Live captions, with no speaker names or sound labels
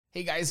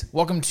Hey guys,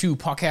 welcome to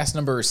podcast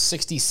number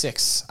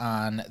 66.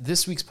 On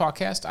this week's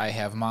podcast, I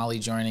have Molly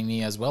joining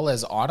me as well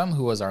as Autumn,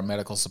 who is our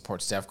medical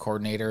support staff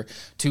coordinator,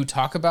 to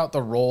talk about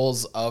the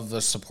roles of the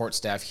support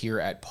staff here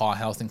at Paw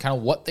Health and kind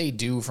of what they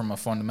do from a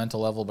fundamental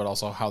level, but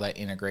also how that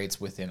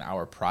integrates within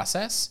our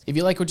process. If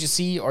you like what you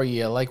see or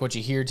you like what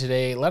you hear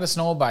today, let us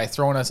know by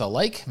throwing us a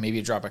like,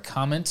 maybe drop a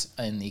comment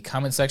in the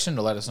comment section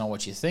to let us know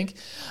what you think,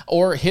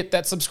 or hit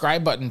that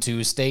subscribe button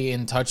to stay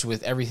in touch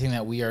with everything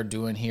that we are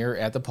doing here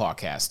at the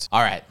podcast.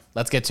 All right.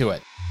 Let's get to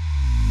it.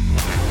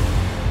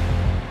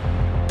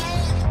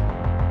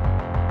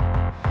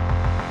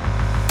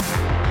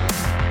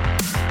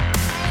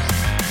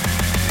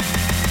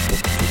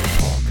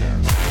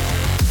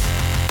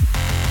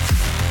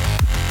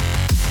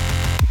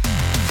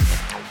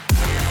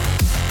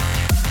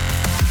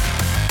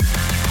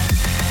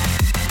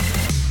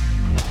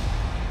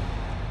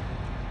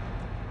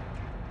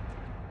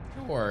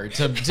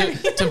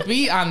 To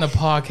be on the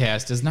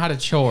podcast is not a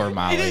chore,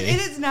 Molly.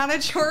 It is not a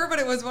chore, but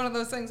it was one of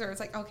those things where it's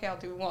like, okay, I'll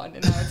do one.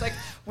 And now it's like,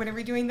 when are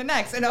we doing the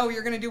next? And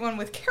you're going to do one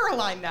with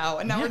Caroline now.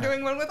 And now we're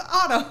doing one with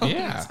Autumn.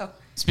 Yeah. So.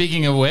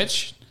 Speaking of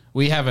which,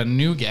 we have a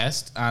new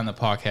guest on the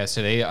podcast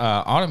today,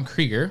 Autumn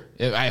Krieger.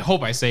 I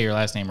hope I say your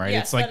last name right.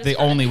 Yes, it's like the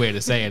only way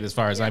to say it as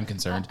far as I'm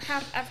concerned.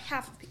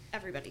 Half of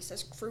everybody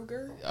says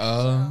Kruger.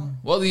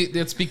 Well,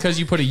 it's because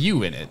you put a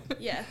U in it.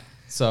 Yeah.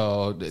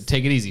 So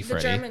take it easy,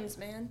 Freddie. The Germans,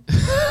 man.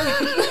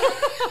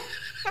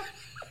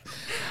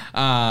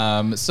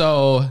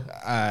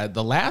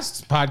 The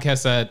last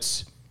podcast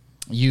that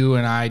you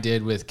and I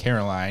did with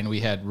Caroline, we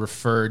had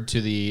referred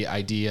to the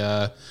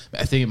idea,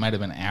 I think it might have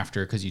been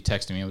after, because you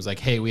texted me. It was like,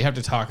 hey, we have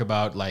to talk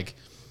about like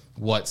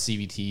what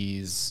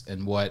CVTs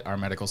and what our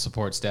medical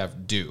support staff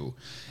do.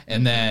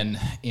 And then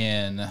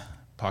in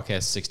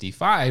podcast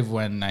 65,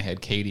 when I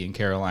had Katie and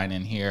Caroline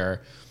in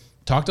here,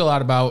 talked a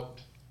lot about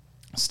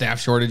staff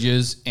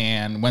shortages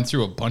and went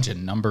through a bunch of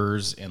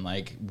numbers and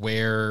like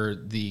where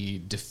the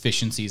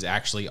deficiencies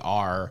actually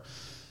are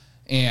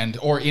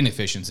or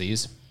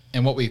inefficiencies.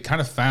 And what we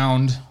kind of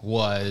found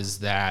was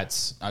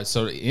that,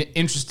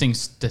 interesting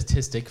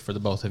statistic for the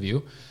both of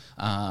you,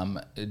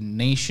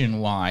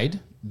 nationwide,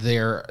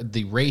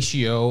 the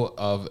ratio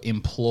of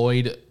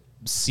employed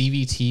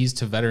CVTs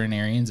to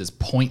veterinarians is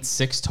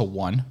 0.6 to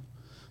 1.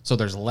 So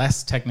there's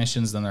less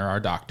technicians than there are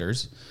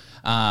doctors.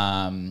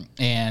 And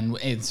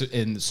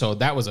so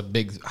that was a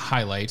big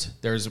highlight.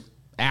 There's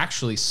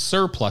actually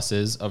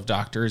surpluses of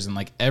doctors in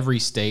like every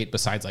state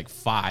besides like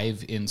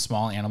 5 in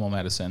small animal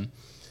medicine.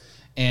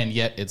 And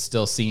yet it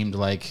still seemed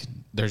like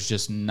there's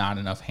just not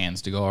enough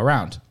hands to go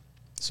around.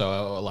 So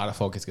a lot of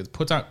focus gets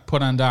put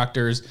on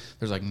doctors.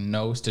 There's like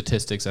no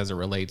statistics as it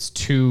relates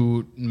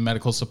to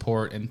medical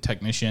support and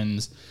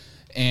technicians.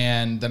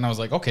 And then I was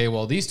like, okay,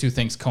 well, these two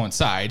things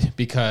coincide,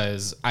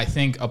 because I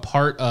think a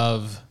part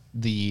of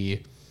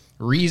the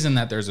reason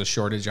that there's a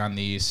shortage on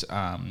these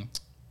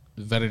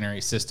veterinary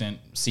assistant,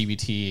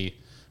 CVT,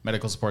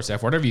 medical support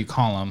staff, whatever you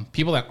call them,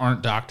 people that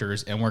aren't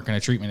doctors and work in a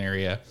treatment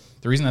area,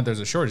 the reason that there's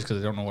a shortage is because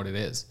they don't know what it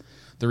is.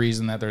 The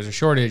reason that there's a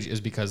shortage is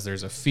because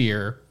there's a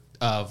fear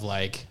of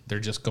like, they're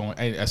just going,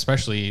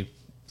 especially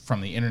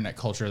from the internet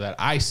culture that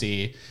I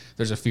see,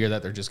 there's a fear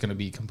that they're just going to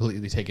be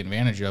completely taken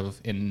advantage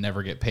of and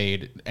never get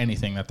paid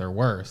anything that they're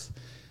worth.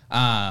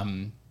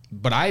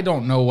 But I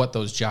don't know what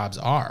those jobs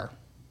are.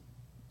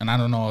 And I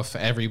don't know if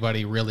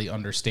everybody really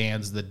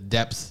understands the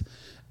depth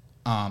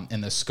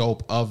and the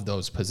scope of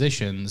those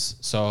positions.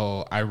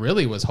 So I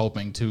really was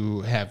hoping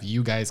to have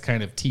you guys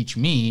kind of teach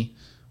me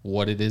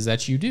what it is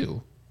that you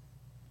do.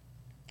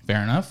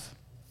 Fair enough?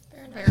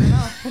 Fair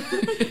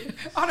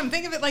enough. Autumn,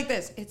 think of it like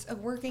this. It's a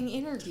working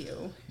interview.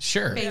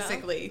 Sure.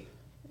 Basically.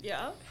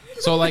 Yeah.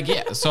 So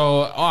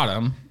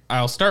Autumn,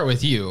 I'll start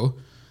with you.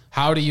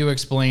 How do you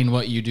explain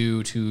what you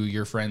do to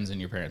your friends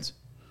and your parents?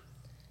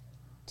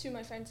 To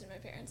my friends and my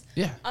parents.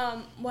 Yeah.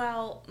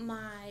 Well,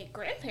 my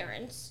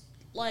grandparents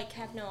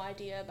have no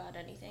idea about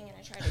anything, and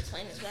I try to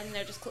explain it to them, and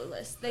they're just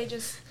clueless.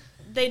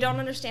 They don't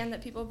understand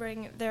that people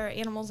bring their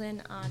animals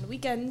in on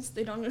weekends.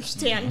 They don't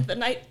understand the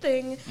night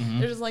thing.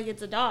 They're just like,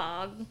 it's a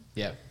dog.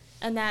 Yeah.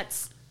 And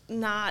that's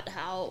not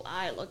how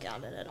I look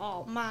at it at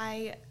all.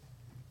 My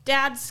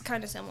dad's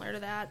kind of similar to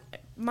that.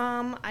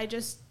 Mom, I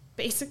just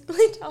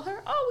basically tell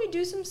her, we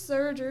do some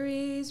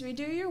surgeries, we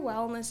do your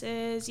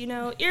wellnesses,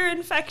 ear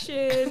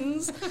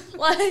infections.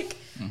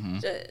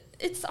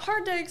 It's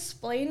hard to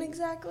explain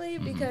exactly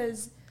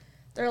because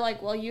they're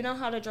like, well, you know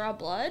how to draw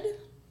blood?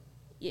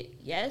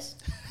 Yes,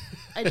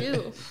 I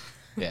do.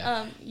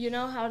 Yeah. You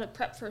know how to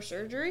prep for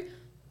surgery?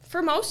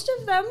 For most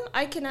of them,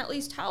 I can at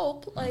least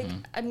help.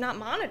 I'm not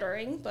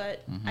monitoring,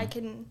 but I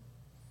can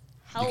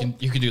help.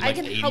 You can do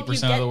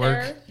 80% of the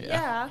work. There.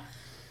 Yeah.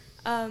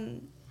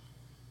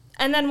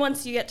 And then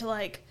once you get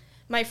to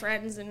my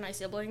friends and my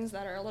siblings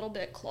that are a little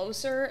bit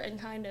closer and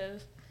kind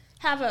of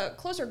have a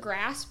closer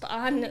grasp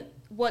on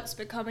what's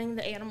becoming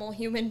the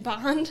animal-human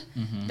bond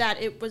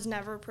that it was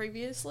never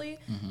previously,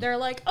 they're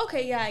like,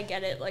 okay, yeah, I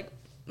get it.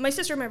 My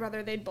sister and my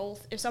brother, they'd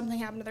both, if something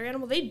happened to their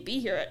animal, they'd be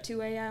here at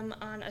 2 a.m.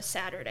 on a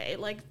Saturday.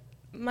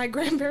 my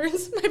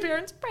grandparents, my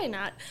parents, probably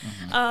not.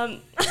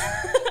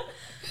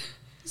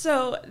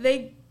 So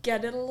they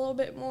get it a little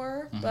bit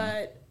more,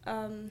 but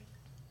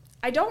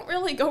I don't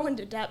really go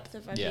into depth,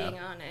 if I'm being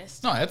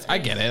honest. No, I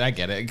get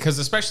it. Because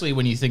especially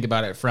when you think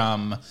about it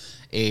from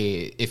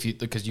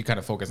because you kind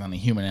of focus on the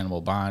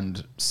human-animal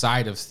bond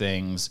side of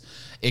things,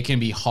 it can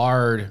be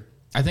hard.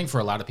 I think for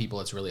a lot of people,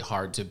 it's really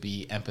hard to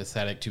be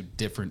empathetic to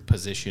different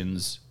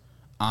positions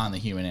on the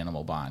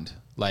human-animal bond.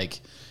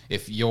 Like,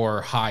 if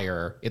you're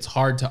higher, it's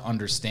hard to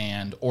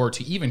understand or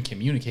to even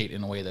communicate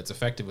in a way that's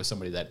effective with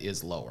somebody that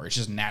is lower. It's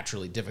just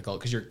naturally difficult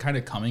because you're kind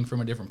of coming from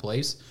a different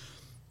place.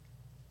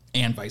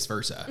 And vice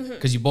versa,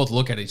 because you both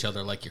look at each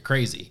other like you're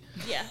crazy.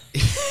 Yeah.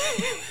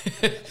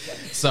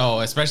 So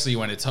especially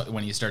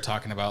when you start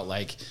talking about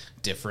like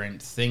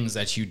different things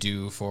that you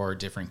do for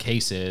different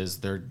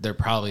cases, they're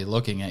probably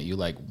looking at you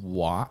like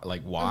why,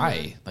 like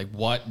why, like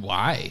what,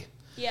 why?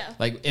 Yeah.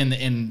 Like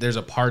and there's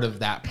a part of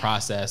that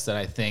process that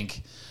I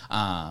think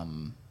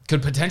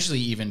could potentially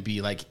even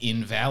be like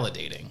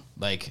invalidating.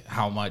 Like,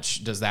 how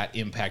much does that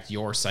impact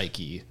your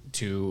psyche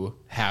to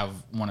have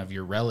one of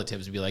your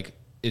relatives be like,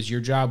 is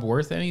your job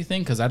worth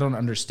anything? Because I don't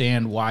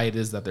understand why it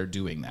is that they're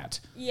doing that.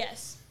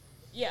 Yes.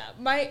 Yeah.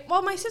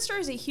 My sister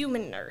is a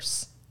human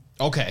nurse.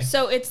 Okay.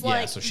 So it's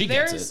like, so she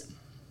gets it.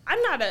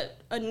 I'm not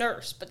a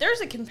nurse, but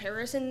there's a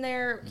comparison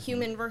there,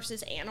 human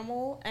versus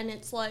animal. And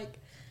it's like,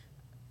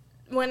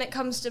 when it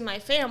comes to my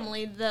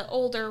family, the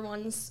older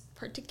ones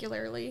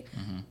particularly,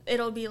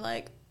 it'll be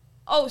like,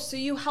 oh, so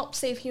you help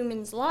save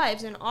humans'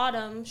 lives. And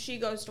Autumn, she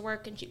goes to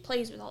work and she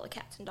plays with all the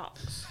cats and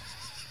dogs.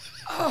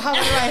 Oh, how do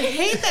I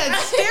hate that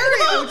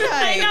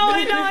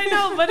stereotype? I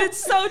know, but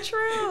it's so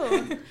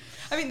true.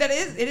 I mean,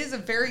 it is a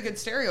very good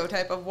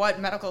stereotype of what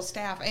medical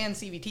staff and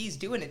CVTs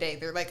do in a day.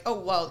 They're like, oh,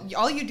 well,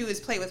 all you do is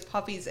play with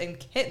puppies and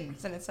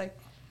kittens. And it's like,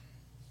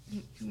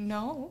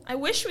 no. I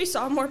wish we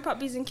saw more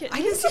puppies and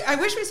kittens. I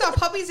wish we saw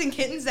puppies and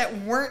kittens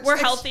that were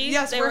healthy.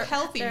 Yes, we're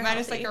healthy. They're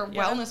Minus healthy. like our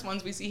wellness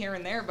ones we see here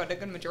and there, but a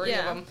good majority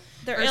of them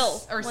they're are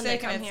ill or when sick. they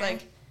come And it's here.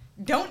 like,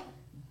 don't.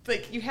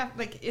 Like, you have,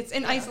 like, it's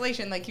in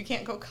isolation. Like, you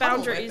can't go cuddle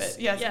Boundaries. with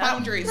it. Yes, Yeah.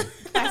 boundaries.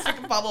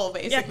 Plastic bubble,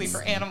 basically, Yes.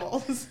 for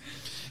animals.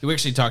 We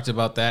actually talked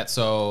about that.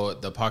 So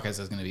the podcast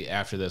is going to be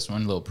after this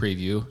one, little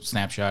preview,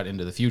 snapshot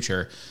into the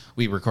future.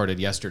 We recorded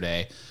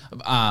yesterday.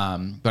 But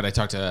I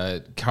talked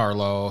to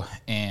Carlo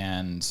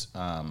and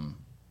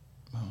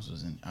what else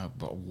was in?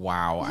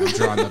 Wow, I'm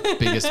drawing the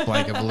biggest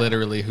blank of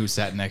literally who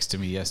sat next to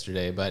me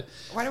yesterday. But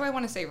Why do I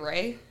want to say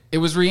Ray? it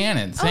was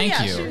Rhiannon. Thank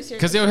yeah, you. she was here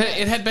Because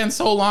today. it had been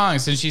so long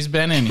since she's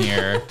been in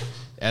here.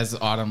 As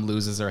Autumn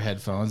loses her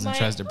headphones and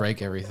tries to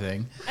break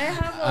everything. I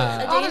have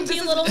a Autumn,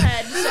 dainty little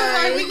head.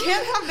 Sorry, we Sorry.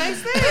 can't have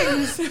nice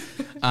things.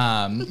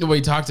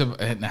 We talked about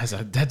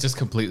that just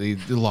completely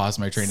lost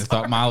my train of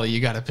thought. Molly,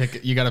 you gotta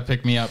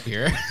pick me up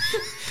here.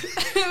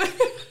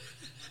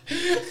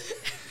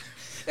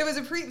 It was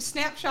a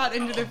snapshot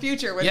into the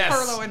future with Yes,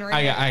 Carlo and Ray.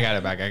 I got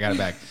it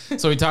back.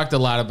 So we talked a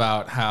lot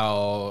about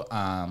how,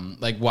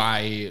 like,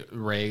 why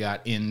Ray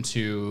got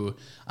into,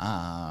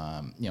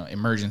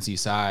 emergency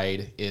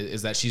side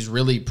is that she's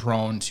really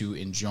prone to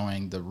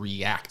enjoying the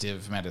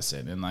reactive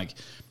medicine. And, like,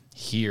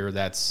 here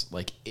that's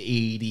like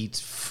 80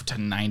 to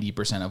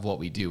 90% of what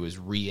we do is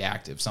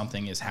reactive.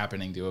 Something is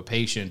happening to a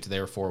patient,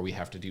 therefore we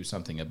have to do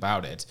something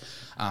about it.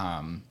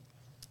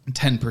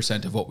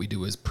 10% of what we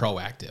do is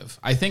proactive.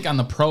 I think on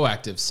the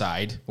proactive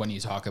side, when you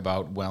talk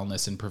about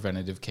wellness and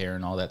preventative care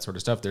and all that sort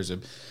of stuff, there's a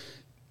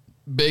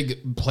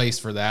big place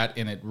for that,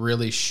 and it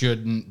really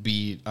shouldn't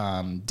be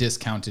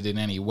discounted in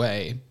any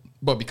way.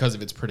 But because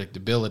of its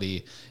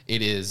predictability,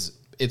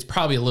 it's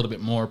probably a little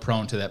bit more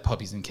prone to that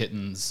puppies and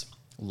kittens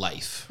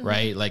life,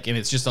 right? Like, and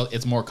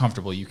it's more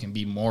comfortable. You can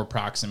be more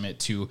proximate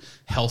to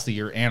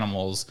healthier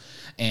animals.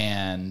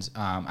 And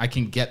I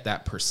can get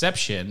that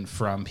perception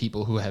from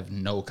people who have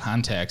no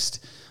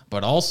context,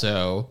 but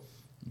also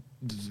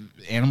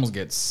animals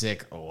get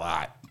sick a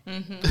lot.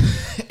 And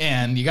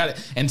and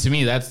to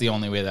me, that's the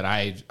only way that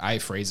I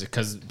phrase it,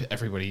 because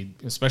everybody,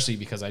 especially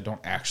because I don't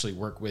actually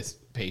work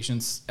with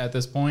patients at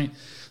this point,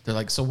 they're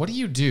like, so what do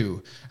you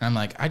do? And I'm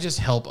like, I just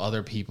help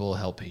other people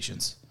help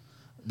patients.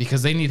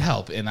 Because they need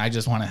help, and I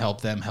just want to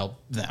help them.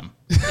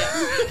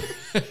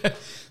 Yeah.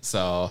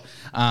 So,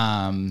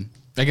 I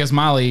guess,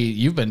 Molly,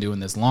 you've been doing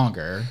this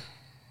longer,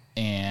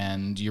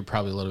 and you're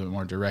probably a little bit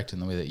more direct in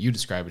the way that you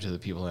describe it to the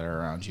people that are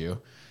around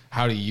you.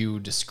 How do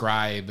you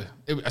describe,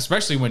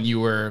 especially when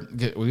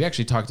we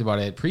actually talked about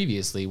it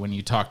previously, when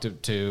you talked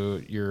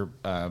to your,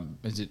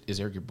 is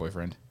Eric your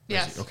boyfriend?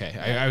 Yes. Okay.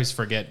 I always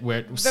forget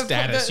what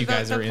status you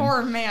guys are in. The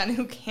poor man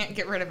who can't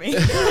get rid of me.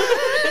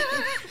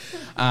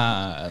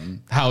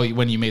 How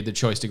when you made the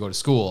choice to go to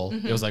school,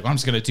 it was like, well, I'm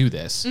just going to do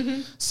this.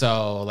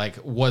 So, like,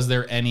 was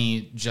there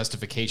any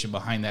justification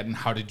behind that, and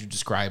how did you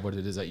describe what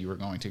it is that you were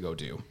going to go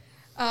do?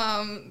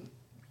 I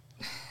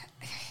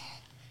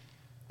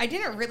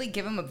didn't really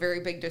give him a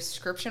very big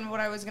description of what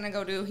I was going to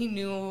go do. He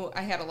knew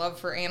I had a love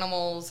for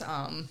animals,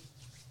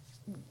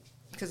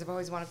 because I've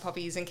always wanted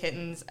puppies and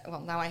kittens.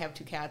 Well, now I have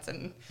 2 cats,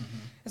 and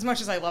as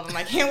much as I love them,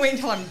 I can't wait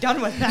until I'm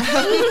done with them.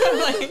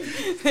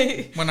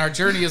 When our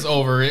journey is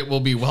over, it will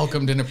be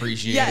welcomed and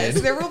appreciated.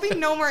 Yes, there will be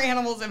no more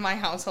animals in my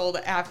household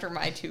after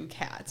my 2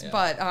 cats. Yeah.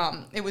 But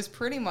it was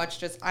pretty much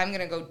just, I'm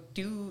going to go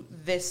do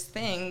this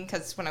thing,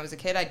 because when I was a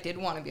kid, I did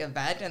want to be a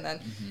vet. And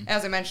then,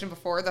 as I mentioned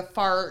before, the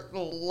far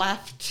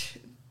left,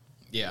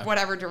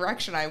 whatever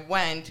direction I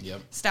went,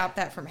 stopped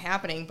that from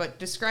happening. But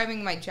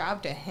describing my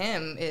job to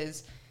him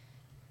is,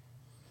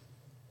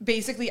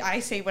 basically,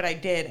 I say what I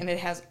did, and it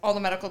has all the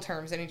medical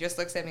terms, and he just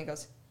looks at me and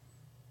goes,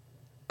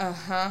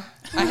 I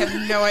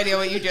have no idea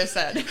what you just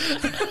said.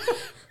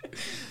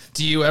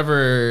 Do you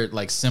ever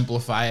like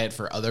simplify it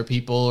for other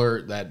people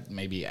or that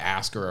maybe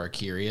ask or are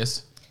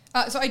curious?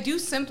 So I do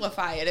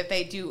simplify it if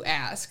they do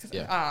ask.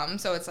 Yeah.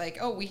 So it's like,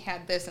 oh, we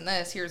had this and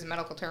this, here's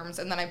medical terms,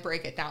 and then I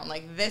break it down.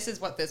 Like, this is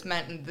what this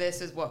meant, and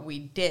this is what we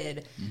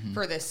did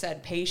for this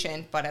said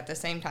patient. But at the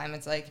same time,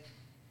 it's like,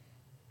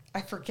 I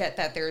forget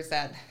that there's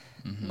that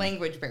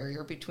language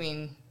barrier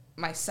between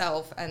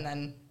myself and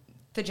then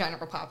the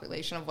general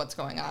population of what's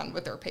going on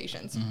with their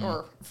patients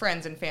or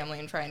friends and family,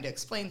 and trying to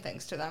explain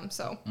things to them.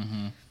 So,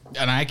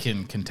 and I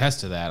can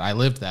contest to that. I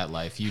lived that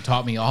life. You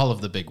taught me all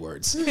of the big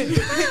words.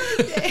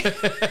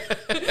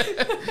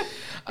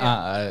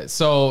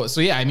 So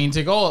yeah, I mean,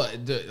 to go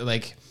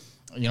like,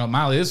 you know,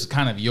 Molly, this is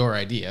kind of your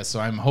idea, so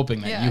I'm hoping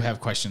that you have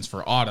questions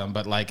for Autumn.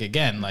 But like,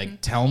 again,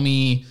 like, tell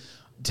me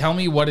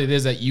what it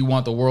is that you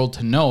want the world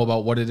to know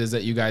about what it is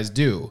that you guys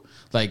do.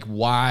 Like,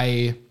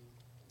 why?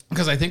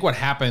 Because I think what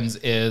happens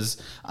is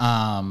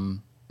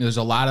there's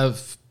a lot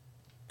of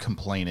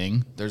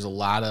complaining. There's a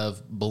lot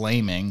of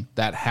blaming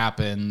that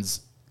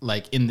happens,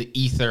 like, in the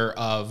ether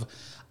of,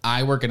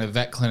 I work in a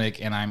vet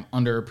clinic and I'm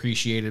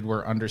underappreciated,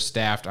 we're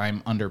understaffed,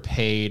 I'm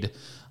underpaid.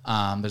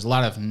 There's a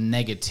lot of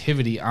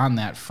negativity on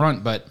that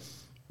front, but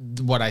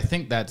what I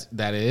think that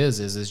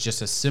is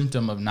just a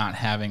symptom of not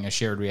having a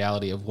shared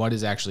reality of what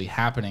is actually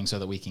happening so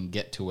that we can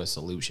get to a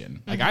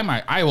solution. Like,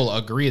 I will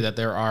agree that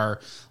there are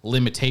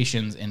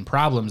limitations and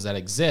problems that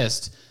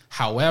exist.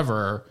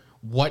 However,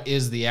 what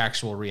is the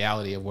actual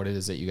reality of what it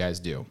is that you guys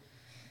do?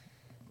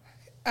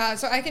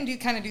 So I can do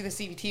the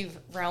CVT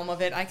realm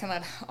of it. I can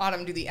let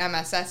Autumn do the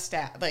MSS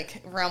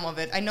realm of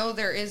it. I know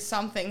there is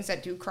some things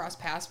that do cross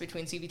paths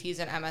between CVTs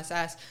and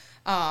MSS.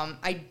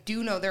 I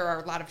do know there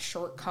are a lot of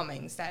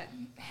shortcomings that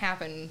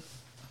happen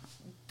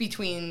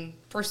between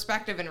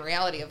perspective and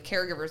reality of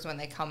caregivers when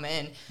they come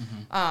in,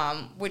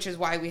 which is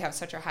why we have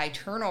such a high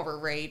turnover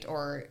rate,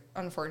 or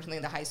unfortunately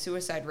the high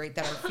suicide rate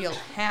that our field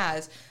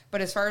has. But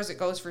as far as it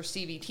goes for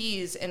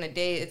CVTs, in a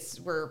day,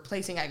 we're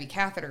placing IV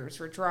catheters,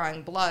 we're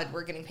drawing blood,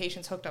 we're getting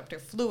patients hooked up to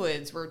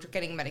fluids, we're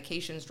getting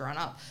medications drawn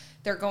up.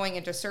 They're going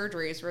into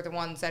surgeries. We're the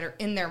ones that are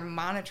in there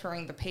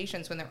monitoring the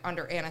patients when they're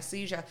under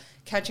anesthesia,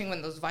 catching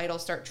when those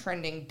vitals start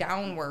trending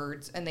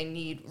downwards and they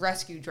need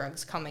rescue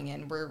drugs coming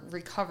in. We're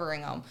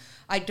recovering them.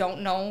 I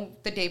don't know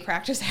the day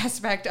practice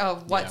aspect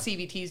of what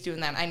CVTs do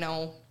in that. I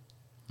know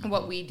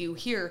what we do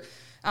here.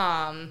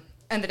 And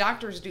the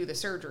doctors do the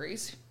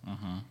surgeries.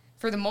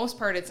 For the most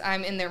part,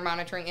 I'm in there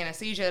monitoring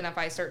anesthesia, and if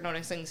I start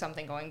noticing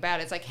something going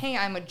bad, it's like, hey,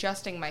 I'm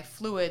adjusting my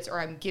fluids, or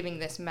I'm giving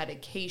this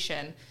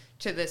medication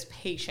to this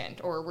patient,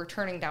 or we're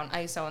turning down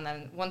ISO, and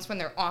then when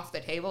they're off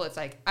the table, it's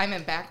like, I'm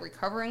in back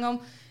recovering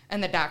them,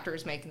 and the doctor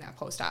is making that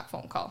post-op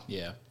phone call.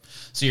 Yeah.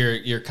 So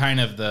you're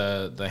kind of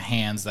the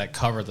hands that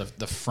cover the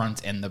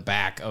front and the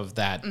back of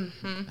that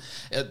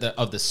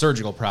of the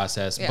surgical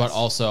process, but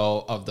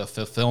also of the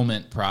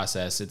fulfillment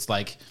process. It's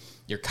like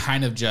you're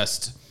kind of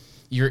just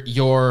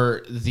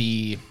you're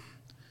the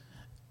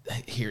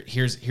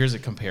here's a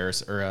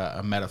comparison or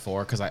a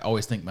metaphor, because I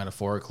always think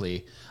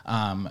metaphorically.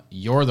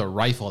 You're the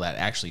rifle that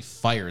actually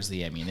fires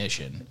the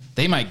ammunition.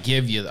 They might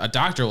a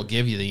doctor will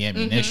give you the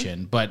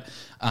ammunition, but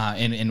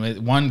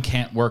and one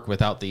can't work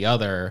without the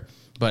other.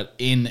 But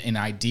in an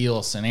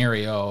ideal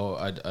scenario,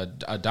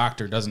 a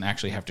doctor doesn't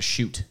actually have to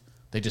shoot.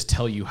 They just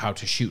tell you how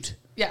to shoot.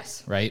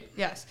 Yes. Right?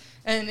 Yes.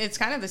 And it's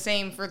kind of the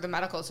same for the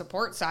medical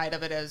support side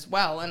of it as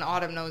well. And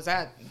Autumn knows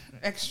that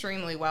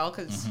extremely well,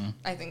 because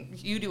I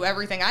think you do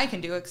everything I can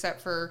do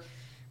except for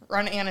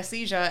run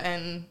anesthesia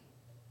and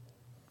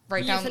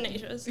write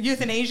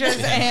euthanasia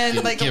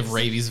and like give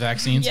rabies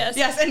vaccines. Yes,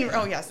 and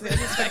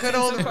the good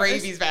old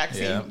rabies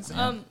vaccines.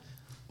 Yeah.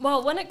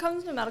 Well, when it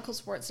comes to medical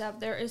support staff,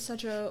 there is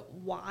such a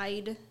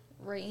wide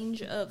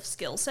range of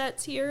skill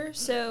sets here.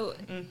 So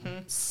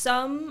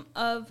some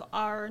of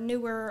our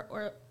newer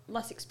or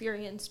less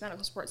experienced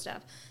medical support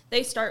staff,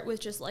 they start with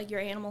just like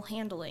your animal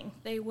handling.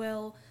 They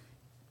will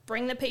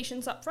bring the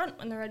patients up front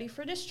when they're ready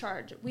for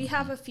discharge. We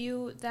have a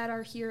few that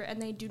are here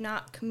and they do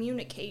not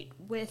communicate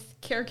with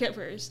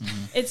caregivers.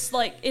 It's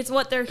like, it's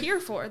what they're here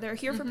for. They're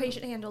here for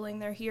patient handling.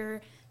 They're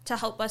here to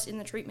help us in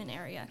the treatment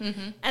area.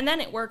 And then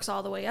it works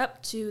all the way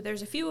up to,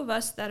 there's a few of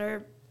us that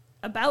are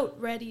about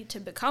ready to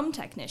become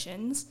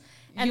technicians.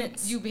 And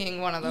you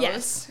being one of those.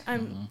 Yes,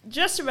 I'm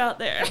just about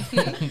there.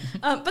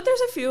 But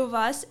there's a few of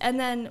us, and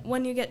then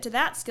when you get to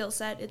that skill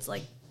set, it's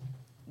like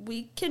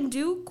we can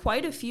do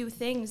quite a few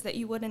things that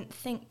you wouldn't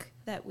think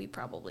that we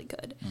probably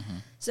could.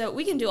 So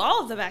we can do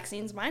all of the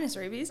vaccines minus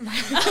rabies.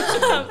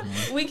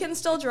 We can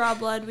still draw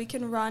blood. We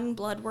can run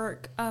blood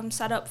work,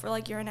 set up for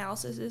like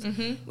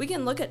urinalysis. We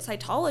can look at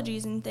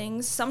cytologies and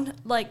things. Some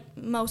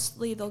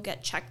mostly they'll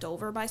get checked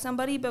over by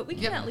somebody, but we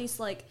can at least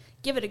like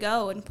give it a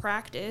go and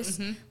practice.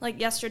 Like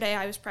yesterday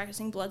I was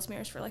practicing blood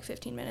smears for like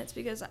 15 minutes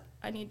because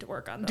I need to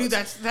work on those. Dude,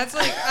 that's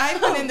like, I've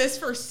been in this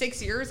for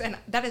 6 years, and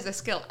that is a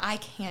skill I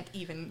can't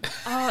even.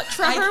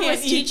 Trevor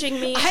was teaching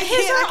me. I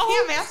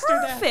can't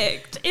master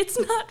perfect. It's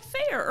not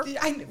fair.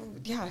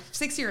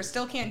 6 years,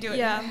 still can't do it.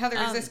 Yeah, Heather,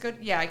 is this good?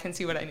 Yeah, I can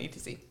see what I need to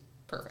see.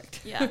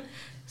 Perfect. Yeah.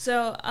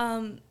 So,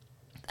 and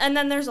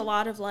then there's a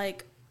lot of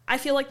like, I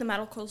feel like the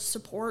medical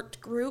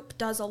support group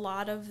does a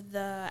lot of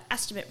the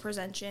estimate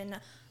presentation,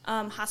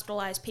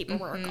 hospitalized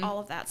paperwork, all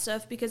of that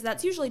stuff, because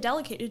that's usually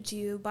delegated to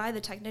you by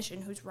the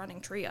technician who's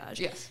running triage.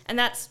 Yes. And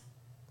that's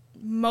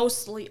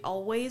mostly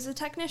always a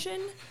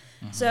technician.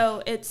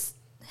 So it's,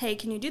 hey,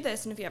 can you do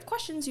this? And if you have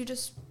questions, you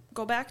just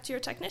go back to your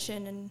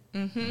technician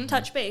and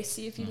touch base,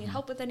 see if you need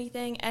help with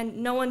anything. And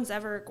no one's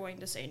ever going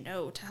to say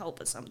no to help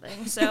with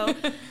something. So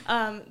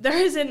there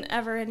isn't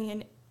ever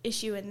any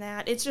issue in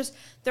that. It's just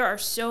there are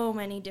so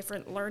many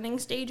different learning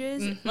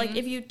stages. Like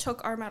if you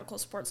took our medical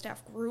support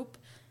staff group,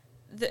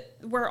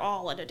 we're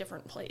all at a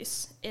different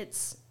place.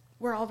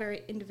 We're all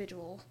very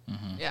individual.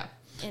 Yeah.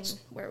 In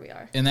where we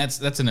are. And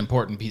that's an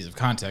important piece of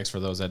context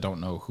for those that don't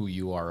know who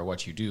you are or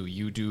what you do.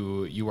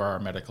 You are our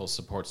medical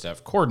support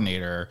staff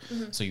coordinator,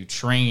 so you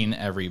train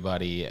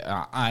everybody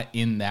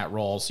in that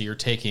role. So you're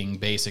taking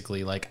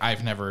basically like,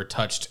 I've never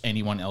touched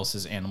anyone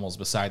else's animals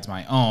besides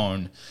my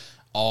own,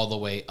 all the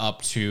way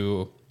up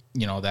to,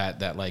 you know,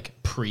 that like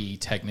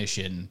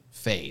pre-technician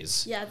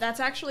phase. Yeah, that's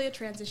actually a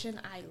transition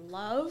I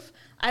love.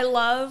 I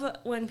love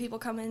when people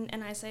come in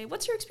and I say,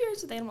 what's your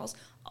experience with animals?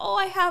 Oh,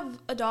 I have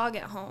a dog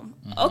at home.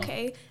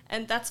 Okay,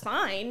 and that's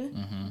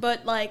fine,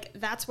 but like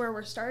that's where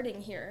we're starting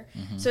here.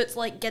 So it's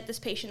like, get this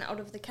patient out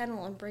of the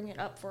kennel and bring it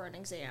up for an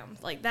exam.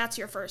 Like that's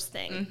your first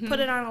thing. Put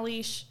it on a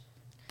leash,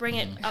 bring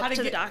it up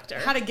to the doctor.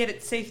 How to get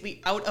it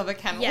safely out of a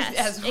kennel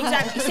as well.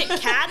 Exactly.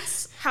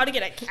 Cats, how to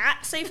get a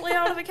cat safely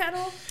out of a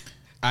kennel.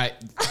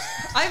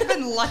 I've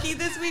been lucky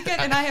this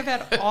weekend, and I have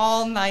had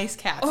all nice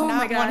cats. Oh Not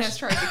my gosh. one has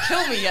tried to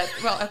kill me yet.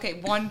 Well,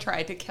 okay, one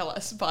tried to kill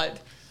us, but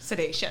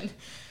sedation.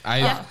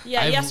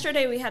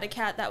 Yesterday we had a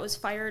cat that was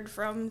fired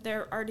from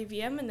their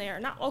RDVM, and they are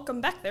not welcome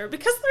back there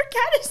because their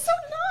cat is so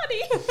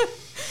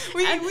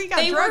naughty. we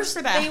got drugs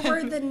for that. They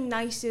were the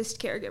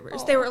nicest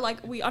caregivers. They were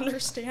like, we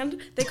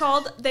understand. They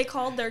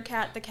called their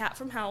cat the cat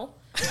from hell.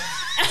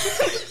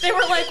 They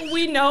were like,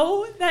 we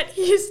know that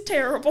he's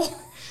terrible.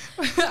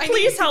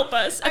 Please help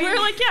us. And we were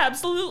like, yeah,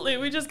 absolutely.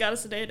 We just gotta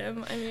sedate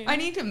him. I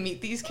need to meet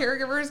these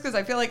caregivers because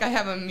I feel like I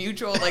have a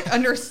mutual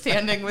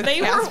understanding with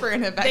Casper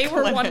and a vet They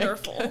clinic. were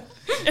wonderful.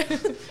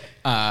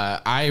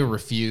 I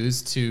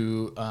refuse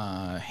to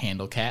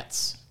handle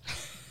cats.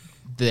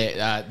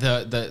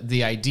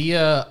 The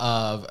idea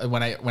of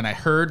when I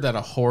heard that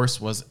a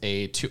horse was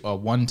a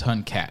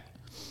 1-ton cat,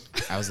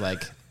 I was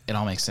like, it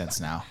all makes sense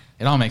now.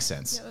 It all makes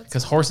sense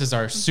because horses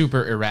are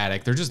super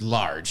erratic. They're just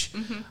large.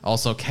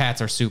 Also,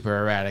 cats are super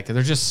erratic.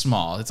 They're just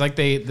small. It's like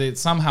they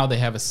somehow they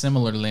have a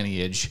similar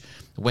lineage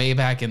way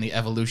back in the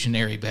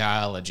evolutionary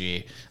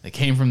biology. They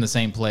came from the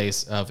same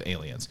place of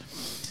aliens.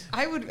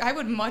 I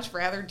would much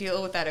rather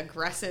deal with that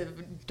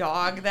aggressive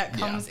dog that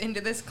comes into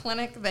this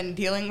clinic than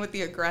dealing with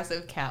the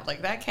aggressive cat.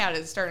 Like that cat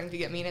is starting to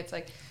get mean. It's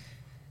like,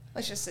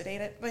 let's just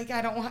sedate it. Like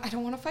I don't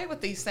want to fight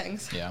with these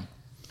things. Yeah.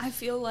 I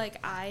feel like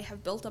I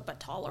have built up a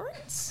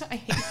tolerance I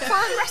hate that. for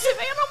aggressive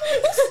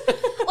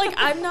animals. Like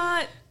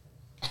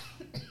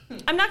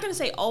I'm not gonna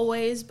say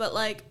always, but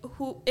like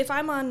if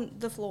I'm on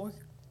the floor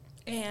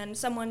and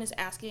someone is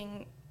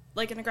asking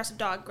like an aggressive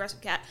dog,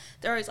 aggressive cat,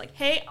 they're always like,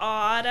 "Hey,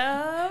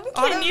 Autumn,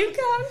 can you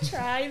come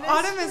try this?"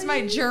 Autumn please? is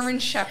my German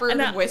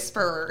Shepherd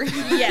whisperer.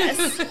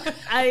 Yes,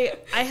 I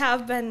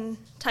have been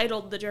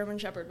titled the German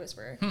Shepherd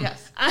Whisperer.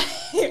 Yes,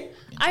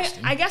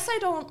 I guess I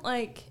don't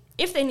like.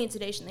 If they need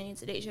sedation, they need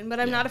sedation, but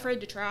I'm not afraid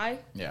to try.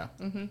 Yeah.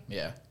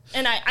 Yeah.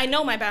 And I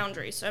know my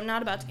boundaries, so I'm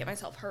not about to get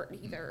myself hurt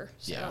either.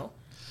 So. Yeah.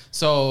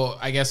 So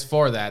I guess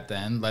for that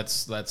then,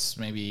 let's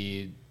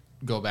maybe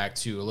go back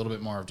to a little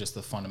bit more of just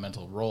the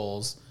fundamental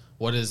roles.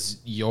 What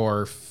is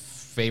your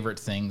favorite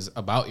things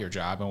about your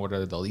job, and what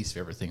are the least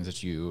favorite things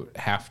that you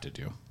have to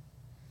do?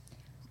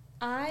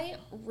 I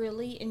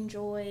really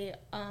enjoy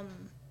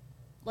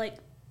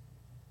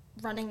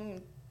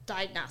running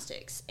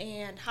diagnostics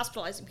and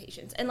hospitalizing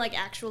patients and like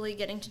actually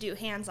getting to do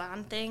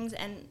hands-on things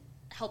and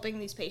helping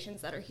these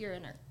patients that are here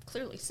and are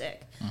clearly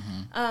sick.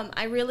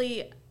 I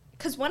really,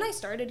 because when I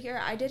started here,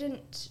 I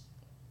didn't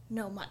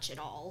know much at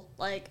all.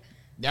 Like,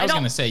 I was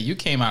going to say, you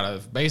came out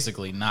of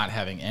basically not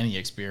having any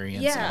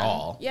experience at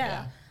all.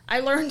 Yeah.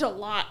 I learned a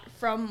lot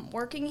from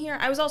working here.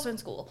 I was also in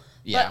school.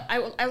 Yeah.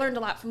 But I learned a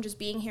lot from just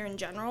being here in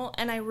general,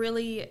 and I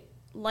really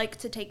like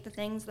to take the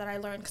things that I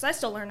learn, because I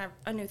still learn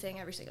a new thing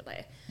every single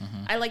day.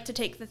 I like to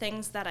take the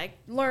things that I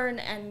learn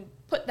and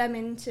put them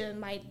into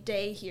my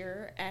day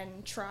here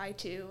and try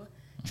to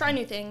try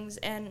new things,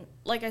 and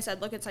like I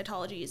said, look at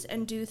cytologies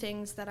and do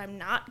things that I'm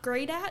not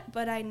great at,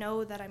 but I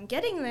know that I'm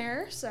getting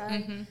there. So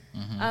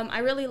I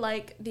really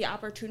like the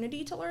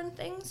opportunity to learn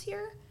things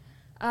here.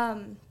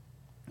 And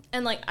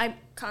like I'm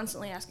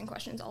constantly asking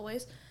questions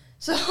always.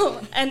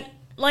 So, and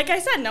like I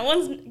said, no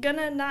one's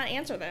gonna not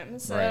answer them.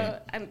 So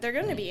they're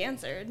gonna be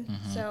answered.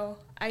 So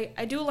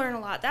I do learn a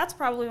lot. That's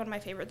probably one of my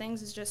favorite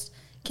things, is just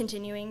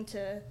continuing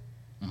to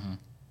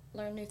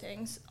learn new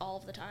things all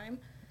of the time.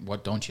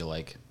 What don't you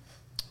like?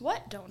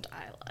 What don't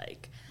I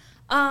like?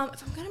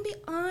 If I'm gonna be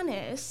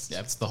honest,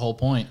 That's the whole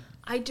point.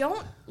 I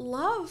don't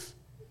love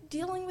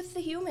dealing with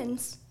the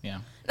humans. Yeah.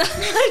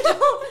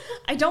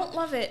 I don't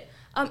love it.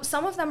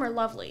 Some of them are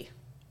lovely.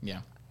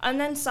 Yeah. And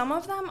then some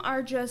of them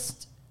are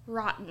just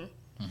rotten.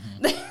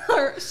 They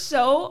are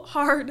so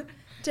hard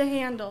to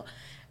handle.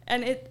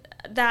 And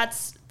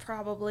that's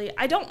probably,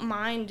 I don't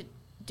mind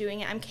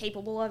doing it. I'm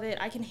capable of it.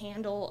 I can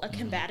handle a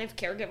combative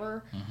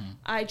caregiver.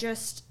 I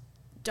just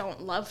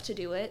don't love to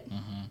do it.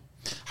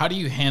 How do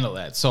you handle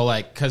that? So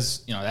like,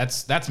 cause you know,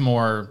 that's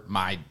more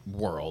my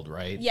world,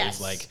 right? Yes.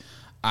 It's like,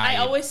 I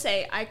always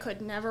say I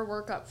could never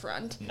work up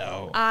front.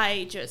 No.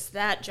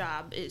 That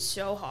job is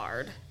so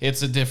hard.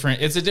 It's a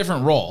different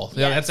role. Yes.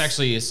 Yeah, that's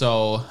actually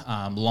so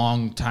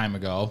long time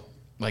ago,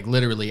 like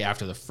literally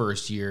after the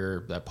first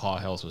year that Paw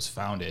Health was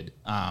founded,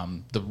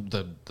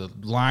 the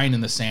line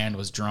in the sand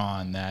was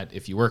drawn that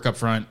if you work up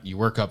front, you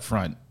work up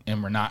front,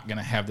 and we're not going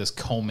to have this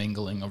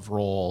commingling of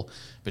role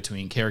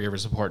between caregiver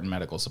support and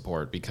medical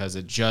support, because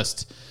it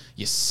just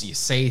you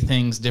say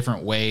things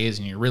different ways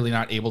and you're really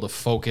not able to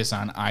focus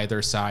on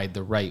either side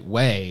the right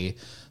way.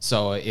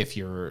 So if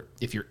you're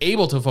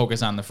able to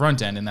focus on the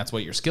front end, and that's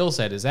what your skill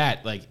set is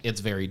at, like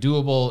it's very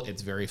doable,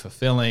 it's very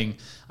fulfilling.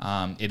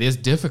 It is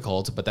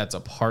difficult, but that's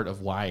a part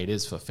of why it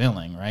is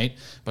fulfilling, right?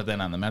 But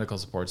then on the medical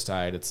support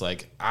side, it's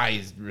like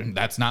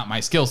that's not my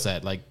skill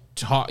set. Like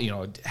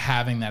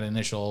having that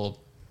initial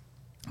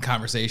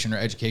conversation or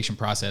education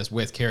process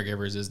with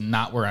caregivers is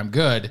not where I'm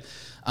good,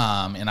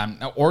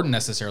 or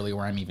necessarily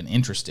where I'm even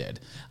interested.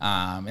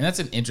 And that's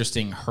an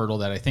interesting hurdle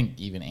that I think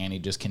even Annie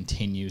just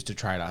continues to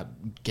try to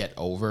get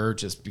over,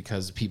 just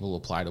because people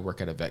apply to work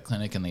at a vet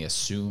clinic and they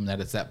assume that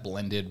it's that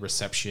blended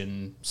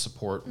reception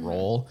support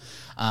role.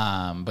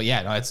 But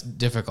yeah, no, it's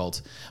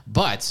difficult.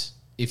 But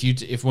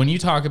if when you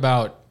talk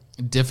about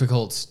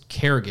difficult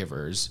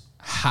caregivers,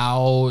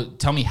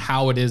 tell me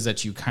how it is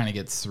that you kind of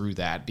get through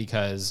that,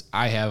 because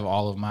I have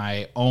all of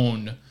my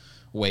own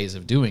ways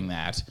of doing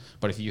that.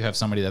 But if you have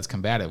somebody that's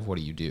combative, what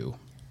do you do?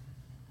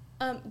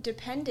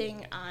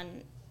 Depending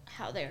on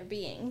how they're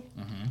being,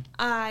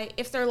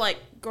 if they're like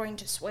going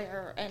to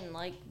swear and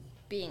like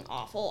being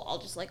awful, I'll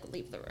just like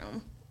leave the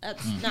room.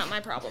 That's not my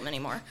problem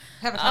anymore.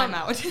 Have a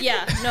timeout.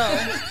 Yeah,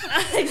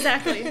 no,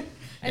 exactly.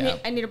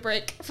 I need a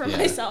break for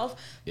myself.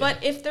 Yeah.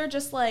 But if they're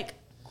just like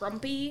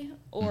grumpy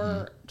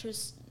or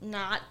just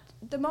not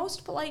the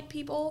most polite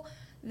people,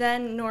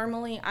 then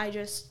normally I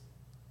just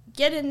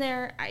get in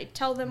there, I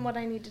tell them what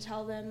I need to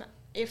tell them.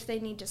 If they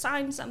need to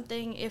sign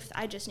something, if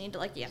I just need to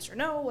like yes or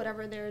no,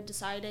 whatever they're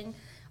deciding,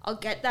 I'll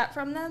get that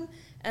from them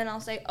and I'll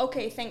say,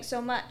 okay, thanks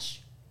so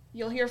much.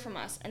 You'll hear from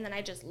us. And then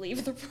I just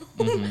leave the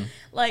room.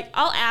 Like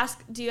I'll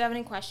ask, do you have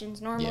any questions?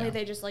 Normally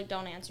they just like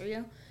don't answer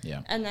you.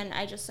 Yeah. And then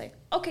I just say,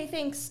 okay,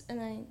 thanks. And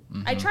then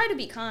I try to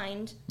be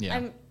kind.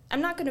 Yeah.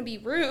 I'm not going to be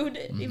rude,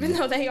 even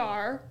though they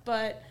are,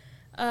 but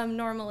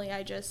normally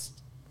I just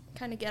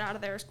kind of get out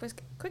of there as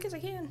quick as I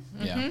can.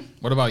 Yeah.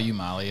 What about you,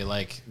 Molly?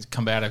 Like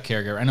combative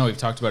caregiver? I know we've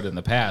talked about it in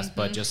the past,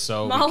 but just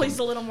so Molly's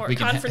a little more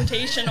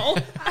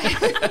confrontational.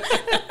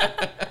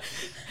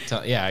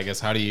 I guess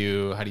how do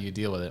you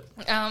deal with it?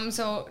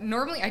 So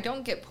normally I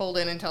don't get pulled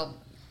in until,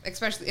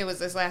 especially it was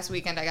this last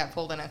weekend, I got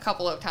pulled in a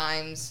couple of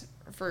times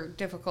for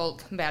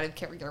difficult combative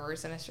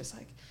caregivers, and it's just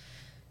like,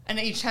 and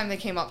each time they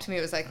came up to me,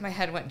 it was like my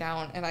head went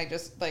down, and I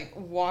just like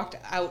walked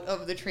out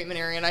of the treatment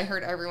area, and I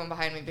heard everyone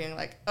behind me being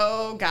like,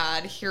 "Oh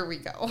God, here we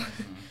go."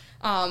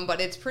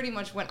 But it's pretty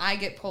much when I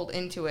get pulled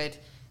into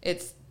it,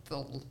 it's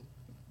the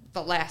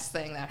last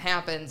thing that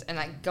happens, and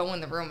I go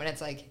in the room, and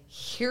it's like,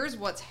 "Here's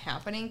what's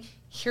happening.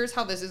 Here's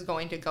how this is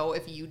going to go.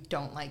 If you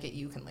don't like it,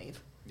 you can leave."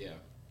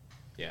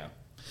 Yeah.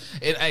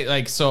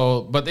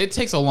 But it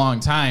takes a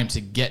long time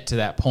to get to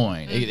that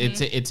point.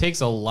 It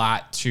takes a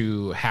lot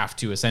to have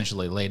to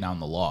essentially lay down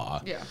the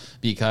law. Yeah.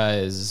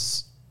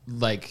 Because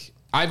like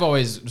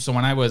so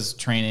when I was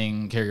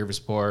training caregiver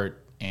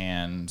support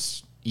and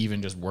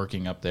even just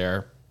working up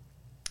there,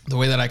 the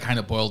way that I kind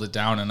of boiled it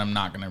down, and I'm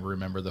not going to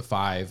remember the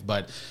 5,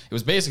 but it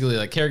was basically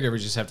like caregivers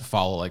just have to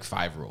follow like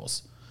 5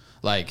 rules.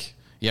 Like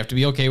you have to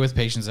be okay with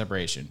patient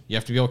separation. You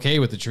have to be okay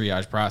with the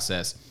triage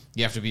process.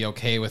 You have to be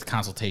okay with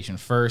consultation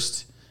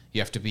first. You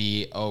have to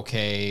be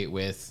okay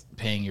with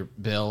paying your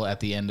bill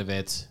at the end of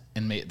it.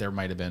 And there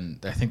might have been,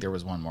 I think there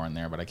was one more in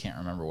there, but I can't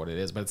remember what it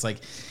is. But it's like,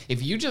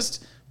 if you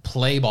just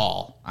play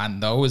ball on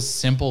those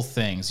simple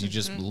things, you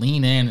just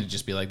lean in and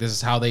just be like, this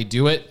is how they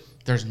do it,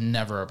 there's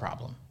never a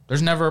problem.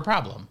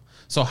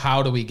 So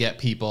how do we get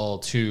people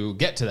to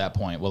get to that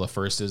point? Well, the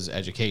first is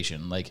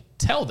education. Like,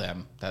 tell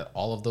them that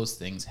all of those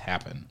things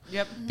happen.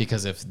 Yep.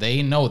 Because if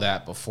they know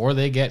that before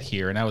they get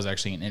here, and that was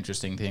actually an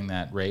interesting thing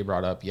that Ray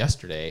brought up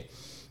yesterday,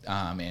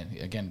 and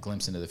again,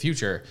 glimpse into the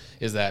future,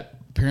 is that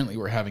apparently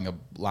we're having a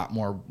lot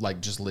more like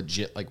just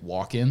legit like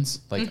walk-ins,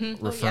 like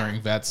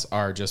referring vets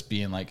are just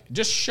being like,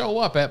 just show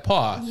up at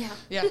PAW.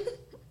 Yeah.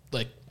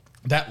 Like,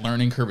 that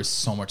learning curve is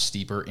so much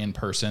steeper in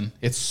person.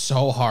 It's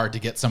so hard to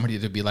get somebody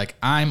to be like,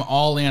 I'm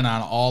all in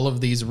on all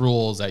of these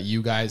rules that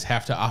you guys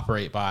have to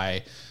operate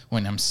by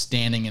when I'm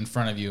standing in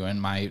front of you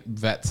and my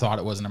vet thought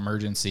it was an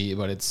emergency,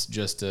 but it's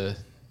just a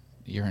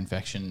ear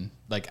infection,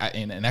 like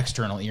an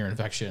external ear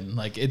infection.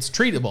 Like, it's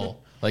treatable.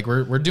 Like,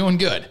 we're doing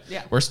good.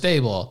 Yeah. We're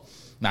stable.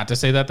 Not to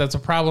say that that's a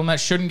problem that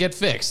shouldn't get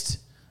fixed,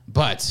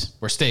 but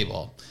we're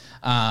stable.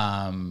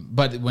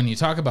 But when you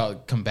talk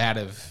about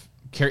combative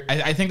care,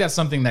 I think that's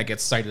something that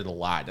gets cited a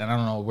lot. And I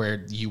don't know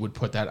where you would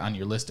put that on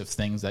your list of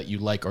things that you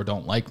like or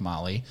don't like,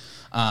 Molly.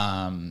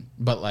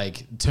 But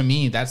like, to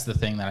me, that's the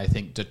thing that I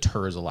think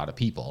deters a lot of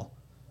people,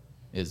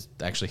 is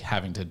actually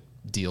having to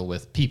deal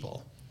with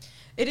people.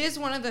 It is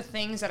one of the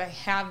things that I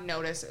have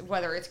noticed,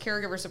 whether it's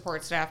caregiver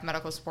support staff,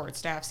 medical support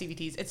staff,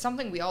 CVTs, it's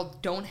something we all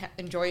don't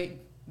enjoy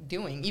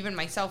doing. Even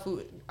myself,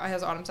 who,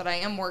 as Autumn said, I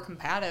am more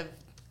combative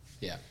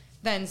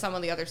than some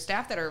of the other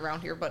staff that are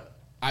around here, but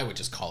I would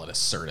just call it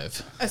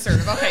assertive.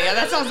 Assertive. Okay, yeah,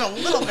 that sounds a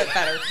little bit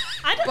better.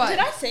 Did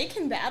I say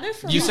combative?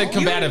 For you said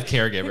combative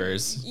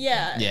caregivers.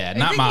 Yeah. Yeah,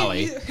 not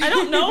Molly. I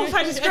don't know if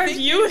I described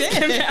you as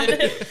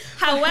combative.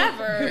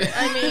 However,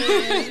 I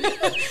mean,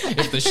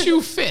 if the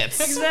shoe fits.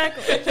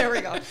 Exactly. There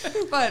we go.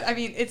 But I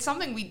mean, it's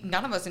something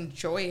none of us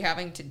enjoy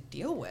having to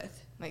deal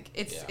with. Like,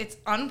 it's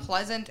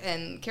unpleasant,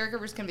 and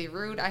caregivers can be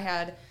rude. I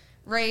had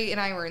Ray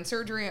and I were in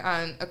surgery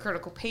on a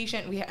critical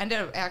patient. We ended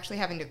up actually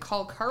having to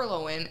call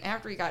Carlo in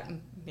after he got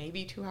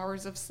maybe 2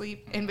 hours of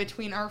sleep in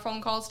between our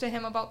phone calls to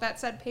him about that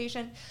said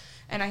patient.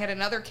 And I had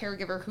another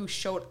caregiver who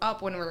showed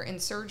up when we were in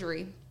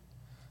surgery.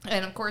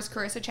 And of course,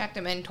 Carissa checked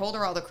him in, told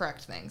her all the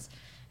correct things.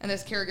 And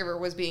this caregiver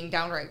was being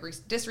downright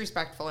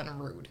disrespectful and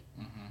rude.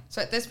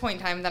 So at this point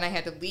in time, then I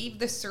had to leave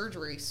the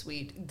surgery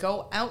suite,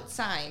 go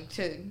outside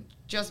to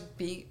just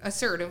be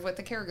assertive with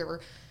the caregiver.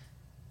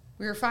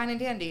 We were fine and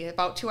dandy.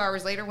 About 2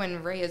 hours later,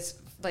 when Ray is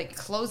like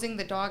closing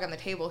the dog on the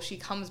table, she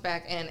comes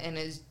back in and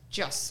is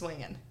just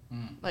swinging.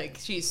 Like,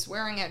 she's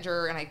swearing at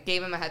Juror, and I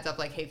gave him a heads up,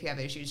 like, hey, if you have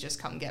issues,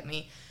 just come get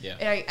me. Yeah.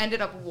 And I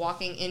ended up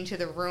walking into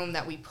the room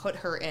that we put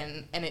her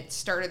in, and it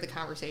started the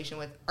conversation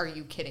with, are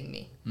you kidding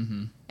me?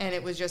 Mm-hmm. And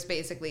it was just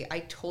basically, I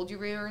told you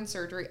we were in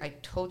surgery. I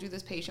told you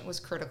this patient was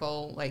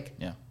critical. Like,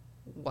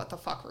 what the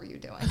fuck were you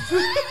doing?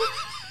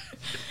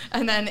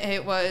 And then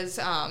it was,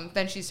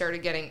 then she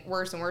started getting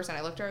worse and worse, and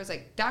I looked at her, I was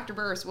like, Dr.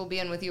 Burris will be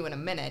in with you in a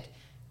minute.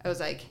 I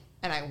was like,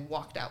 and I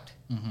walked out.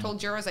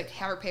 Told Juror, I was like,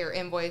 have her pay her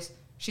invoice.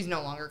 She's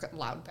no longer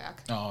allowed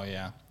back. Oh,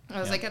 yeah.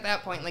 I was like, at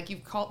that point, like,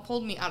 you've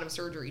pulled me out of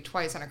surgery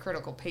twice on a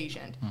critical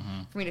patient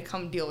for me to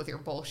come deal with your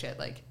bullshit.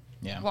 Like,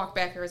 walk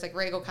back here. I was like,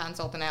 Ray, go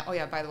consult. And oh,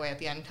 yeah, by the way, at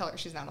the end, tell her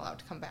she's not allowed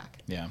to come back.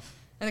 Yeah.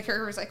 And the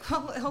caregiver was like,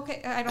 well,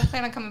 okay, I don't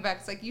plan on coming back.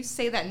 It's like, you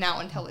say that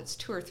now until it's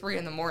 2 or 3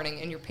 in the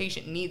morning and your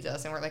patient needs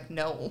us. And we're like,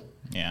 no.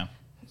 Yeah.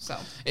 So.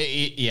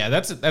 Yeah,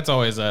 that's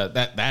always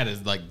that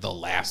is like the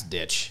last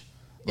ditch.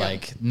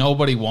 Like,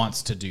 nobody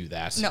wants to do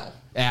that. No.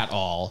 At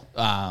all.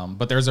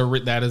 But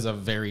that is a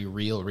very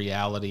real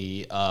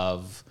reality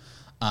of,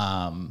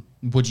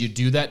 would you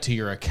do that to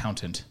your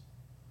accountant?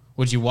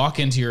 Would you walk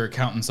into your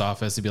accountant's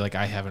office and be like,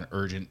 I have an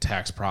urgent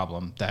tax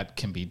problem that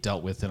can be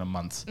dealt with in a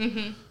month?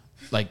 Mm-hmm.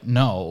 Like,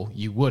 no,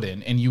 you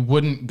wouldn't. And you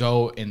wouldn't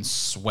go and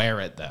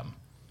swear at them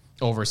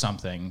over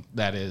something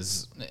that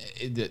is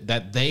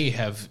that they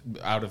have,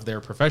 out of their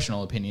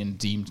professional opinion,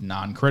 deemed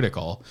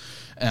non-critical,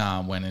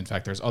 when in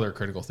fact there's other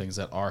critical things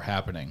that are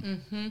happening.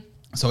 Mm-hmm.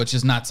 So it's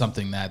just not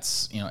something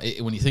that's,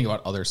 when you think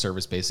about other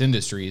service-based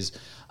industries,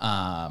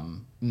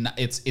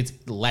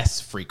 it's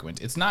less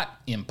frequent. It's not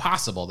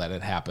impossible that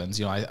it happens.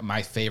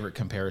 My favorite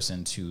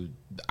comparison to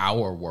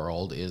our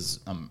world is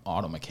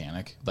auto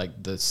mechanic.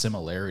 Like, the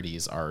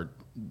similarities are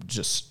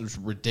just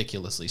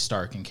ridiculously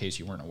stark. In case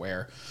you weren't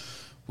aware,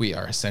 we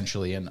are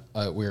essentially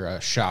we're a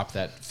shop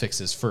that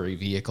fixes furry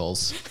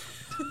vehicles.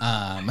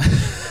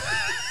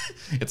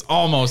 It's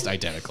almost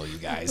identical, you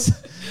guys.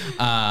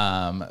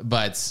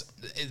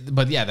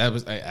 But yeah,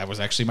 that was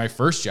actually my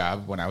first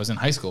job when I was in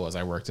high school. As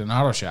I worked in an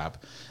auto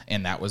shop,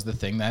 and that was the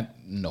thing that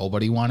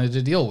nobody wanted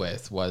to deal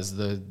with, was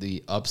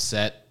the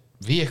upset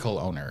vehicle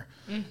owner.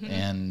 Mm-hmm.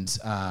 And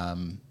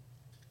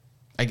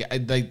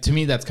to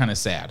me, that's kind of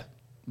sad,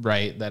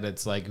 right? That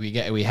it's like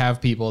we have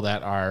people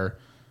that are,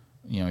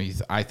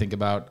 I think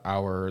about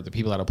the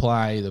people that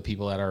apply, the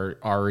people that are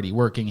already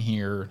working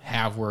here,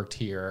 have worked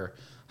here,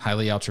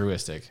 highly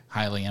altruistic,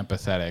 highly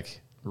empathetic,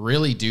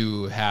 really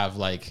do have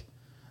like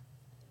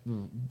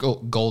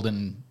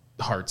golden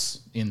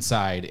hearts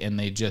inside, and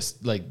they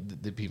just like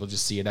the people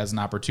just see it as an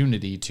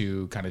opportunity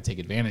to kind of take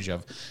advantage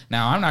of.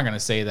 Now, I'm not going to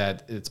say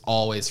that it's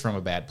always from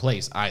a bad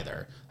place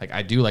either. Like,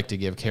 I do like to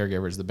give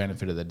caregivers the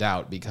benefit of the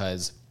doubt,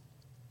 because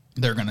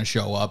they're going to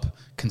show up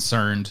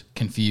concerned,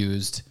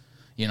 confused.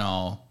 You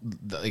know,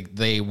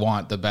 they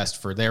want the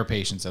best for their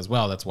patients as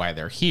well. That's why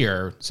they're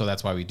here. So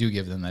that's why we do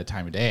give them that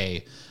time of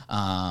day.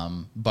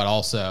 But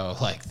also,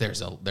 like,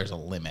 there's a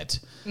limit.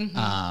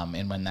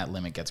 And when that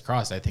limit gets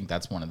crossed, I think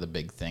that's one of the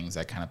big things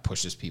that kind of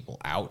pushes people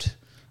out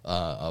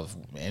of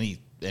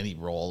any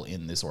role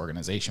in this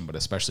organization, but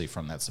especially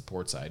from that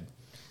support side.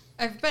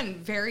 I've been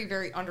very,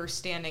 very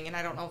understanding, and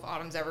I don't know if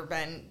Autumn's ever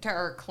been to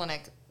our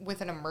clinic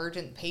with an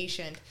emergent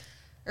patient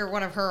or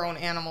one of her own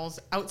animals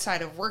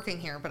outside of working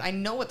here, but I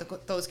know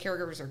what those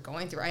caregivers are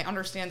going through. I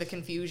understand the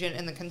confusion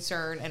and the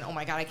concern, and oh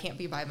my God, I can't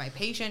be by my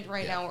patient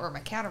right now, or my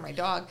cat or my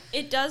dog.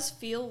 It does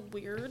feel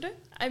weird.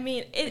 I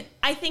mean,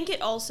 I think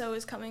it also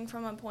is coming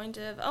from a point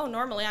of, oh,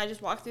 normally I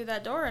just walk through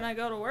that door and I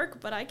go to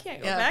work, but I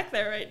can't go back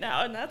there right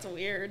now, and that's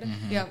weird.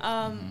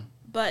 Yeah.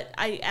 But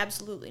I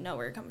absolutely know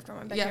where you're coming from.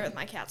 I've been here with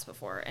my cats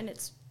before, and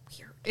it's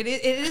weird.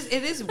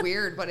 It is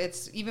weird, but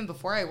it's even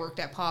before I worked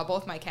at PAW,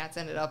 both my cats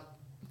ended up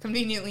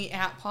conveniently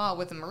at PAW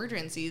with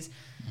emergencies.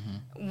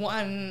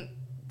 One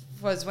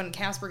was when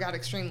Casper got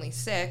extremely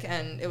sick,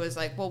 and it was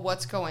like, well,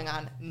 what's going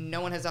on? No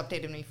one has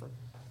updated me for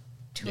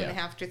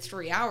 2.5 to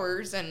 3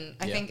 hours, and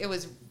I think it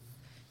was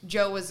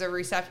Joe was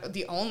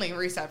the only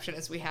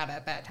receptionist we had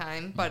at that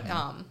time. But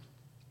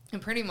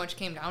it pretty much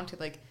came down to,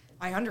 like,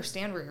 I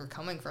understand where you're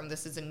coming from.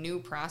 This is a new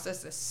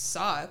process. This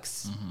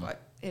sucks,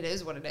 but it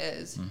is what it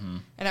is.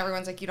 And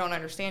everyone's like, you don't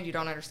understand.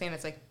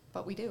 It's like,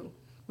 but we do.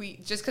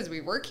 Just because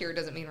we work here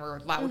doesn't mean we're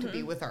allowed to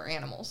be with our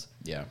animals.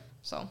 Yeah.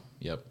 So.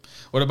 Yep.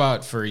 What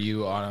about for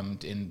you, Autumn?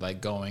 In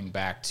like going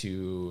back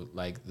to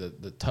like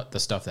the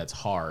stuff that's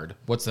hard.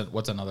 What's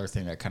another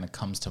thing that kind of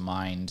comes to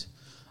mind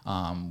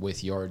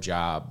with your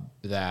job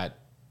that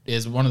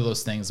is one of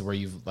those things where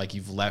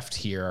you've left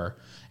here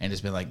and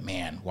it's been like,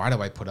 man, why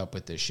do I put up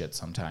with this shit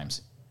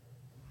sometimes?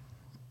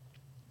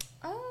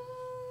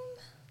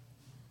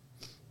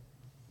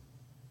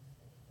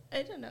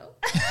 I don't know.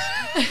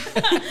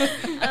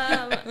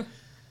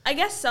 I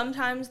guess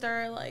sometimes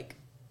there are like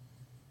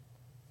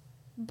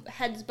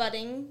heads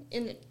butting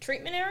in the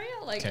treatment area,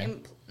 like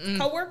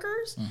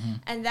coworkers,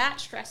 and that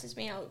stresses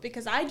me out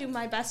because I do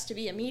my best to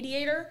be a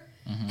mediator,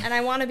 and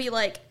I want to be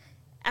like,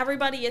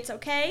 everybody, it's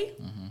okay.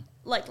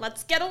 Like,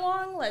 let's get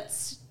along.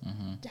 Let's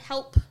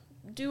help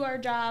do our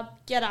job,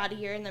 get out of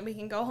here, and then we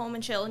can go home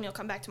and chill, and you'll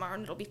come back tomorrow,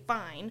 and it'll be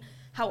fine.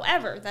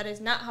 However, that is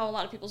not how a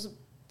lot of people's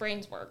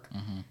brains work,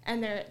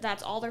 and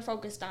that's all they're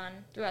focused on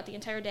throughout the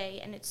entire day,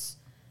 and it's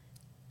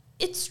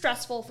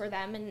stressful for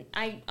them, and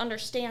I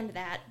understand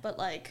that, but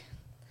like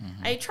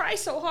I try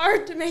so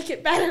hard to make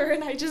it better,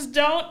 and I just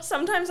don't.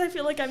 Sometimes I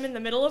feel like I'm in the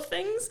middle of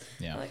things.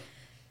 Yeah. Like,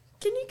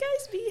 can you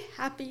guys be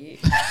happy?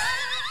 and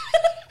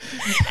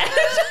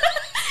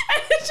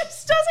it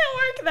just doesn't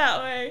work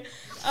that way.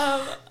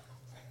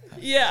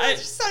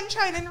 Such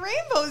sunshine and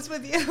rainbows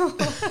with you.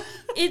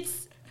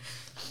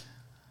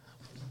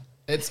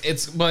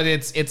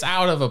 It's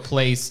out of a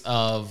place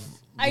of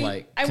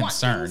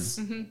concern.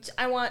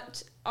 I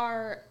want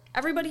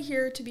everybody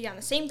here to be on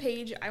the same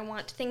page. I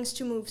want things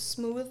to move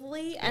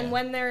smoothly, and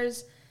when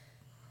there's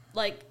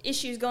like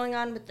issues going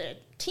on with the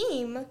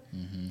team,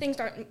 things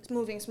aren't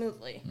moving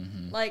smoothly.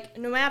 Like,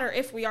 no matter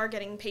if we are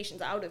getting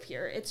patients out of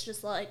here, it's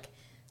just like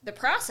the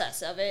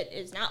process of it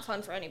is not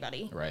fun for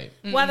anybody. Right.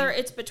 Whether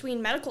it's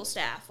between medical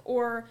staff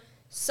or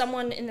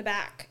someone in the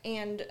back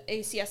and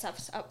a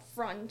CSF's up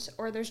front,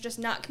 or there's just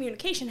not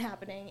communication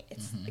happening.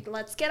 It's like,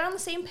 let's get on the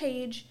same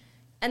page,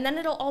 and then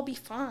it'll all be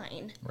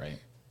fine. Right.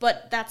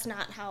 But that's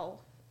not how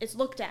it's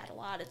looked at a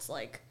lot. It's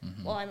like,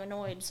 well, I'm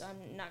annoyed, so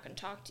I'm not going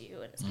to talk to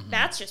you. And it's like,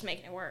 that's just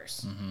making it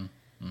worse.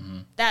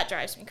 That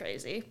drives me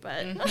crazy.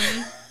 But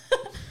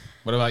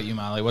what about you,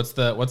 Molly? What's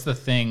the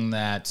thing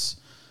that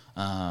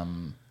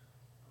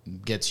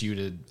gets you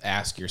to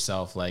ask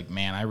yourself, like,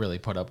 man, I really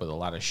put up with a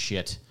lot of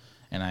shit,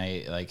 and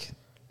I like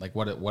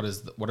what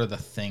are the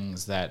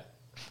things that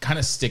kind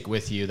of stick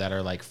with you that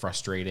are like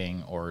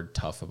frustrating or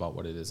tough about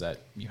what it is that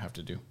you have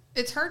to do?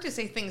 It's hard to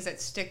say things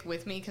that stick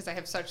with me because I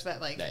have such that,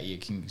 like... Yeah, you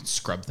can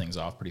scrub things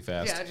off pretty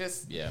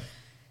fast. Yeah,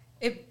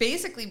 it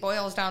basically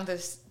boils down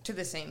to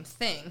the same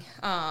thing.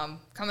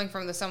 Coming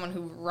from someone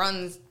who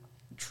runs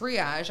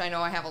triage, I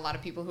know I have a lot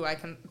of people who I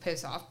can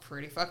piss off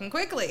pretty fucking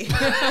quickly.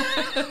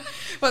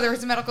 Whether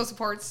it's medical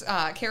supports,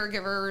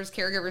 caregivers,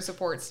 caregiver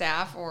support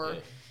staff, or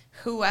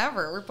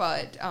whoever.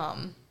 But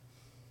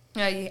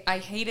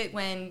I hate it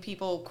when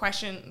people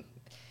question...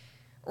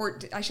 Or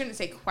I shouldn't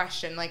say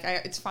question. Like,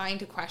 it's fine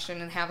to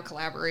question and have a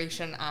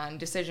collaboration on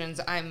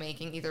decisions I'm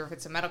making, either if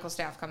it's a medical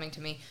staff coming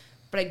to me.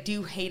 But I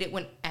do hate it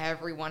when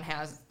everyone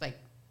has, like,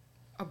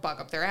 a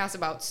bug up their ass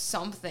about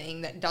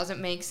something that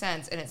doesn't make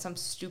sense, and it's some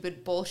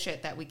stupid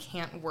bullshit that we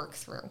can't work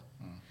through.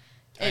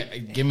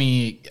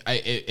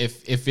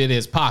 If it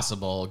is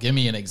possible, give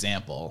me an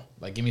example.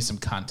 Like, give me some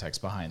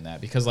context behind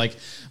that. Because, like,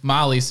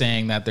 Molly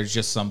saying that there's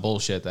just some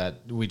bullshit that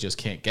we just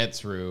can't get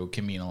through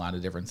can mean a lot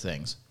of different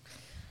things.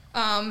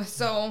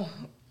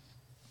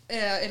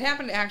 It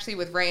happened actually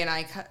with Ray and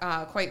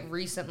I quite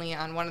recently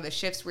on one of the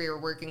shifts we were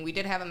working. We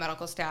did have a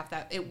medical staff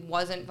that it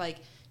wasn't like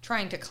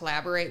trying to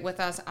collaborate with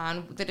us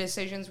on the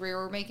decisions we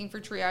were making for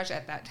triage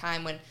at that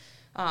time when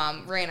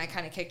Ray and I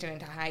kind of kicked it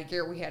into high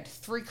gear. We had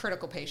 3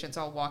 critical patients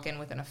all walk in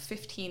within a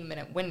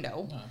 15-minute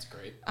window. Oh, that's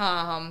great.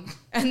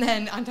 And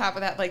then on top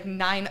of that, like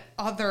 9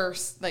 other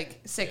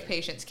like sick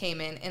patients came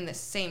in the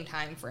same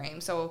time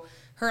frame. So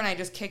her and I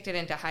just kicked it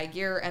into high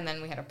gear, and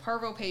then we had a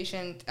parvo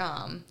patient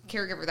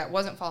caregiver that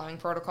wasn't following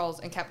protocols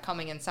and kept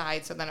coming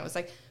inside. So then it was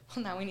like,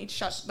 well, now we need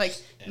to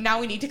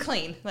now we need to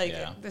clean.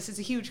 Like this is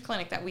a huge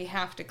clinic that we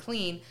have to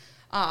clean.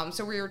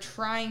 So we were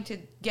trying to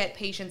get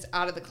patients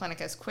out of the clinic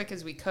as quick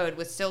as we could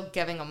with still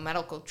giving them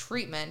medical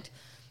treatment.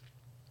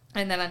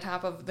 And then on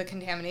top of the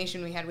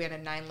contamination we had a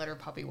 9-litter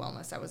puppy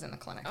wellness that was in the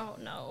clinic. Oh,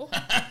 no.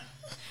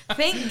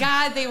 Thank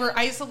God they were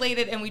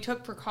isolated, and we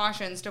took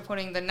precautions to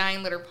putting the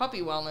 9-litter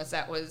puppy wellness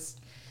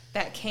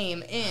that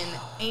came in,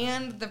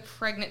 and the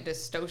pregnant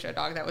dystocia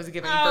dog that was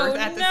giving birth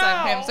at the same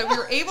time. So we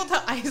were able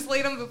to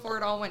isolate them before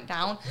it all went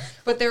down.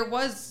 But there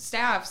was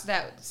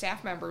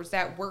staff members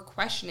that were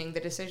questioning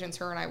the decisions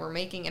her and I were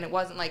making, and it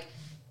wasn't like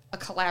a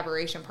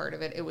collaboration part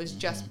of it. It was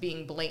just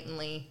being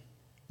blatantly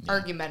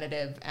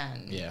argumentative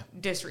and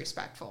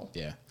disrespectful.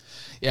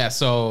 Yeah,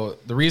 so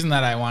the reason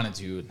that I wanted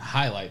to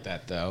highlight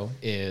that, though,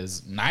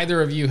 is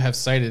neither of you have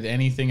cited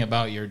anything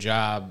about your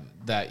job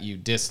that you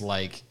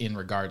dislike in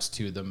regards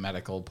to the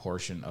medical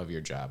portion of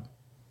your job.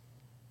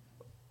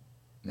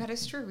 That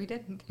is true. We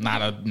didn't.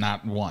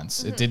 Not once.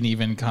 Mm-hmm. It didn't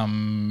even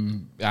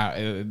come. Not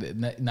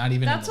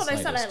even. That's what I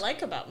said I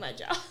like about my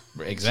job.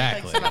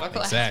 Exactly.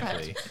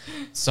 Exactly.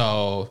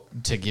 So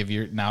to give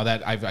you, now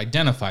that I've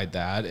identified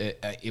that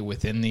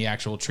within the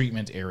actual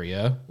treatment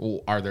area,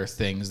 are there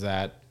things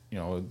that, you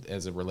know,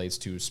 as it relates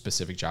to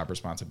specific job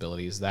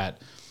responsibilities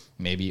that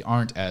maybe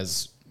aren't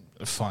as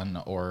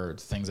fun or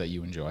things that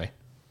you enjoy?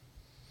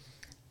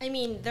 I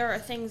mean, there are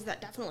things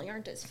that definitely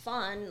aren't as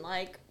fun,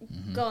 like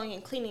going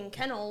and cleaning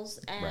kennels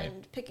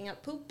and picking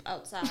up poop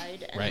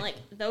outside and like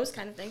those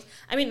kind of things.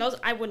 I mean, those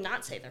I would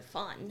not say they're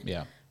fun.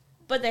 Yeah.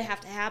 But they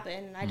have to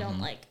happen, and I don't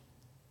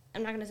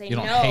I'm not going to say you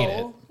no. You don't hate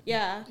it.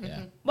 Yeah.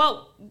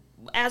 Well,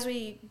 as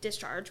we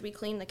discharge, we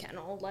clean the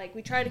kennel. Like,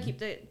 we try to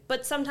keep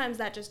but sometimes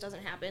that just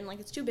doesn't happen. Like,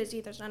 it's too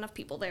busy. There's not enough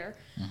people there.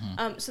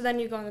 So then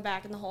you go in the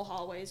back, and the whole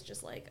hallway is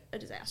just, like, a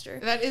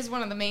disaster. That is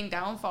one of the main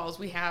downfalls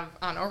we have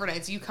on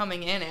overnights. You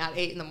coming in at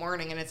 8 in the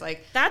morning, and it's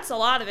like... That's a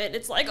lot of it.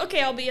 It's like,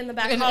 okay, I'll be in the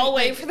back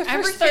hallway for the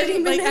first 30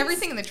 minutes. Like,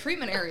 everything in the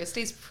treatment area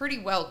stays pretty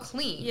well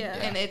clean. Yeah.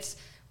 And it's...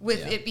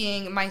 With it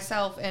being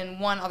myself and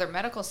one other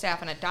medical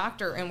staff and a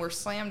doctor, and we're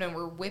slammed and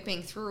we're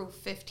whipping through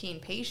 15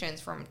 patients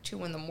from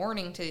 2 in the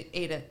morning to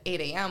 8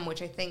 a.m.,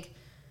 which I think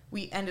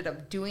we ended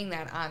up doing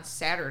that on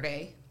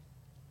Saturday.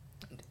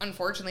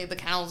 Unfortunately, the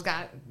kennels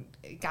got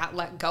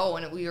let go,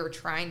 and we were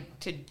trying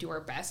to do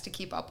our best to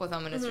keep up with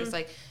them. And it's just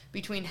like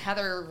between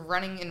Heather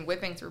running and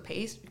whipping through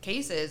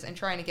cases and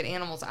trying to get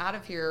animals out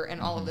of here and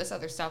all of this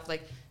other stuff,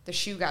 like the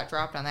shoe got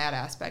dropped on that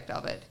aspect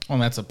of it. Well,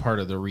 that's a part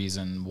of the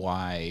reason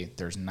why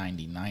there's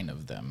 99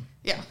 of them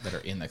that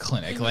are in the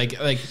clinic.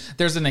 Like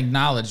there's an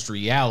acknowledged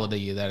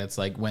reality that it's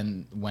like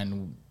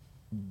when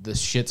the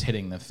shit's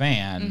hitting the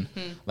fan,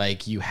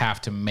 like you have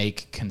to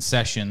make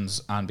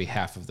concessions on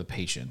behalf of the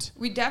patient.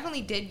 We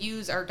definitely did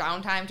use our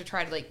downtime to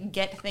try to like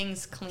get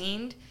things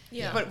cleaned.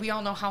 Yeah. But we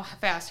all know how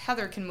fast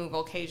Heather can move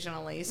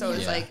occasionally. So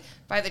it's like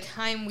by the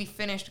time we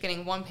finished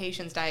getting one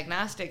patient's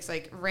diagnostics,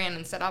 like ran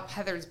and set up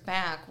Heather's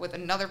back with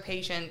another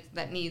patient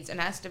that needs an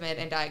estimate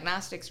and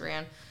diagnostics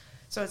ran.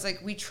 So it's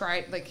like we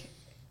tried, like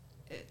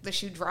the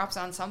shoe drops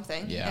on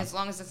something. Yeah. As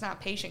long as it's not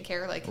patient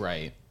care, like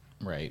right.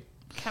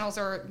 Kennels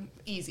are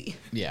easy.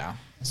 Yeah.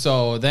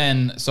 So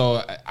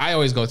I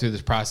always go through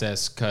this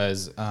process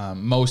because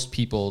most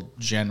people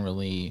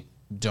generally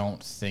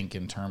don't think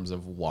in terms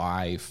of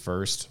why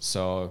first.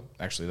 So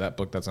actually that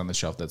book that's on the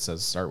shelf that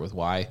says Start With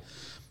Why,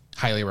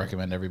 highly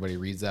recommend everybody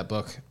reads that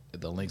book.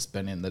 The link's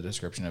been in the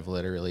description of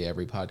literally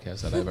every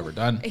podcast that I've ever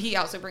done. He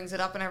also brings it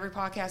up in every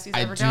podcast he's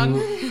ever done.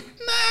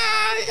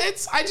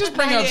 I just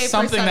bring up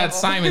something that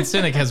Simon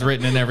Sinek has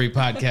written in every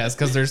podcast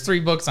because there's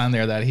 3 books on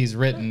there that he's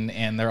written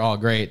and they're all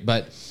great.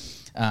 But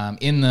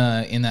in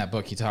that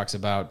book, he talks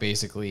about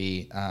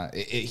basically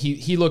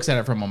he looks at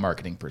it from a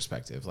marketing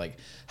perspective. Like,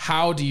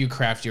 how do you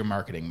craft your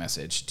marketing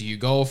message? Do you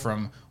go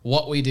from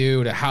what we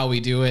do to how we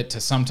do it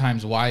to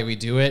sometimes why we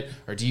do it,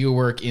 or do you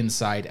work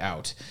inside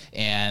out?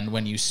 And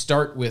when you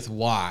start with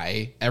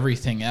why,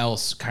 everything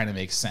else kind of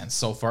makes sense.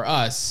 So for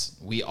us,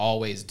 we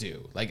always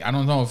do. Like, I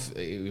don't know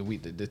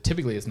if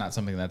typically it's not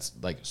something that's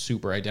like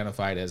super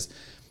identified as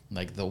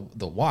like the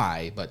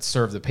why, but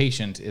serve the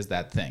patient is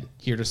that thing.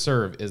 Here to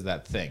serve is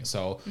that thing.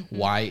 So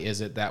why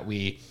is it that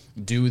we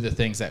do the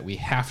things that we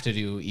have to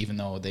do, even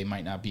though they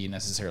might not be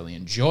necessarily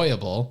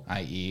enjoyable,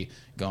 i.e.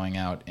 going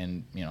out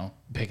and,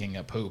 picking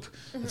up poop.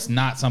 It's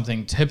not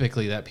something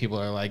typically that people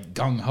are like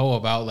gung-ho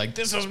about, like,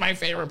 this is my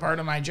favorite part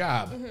of my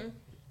job.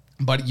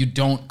 But you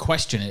don't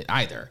question it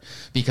either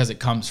because it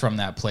comes from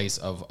that place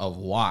of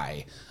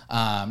why.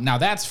 Now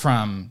that's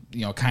from,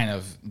 kind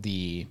of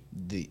the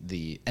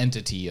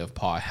entity of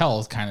Paw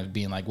Health kind of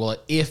being like, well,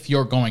 if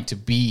you're going to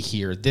be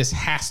here, this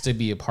has to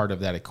be a part of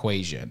that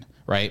equation,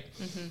 right?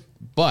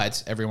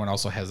 But everyone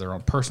also has their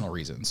own personal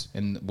reasons.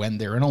 And when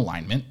they're in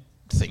alignment,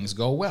 things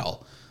go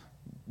well.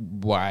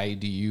 Why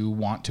do you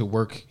want to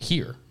work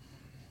here,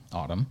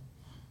 Autumn?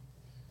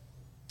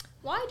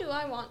 Why do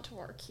I want to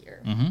work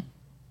here? Mm-hmm.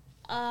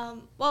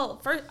 Well,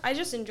 first, I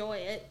just enjoy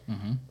it.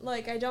 Mm-hmm.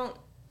 Like,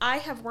 I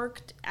have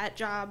worked at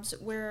jobs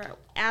where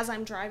as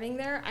I'm driving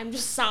there, I'm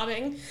just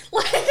sobbing.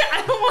 Like,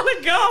 I don't want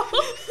to go.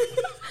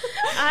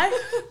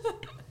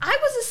 I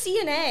was a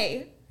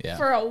CNA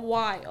for a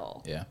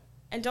while. Yeah.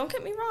 And don't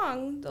get me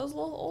wrong, those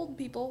little old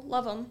people,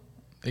 love them.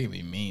 They can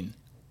be mean.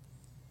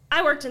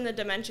 I worked in the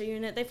dementia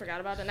unit. They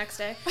forgot about it next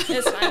day.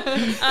 It's fine.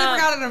 They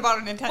forgot it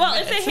about it in 10 well,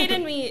 minutes. if they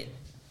hated me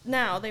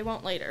now, they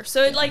won't later.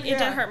 So it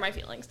didn't hurt my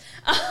feelings.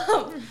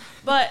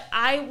 But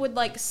I would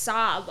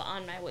sob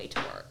on my way to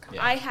work.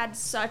 Yeah. I had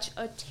such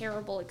a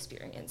terrible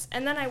experience.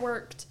 And then I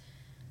worked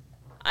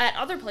at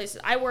other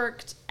places. I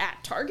worked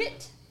at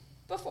Target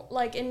before,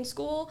 in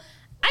school.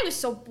 I was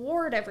so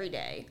bored every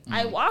day.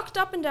 I walked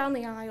up and down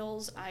the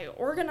aisles. I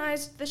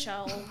organized the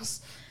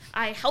shelves.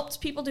 I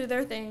helped people do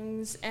their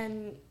things,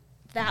 and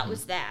that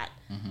was that.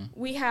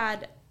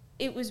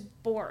 It was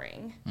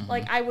boring.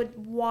 I would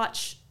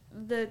watch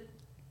the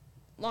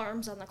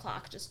alarms on the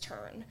clock just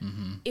turn.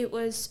 It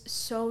was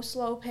so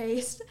slow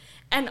paced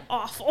and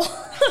awful.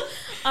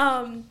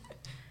 Not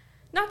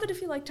that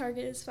if you like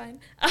Target, it's fine.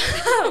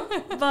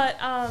 But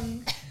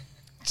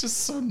just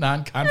so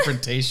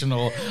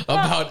non-confrontational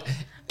about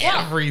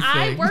everything.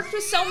 I worked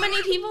with so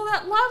many people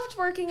that loved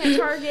working at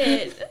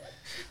Target.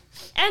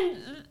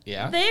 And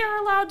they are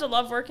allowed to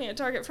love working at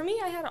Target. For me,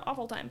 I had an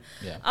awful time.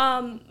 Yeah.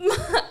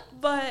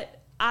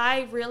 But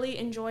I really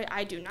enjoy,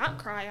 I do not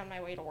cry on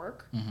my way to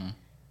work.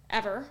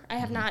 Ever. I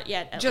have not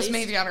yet, at Just least.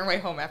 maybe on our way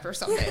home after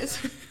some days.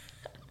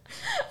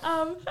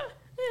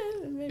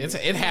 Maybe.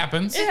 It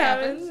happens. It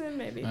happens,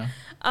 maybe. Yeah.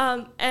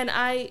 And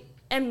I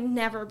am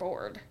never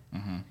bored.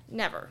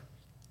 Never.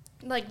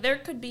 There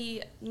could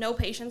be no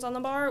patients on the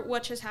bar,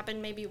 which has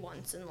happened maybe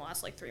once in the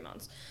last 3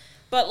 months.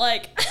 But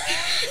I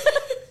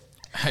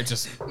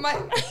just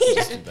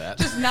did that.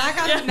 Just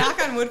knock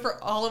on wood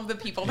for all of the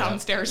people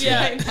downstairs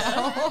right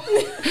now.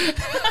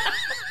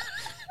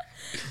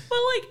 But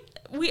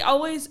we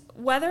always,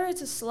 whether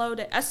it's a slow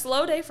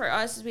day for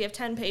us is we have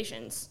 10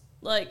 patients,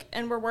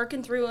 and we're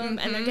working through them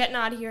and they're getting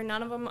out of here.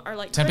 None of them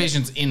are 10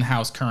 patients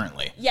in-house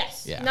currently.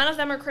 Yes. Yeah. None of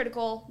them are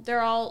critical.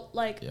 They're all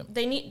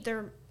they need,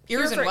 they're here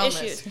Ears for and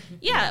wellness. issues.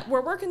 Yeah,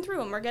 we're working through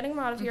them. We're getting them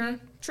out of here.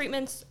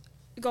 Treatments,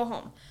 go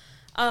home.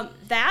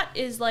 That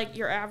is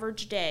your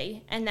average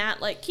day, and that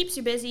keeps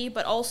you busy,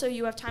 but also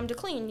you have time to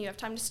clean, you have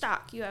time to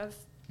stock, you have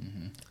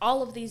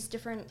all of these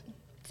different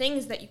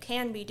things that you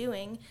can be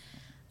doing.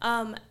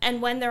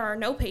 And when there are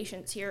no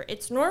patients here,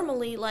 it's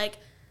normally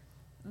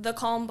the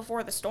calm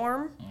before the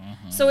storm.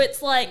 So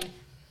it's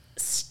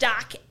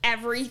stock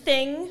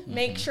everything,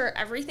 make sure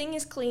everything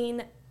is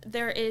clean.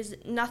 There is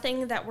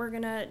nothing that we're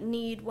going to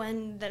need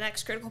when the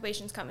next critical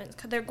patients come in,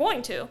 because they're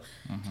going to,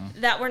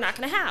 that we're not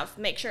going to have.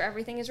 Make sure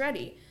everything is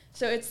ready.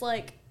 So it's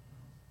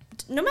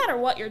no matter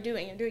what you're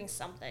doing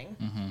something.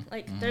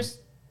 There's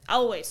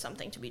always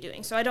something to be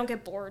doing. So I don't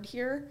get bored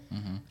here,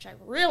 which I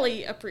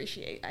really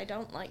appreciate. I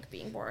don't like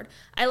being bored.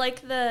 I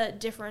like the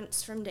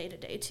difference from day to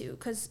day, too,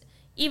 because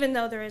even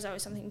though there is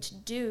always something to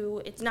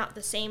do, it's not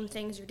the same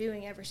things you're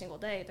doing every single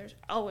day. There's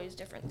always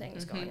different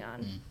things going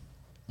on.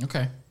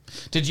 Okay.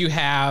 Did you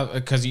have,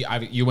 because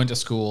you went to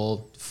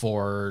school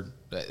for,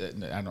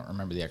 I don't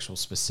remember the actual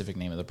specific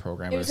name of the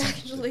program. It was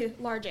actually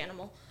Large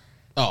Animal.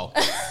 Oh.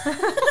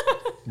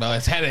 Well,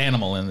 it's had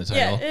animal in the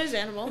title. Yeah, it is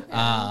animal.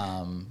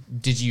 Yeah.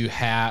 Did you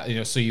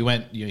have, so you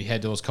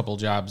had those couple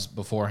jobs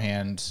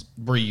beforehand.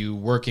 Were you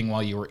working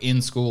while you were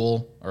in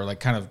school, or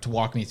kind of to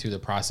walk me through the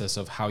process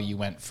of how you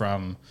went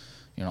from,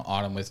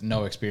 Autumn with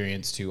no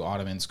experience to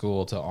Autumn in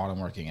school to Autumn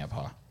working at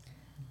PAW?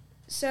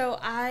 So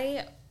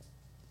I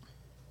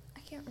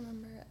can't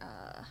remember.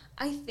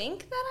 I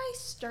think that I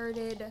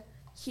started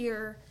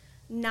here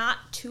not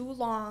too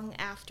long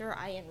after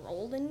I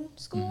enrolled in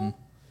school.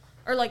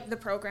 Or the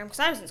program, because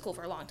I was in school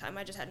for a long time.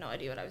 I just had no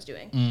idea what I was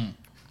doing.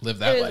 Live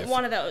that it was life.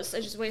 One of those.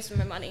 I just wasted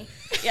my money.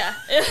 Yeah.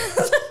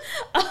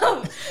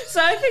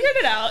 So I figured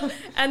it out.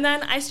 And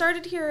then I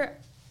started here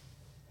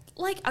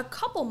a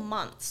couple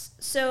months.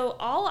 So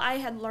all I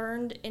had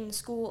learned in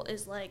school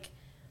is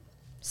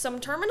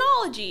some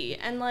terminology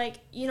and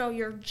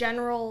your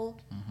general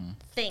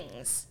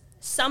things.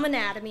 Some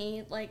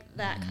anatomy,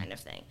 that kind of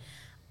thing.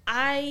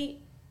 I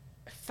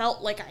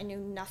felt like I knew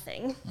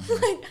nothing.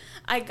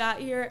 I got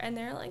here and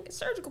they're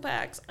surgical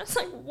packs. I was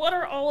what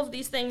are all of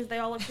these things? They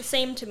all look the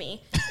same to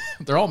me.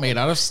 They're all made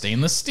out of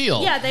stainless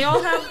steel. Yeah, they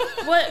all have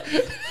what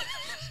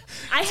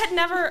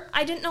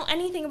I didn't know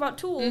anything about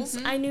tools.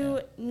 I knew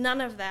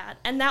none of that.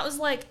 And that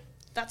was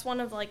that's one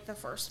of the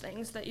first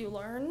things that you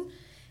learn.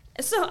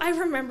 So I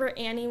remember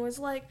Annie was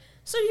so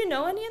do you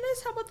know any of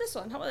this? How about this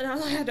one? And I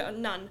was I don't,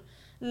 none.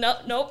 No,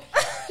 nope.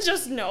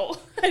 Just no.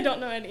 I don't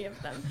know any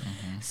of them.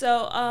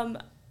 So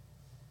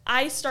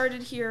I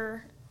started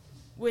here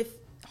with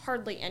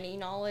hardly any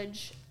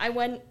knowledge. I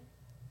went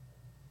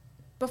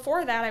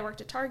before that, I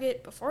worked at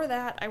Target. Before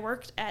that, I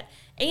worked at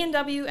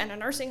A&W and a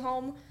nursing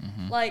home.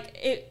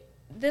 Like,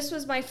 this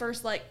was my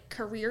first, like,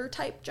 career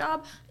type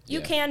job.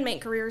 You can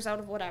make careers out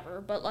of whatever,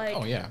 but,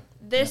 like,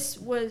 this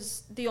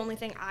was the only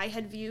thing I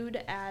had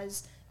viewed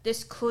as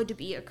this could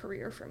be a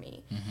career for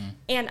me.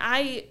 And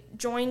I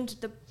joined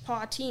the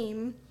PAW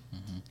team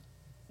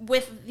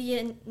with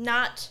the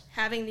not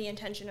having the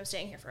intention of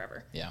staying here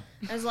forever.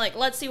 I was like,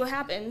 let's see what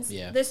happens.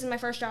 This is my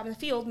first job in the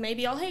field.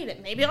 Maybe I'll hate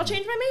it. Maybe I'll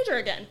change my major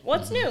again.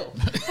 What's new?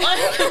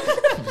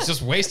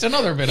 Just waste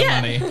another bit of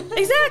money.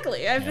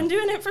 Exactly. I've been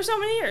doing it for so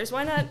many years.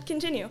 Why not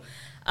continue?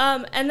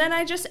 And then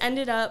I just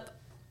ended up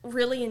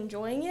really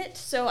enjoying it.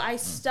 So I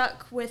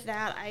stuck with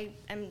that. I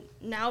am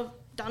now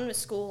done with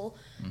school,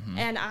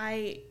 and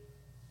I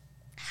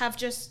have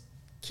just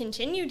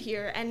continued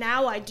here, and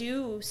now I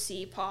do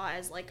see PAW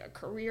as like a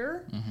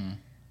career,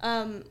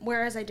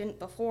 whereas I didn't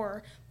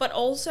before. But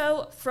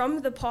also,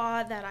 from the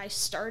PAW that I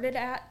started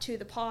at to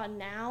the PAW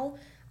now,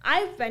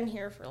 I've been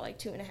here for like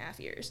 2.5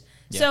 years.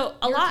 So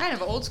You're kind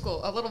of old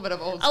school, a little bit of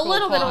old school. A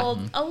little bit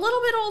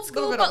old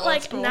school, but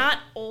like school. not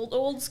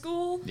old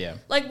school. Yeah.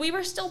 Like, we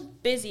were still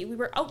busy. We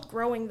were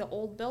outgrowing the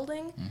old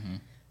building,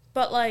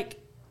 but like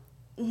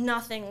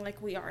nothing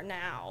like we are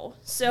now.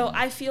 So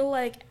I feel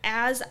like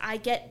as I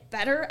get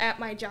better at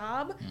my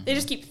job, they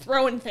just keep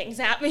throwing things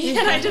at me,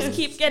 and I just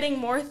keep getting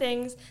more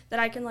things that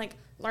I can like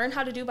learn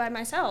how to do by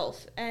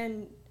myself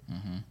and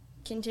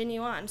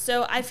continue on.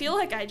 So I feel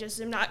like I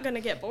just am not going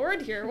to get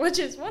bored here, which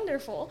is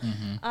wonderful.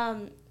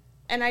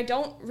 And I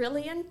don't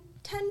really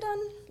intend on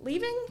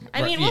leaving.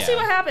 I mean, we'll see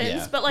what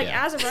happens, but like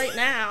as of right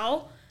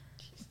now,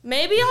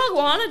 maybe I'll go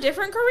on a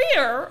different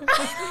career.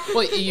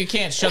 Well, you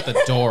can't shut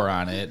the door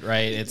on it,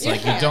 right? It's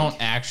like you don't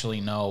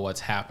actually know what's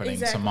happening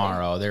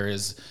tomorrow. There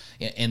is,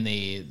 in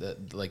the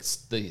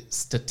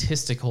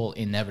statistical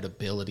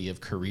inevitability of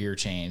career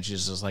change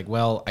is just like,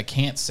 well, I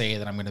can't say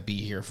that I'm going to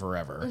be here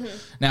forever.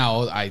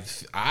 Now,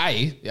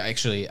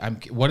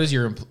 what is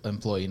your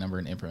employee number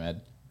in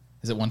Impromed?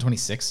 Is it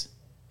 126?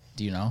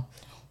 Do you know?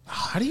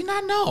 How do you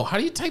not know? How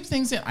do you type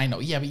things in? I know.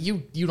 Yeah, but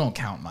you don't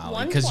count,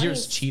 Molly, because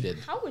yours cheated.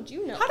 How would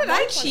you know? How did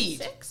I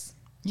cheat?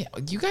 Yeah,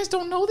 you guys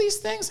don't know these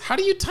things? How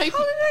do you type? How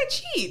did I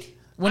cheat?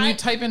 When you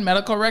type in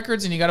medical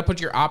records and you got to put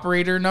your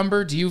operator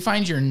number, do you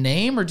find your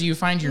name or do you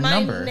find your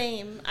number? My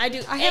name. I do.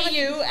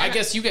 AU. I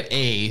guess you get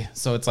A,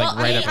 so it's like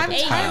right up at the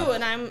top. AU,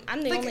 and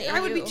I'm the only AU.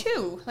 I would be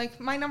 2. Like,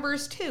 my number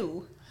is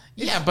 2.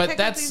 Yeah, but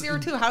that's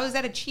 02. How is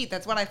that a cheat?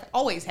 That's what I've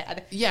always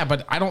had. Yeah,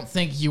 but I don't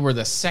think you were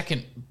the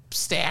second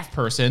staff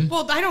person.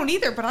 Well, I don't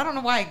either, but I don't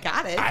know why I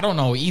got it. I don't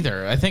know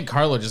either. I think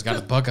Carlo just got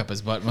his buck up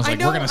his butt and was like,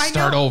 we're going to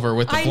start over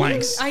with the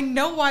blanks. I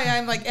know why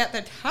I'm like at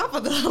the top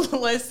of the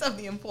list of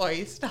the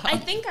employee stuff. I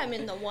think I'm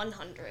in the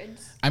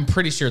 100s. I'm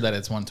pretty sure that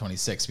it's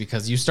 126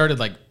 because you started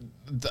like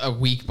a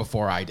week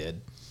before I did.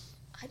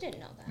 I didn't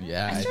know that.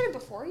 Yeah. I started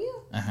before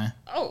you? Uh-huh.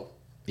 Oh.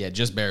 Yeah,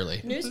 just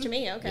barely. News to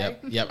me, okay.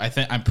 Yep.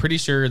 I'm pretty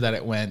sure that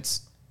it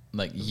went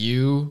like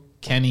you,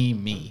 Kenny,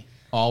 me,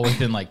 all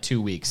within like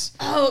 2 weeks.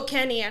 Oh,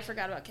 Kenny, I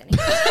forgot about Kenny.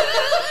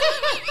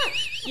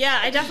 Yeah,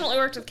 I definitely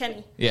worked with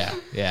Kenny.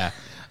 Yeah.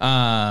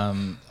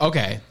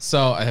 Okay,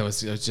 so I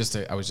was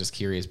just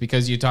curious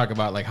because you talk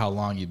about like how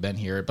long you've been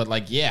here, but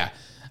like it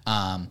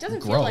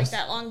doesn't feel like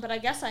that long, but I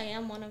guess I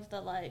am one of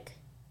the like.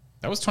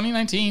 That was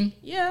 2019.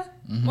 Yeah,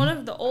 one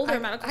of the older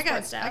medical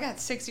support staff. I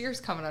got 6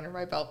 years coming under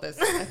my belt this,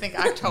 I think,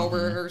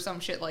 October or some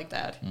shit like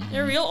that.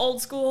 You're real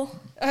old school.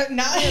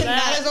 Not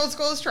as old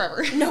school as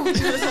Trevor. No, not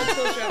as old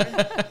school as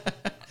Trevor.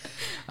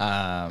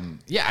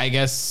 Yeah, I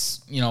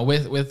guess,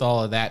 with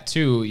all of that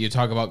too, you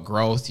talk about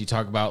growth, you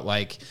talk about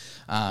like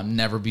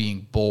never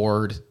being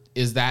bored.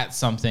 Is that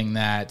something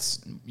that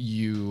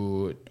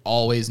you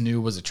always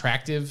knew was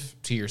attractive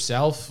to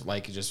yourself?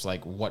 Like, just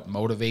like what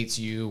motivates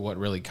you, what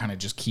really kind of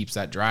just keeps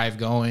that drive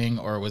going?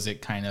 Or was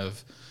it kind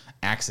of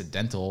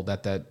accidental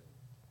that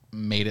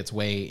made its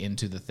way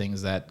into the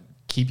things that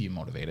keep you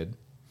motivated?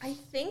 I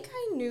think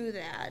I knew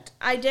that.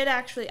 I did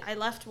actually. I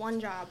left one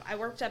job. I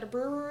worked at a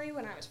brewery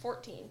when I was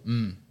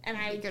 14. And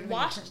I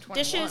washed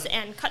dishes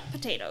and cut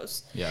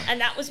potatoes. Yeah.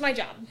 And that was my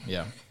job.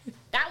 Yeah.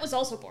 That was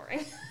also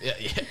boring. Yeah,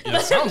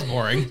 that sounds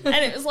boring. And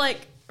it was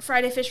like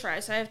Friday fish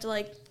fries, so I have to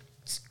like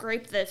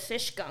scrape the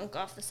fish gunk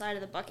off the side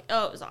of the bucket.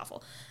 Oh, it was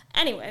awful.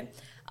 Anyway,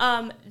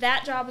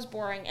 that job was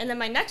boring. And then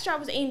my next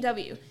job was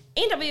A&W.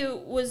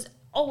 A&W was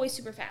always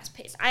super fast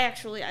paced. I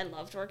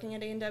loved working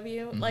at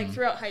A&W. Like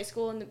throughout high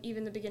school and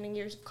even the beginning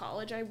years of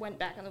college, I went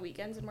back on the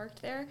weekends and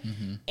worked there.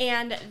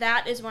 And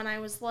that is when I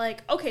was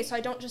like, okay, so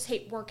I don't just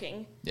hate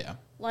working. Yeah.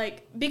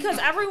 Like, because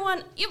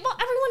everyone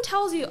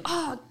tells you,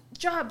 oh,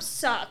 jobs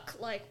suck.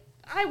 Like,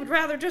 I would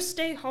rather just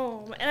stay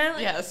home. And I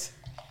like, yes.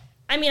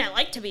 I mean, I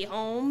like to be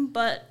home,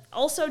 but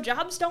also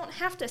jobs don't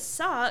have to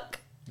suck.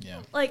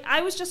 Yeah. Like,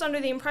 I was just under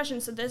the impression,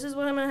 so this is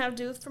what I'm going to have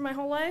to do for my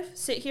whole life?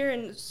 Sit here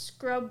and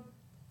scrub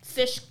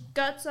fish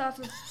guts off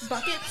of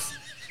buckets?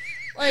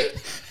 Like,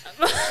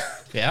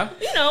 yeah.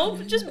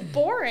 just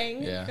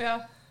boring.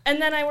 Yeah. And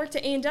then I worked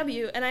at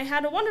A&W, and I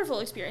had a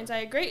wonderful experience. I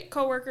had great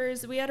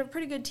coworkers. We had a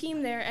pretty good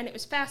team there, and it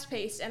was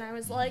fast-paced, and I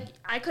was like,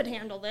 I could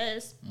handle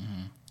this.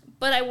 Mm-hmm.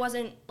 But I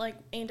wasn't, like,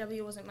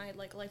 A&W wasn't my,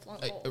 like, lifelong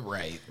goal.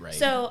 Right.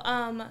 So,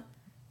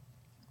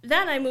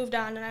 then I moved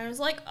on, and I was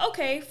like,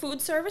 okay, food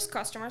service,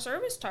 customer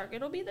service,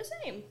 Target will be the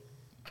same.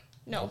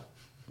 No.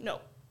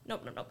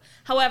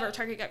 However,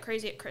 Target got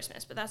crazy at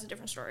Christmas, but that's a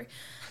different story.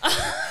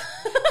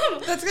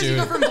 That's because you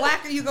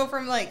go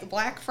from like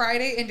Black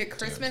Friday into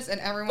Christmas, and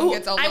everyone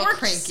gets a little I worked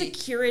cranky.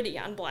 security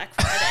on Black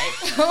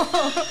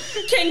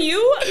Friday. Can you?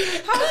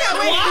 Why?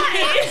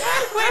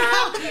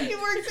 How can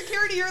you work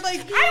security? You're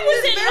like, I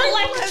was in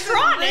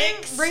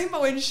electronics,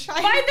 rainbow and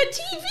shiny by the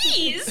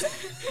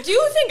TVs. Do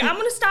you think I'm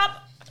gonna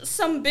stop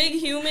some big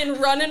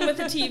human running with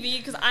a TV?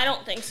 Because I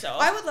don't think so.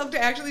 I would love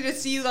to actually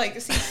just see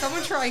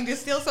someone trying to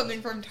steal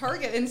something from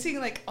Target and seeing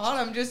like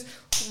Autumn just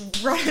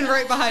running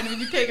right behind him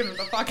and you taking him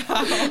the fuck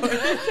out.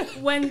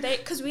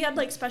 Because we had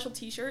like special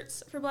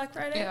T-shirts for Black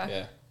Friday.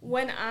 Yeah.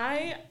 When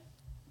I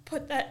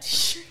put that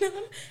T-shirt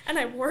on and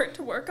I wore it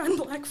to work on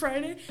Black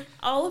Friday,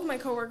 all of my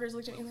coworkers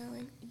looked at me and they're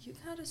like, "You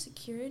got a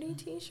security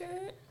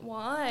T-shirt?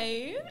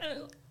 Why?"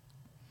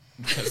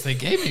 Because they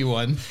gave me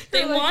one.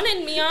 They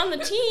wanted me on the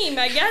team.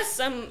 I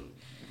guess I'm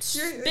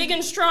big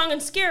and strong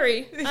and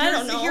scary. I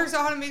don't know. Here's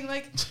Autumn being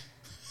like,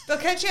 they'll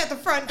catch you at the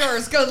front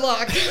doors. Good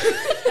luck.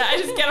 I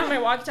just get on my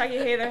walkie-talkie.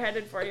 Hey, they're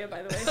headed for you,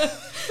 by the way.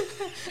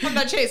 I'm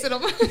not chasing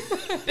them.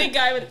 Big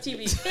guy with a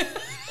TV.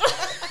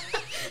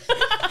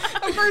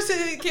 Of course,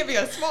 it can't be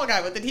a small guy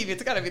with the TV.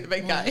 It's got to be the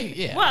big guy.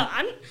 Yeah. Well,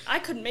 I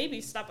could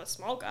maybe stop a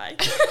small guy.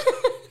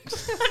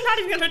 I'm not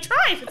even going to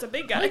try if it's a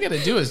big guy. All you got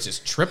to do is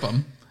just trip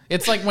them.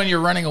 It's like when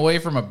you're running away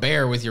from a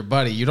bear with your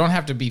buddy. You don't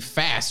have to be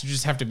fast. You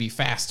just have to be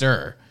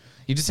faster.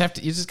 You just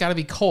got to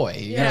be coy.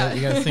 You got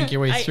to think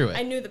your way through it.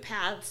 I knew the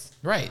paths.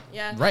 Right.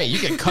 Yeah. Right. You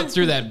can cut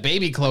through that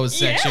baby clothes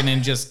section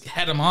and just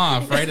head them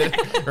off right at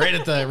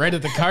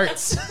the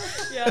carts.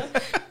 Yeah.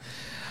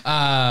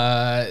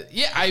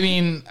 I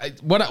mean,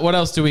 what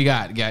else do we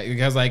got?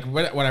 Because like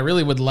what I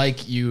really would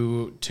like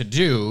you to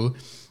do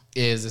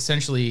is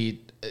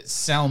essentially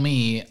sell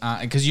me,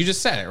 because you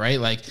just said it, right?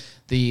 Like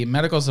the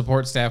medical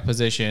support staff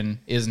position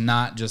is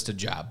not just a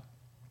job.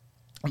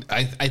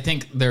 I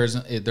think there's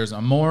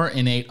a more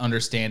innate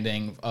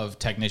understanding of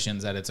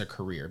technicians that it's a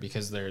career,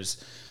 because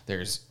there's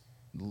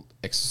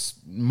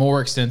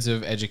more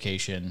extensive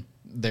education,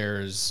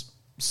 there's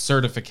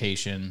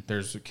certification,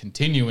 there's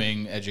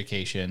continuing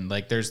education,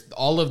 like there's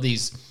all of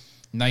these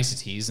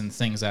niceties and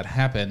things that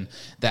happen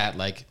that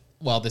like,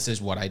 well, this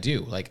is what I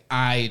do. Like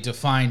I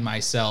define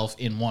myself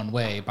in one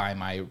way by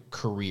my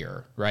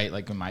career, right?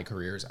 Like in my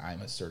career is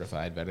I'm a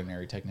certified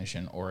veterinary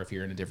technician, or if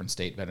you're in a different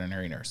state,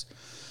 veterinary nurse.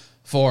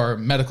 For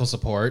medical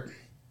support,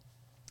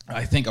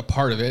 I think a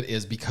part of it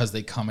is because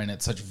they come in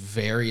at such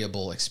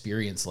variable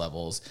experience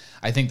levels.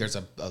 I think there's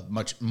a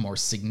much more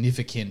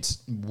significant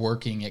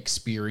working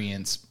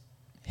experience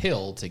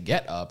hill to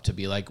get up to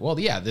be like, well,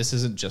 yeah, this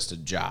isn't just a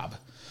job.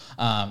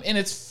 And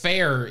it's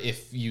fair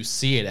if you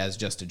see it as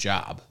just a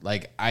job.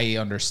 Like I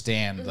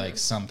understand, like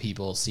some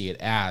people see it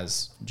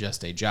as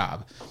just a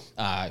job.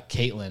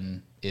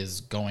 Caitlin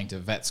is going to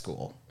vet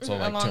school, so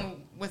like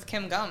along with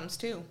Kim Gums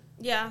too.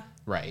 Yeah.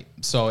 Right.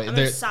 So I'm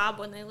gonna sob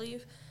when they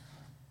leave.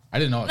 I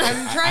didn't know.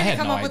 I'm trying to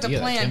come up with a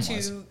plan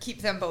to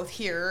keep them both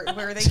here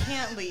where they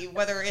can't leave,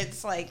 whether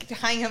it's like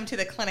tying them to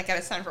the clinic at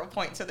a central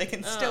point so they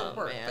can still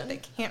work, but they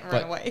can't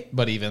run away.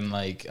 But even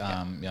like,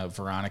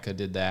 Veronica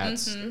did that.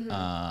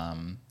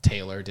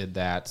 Taylor did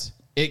that.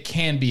 It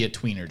can be a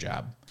tweener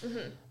job,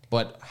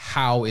 but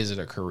how is it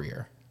a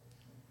career?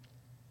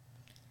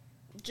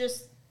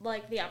 Just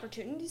like the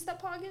opportunities that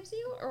Paul gives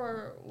you,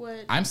 or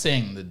what? I'm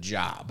saying the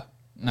job.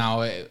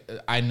 Now,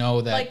 I know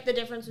that... Like the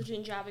difference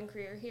between job and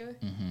career here?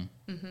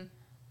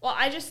 Well,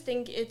 I just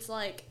think it's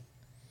like...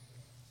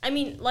 I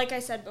mean, like I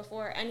said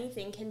before,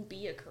 anything can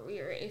be a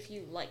career if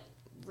you, like,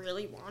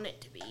 really want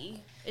it to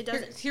be. It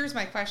doesn't... Here's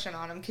my question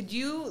on him. Could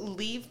you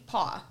leave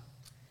Paw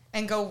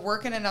and go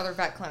work in another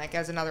vet clinic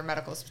as another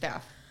medical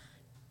staff?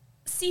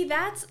 See,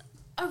 that's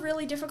a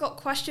really difficult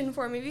question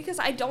for me because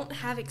I don't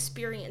have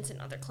experience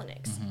in other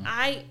clinics.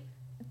 I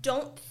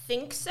don't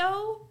think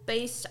so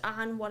based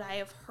on what I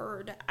have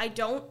heard. I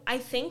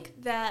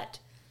think that,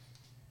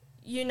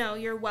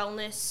 your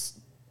wellness,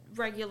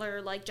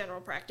 regular, like,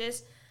 general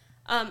practice,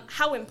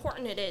 how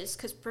important it is,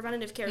 because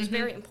preventative care is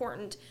very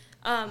important.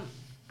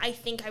 I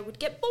think I would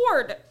get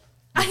bored.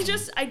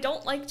 I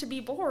don't like to be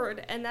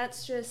bored, and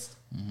that's just,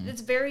 it's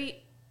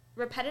very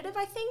repetitive,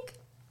 I think.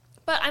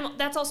 But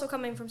that's also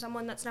coming from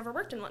someone that's never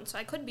worked in one, so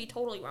I could be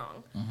totally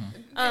wrong.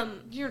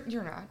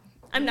 You're not.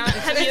 I'm not.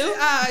 Have you?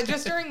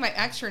 Just during my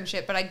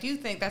externship, but I do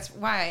think that's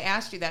why I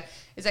asked you that,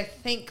 is I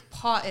think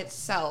PAW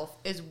itself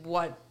is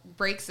what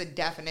breaks the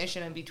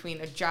definition in between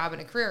a job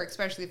and a career,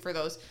 especially for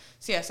those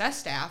CSS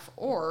staff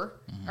or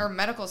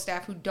medical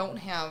staff who don't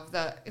have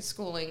the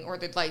schooling or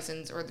the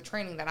license or the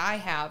training that I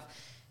have.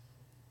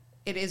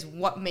 It is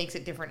what makes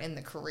it different in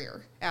the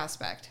career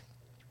aspect.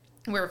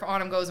 Where if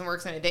Autumn goes and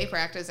works in a day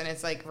practice and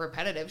it's like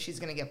repetitive, she's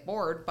going to get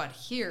bored. But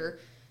here,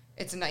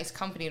 it's a nice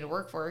company to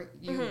work for.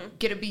 You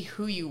get to be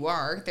who you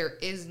are. There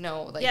is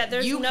no like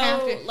there's you no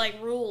have to,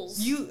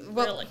 rules.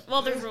 Really.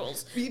 Well, there's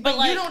rules, but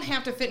like, you don't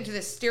have to fit into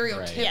this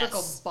stereotypical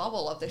Yes.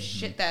 bubble of the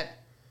shit that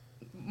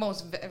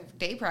most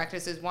day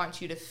practices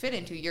want you to fit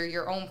into. You're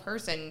your own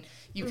person.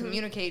 You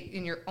communicate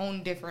in your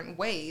own different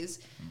ways.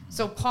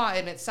 So PAW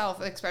in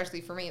itself,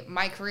 especially for me,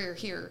 my career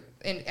here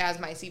as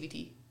my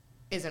CBT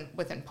isn't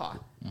within PAW.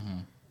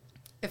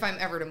 If I'm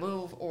ever to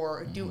move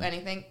or do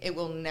anything, it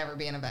will never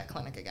be in a vet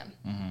clinic again.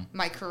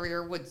 My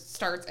career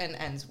starts and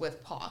ends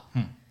with PAW.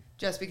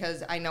 Just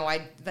because I know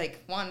I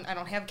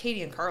don't have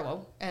Katie and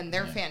Carlo, and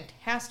they're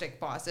fantastic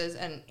bosses,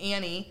 and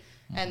Annie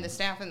and the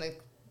staff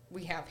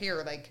we have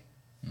here,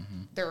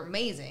 they're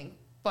amazing.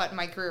 But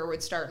my career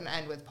would start and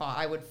end with PAW.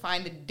 I would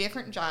find a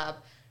different job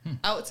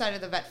outside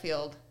of the vet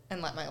field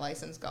and let my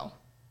license go.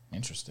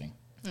 Interesting.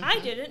 I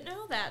didn't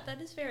know that.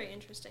 That is very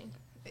interesting.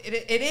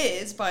 It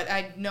is, but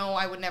I know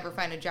I would never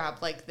find a job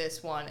like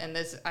this one, and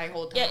this I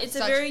hold. Yeah, it's a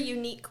very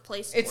unique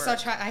place. To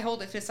work. I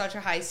hold it to such a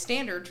high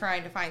standard.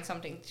 Trying to find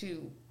something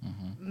to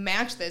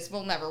match this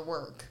will never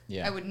work.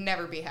 Yeah. I would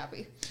never be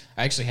happy.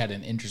 I actually had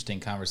an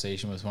interesting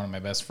conversation with one of my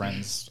best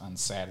friends on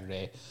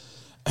Saturday.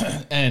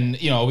 And,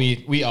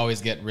 we always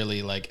get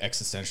really,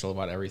 existential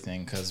about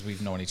everything because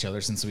we've known each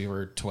other since we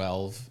were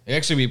 12.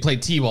 Actually, we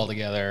played T-ball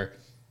together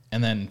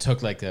and then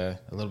took, a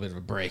little bit of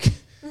a break.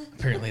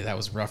 Apparently, that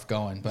was rough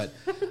going. But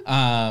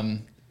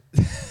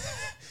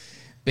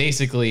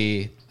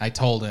basically, I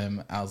told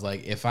him, I was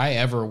like, if I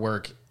ever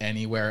work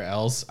anywhere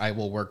else, I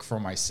will work for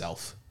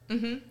myself.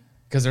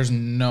 Because there's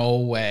no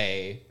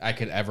way I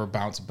could ever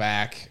bounce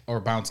back or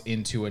bounce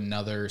into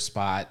another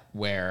spot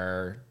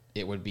where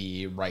it would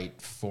be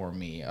right for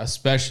me,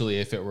 especially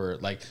if it were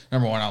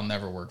number one, I'll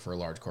never work for a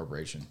large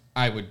corporation.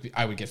 I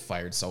would get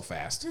fired so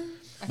fast.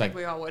 I think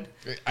we all would.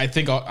 I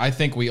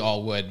think we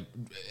all would.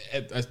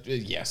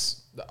 Yes.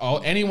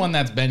 Anyone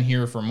that's been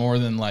here for more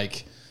than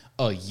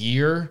a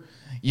year,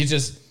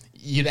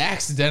 you'd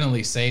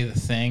accidentally say the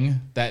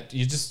thing that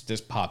you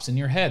just pops in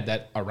your head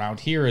that around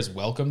here is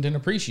welcomed and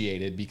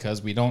appreciated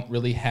because we don't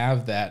really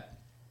have that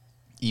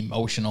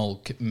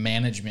emotional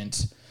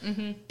management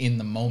in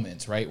the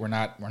moment, right? We're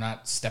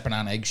not stepping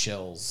on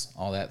eggshells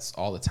all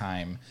the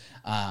time.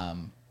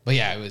 But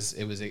yeah, it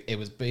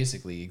was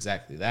basically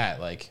exactly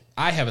that.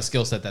 I have a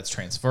skill set that's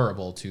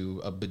transferable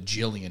to a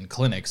bajillion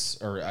clinics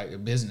or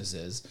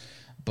businesses,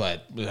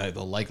 but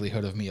the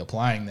likelihood of me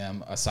applying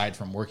them, aside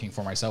from working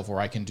for myself, where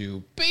I can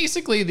do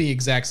basically the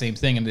exact same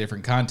thing in a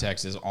different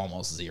context, is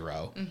almost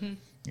zero.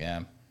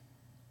 Yeah.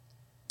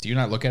 Do you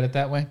not look at it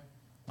that way,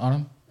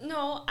 Autumn?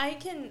 No, I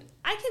can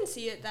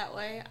see it that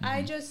way.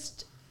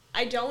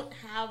 I don't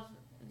have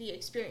the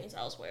experience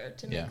elsewhere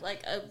to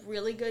make a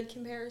really good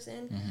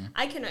comparison.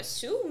 I can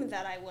assume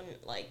that I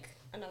wouldn't like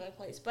another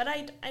place, but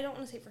I don't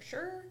want to say for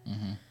sure.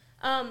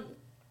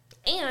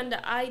 And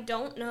I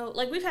don't know,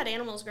 we've had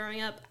animals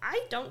growing up.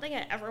 I don't think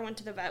I ever went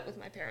to the vet with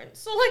my parents.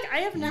 So, I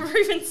have never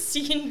even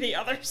seen the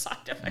other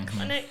side of a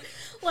clinic.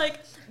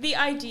 The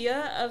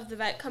idea of the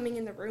vet coming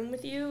in the room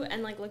with you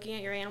and, looking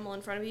at your animal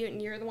in front of you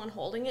and you're the one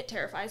holding it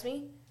terrifies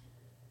me.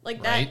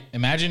 Right? That.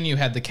 Imagine you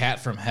had the cat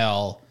from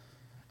hell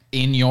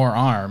in your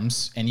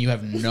arms and you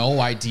have no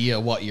idea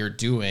what you're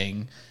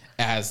doing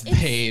as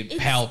they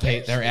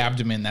palpate their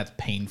abdomen. That's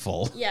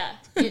painful. Yeah.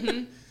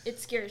 It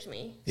scares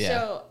me. Yeah.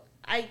 So,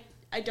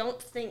 I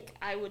don't think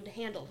I would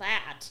handle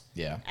that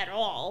at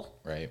all.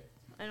 Right.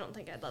 I don't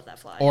think I'd let that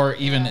fly. Or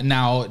even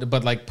now,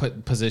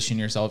 but position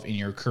yourself in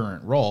your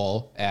current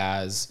role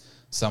as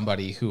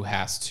somebody who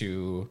has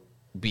to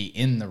be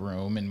in the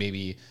room and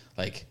maybe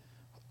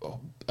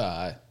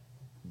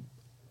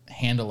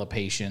handle a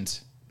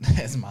patient,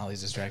 as Molly's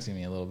distracting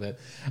me a little bit,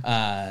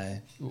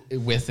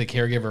 with the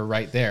caregiver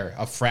right there,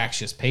 a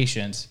fractious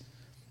patient,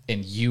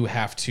 and you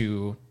have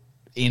to,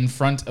 in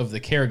front of the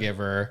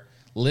caregiver,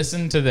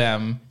 listen to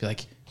them, be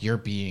like,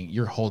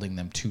 you're holding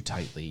them too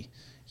tightly.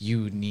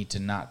 You need to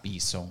not be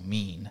so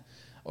mean,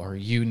 or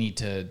you need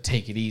to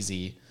take it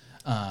easy.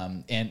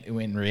 And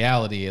in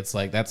reality, it's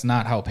that's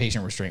not how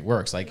patient restraint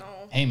works. No.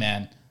 Hey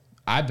man,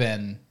 I've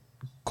been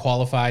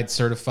qualified,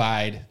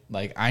 certified.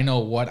 I know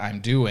what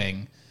I'm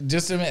doing.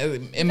 Just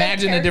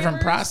imagine a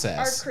different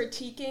process. Are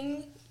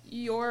critiquing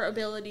your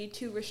ability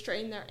to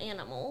restrain their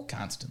animal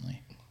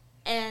Constantly.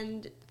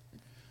 And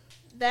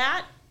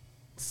that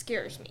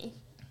scares me.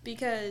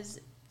 Because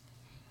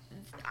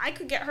I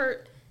could get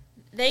hurt,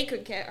 they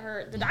could get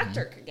hurt, the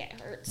doctor could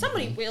get hurt.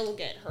 Somebody will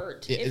get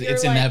hurt.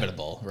 It's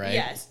inevitable, right?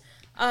 Yes.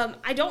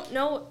 I don't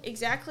know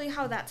exactly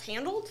how that's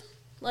handled,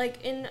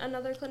 in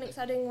another clinic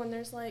setting when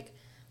there's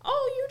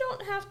oh, you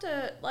don't have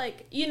to,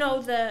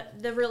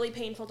 the really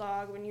painful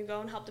dog when you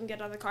go and help them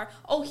get out of the car.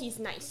 Oh, he's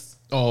nice.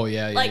 Oh,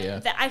 yeah.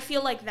 I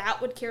feel like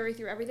that would carry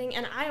through everything.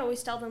 And I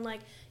always tell them,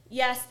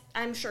 yes,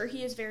 I'm sure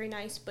he is very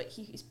nice, but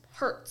he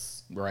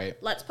hurts. Right.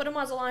 Let's put a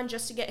muzzle on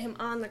just to get him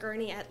on the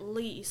gurney at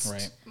least.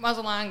 Right.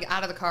 Muzzle on,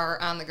 out of the car,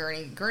 on the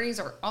gurney. Gurneys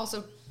are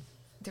also,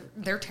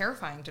 they're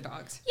terrifying to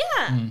dogs.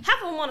 Yeah. Have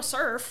them want to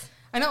surf.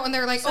 I know, and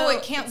they're like, So oh,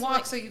 it can't it's walk,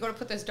 like- so you go to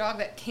put this dog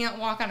that can't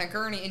walk on a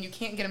gurney, and you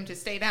can't get him to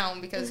stay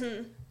down because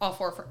all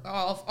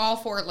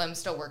four limbs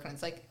still work, and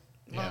it's like,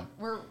 well,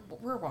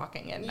 we're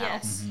walking in now.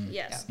 Yes,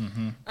 yes.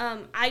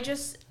 I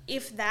just,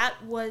 if that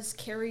was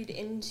carried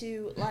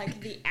into like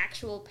the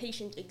actual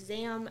patient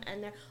exam,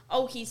 and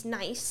he's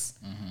nice,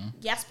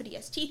 yes, but he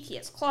has teeth, he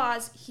has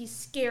claws, he's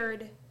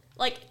scared.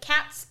 Like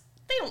cats,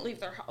 they don't leave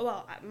their house.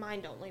 Well,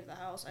 mine don't leave the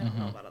house. I don't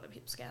know about other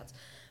people's cats,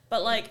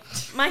 but like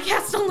my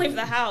cats don't leave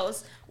the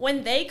house.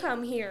 When they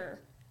come here,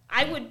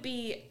 I would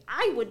be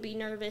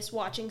nervous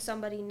watching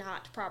somebody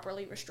not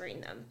properly restrain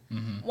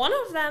them. One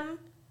of them,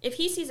 if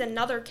he sees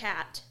another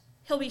cat,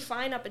 he'll be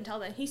fine up until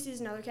then. He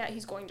sees another cat,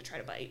 he's going to try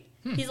to bite.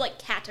 He's like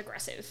cat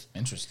aggressive.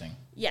 Interesting.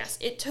 Yes,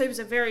 it was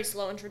a very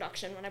slow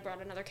introduction when I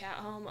brought another cat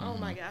home. Oh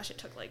my gosh, it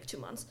took like 2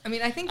 months. I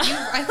mean, I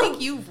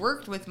think you've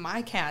worked with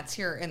my cats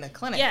here in the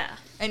clinic. Yeah.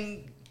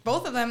 And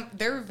both of them,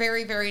 they're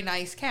very, very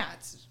nice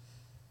cats.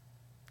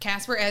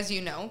 Casper, as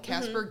you know,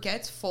 Casper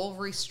gets full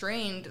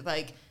restrained,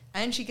 like,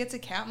 and she gets a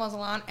cat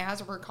muzzle on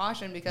as a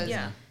precaution because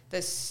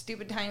this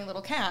stupid tiny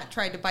little cat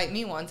tried to bite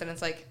me once, and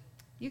it's like,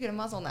 you get a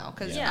muzzle now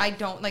because I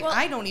don't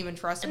I don't even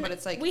trust him. But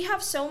it's like we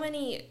have so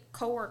many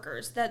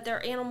coworkers that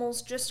their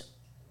animals just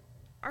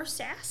are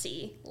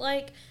sassy.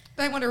 Like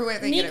I wonder who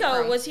they get it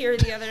Nico from. was here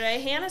the other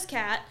day. Hannah's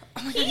cat.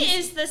 Oh my God, he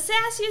is the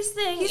sassiest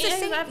thing He's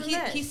I've ever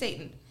met. He's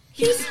Satan.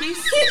 He's so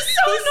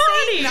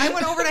naughty. Satan. I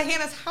went over to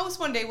Hannah's house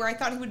one day where I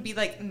thought he would be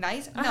like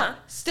nice. No,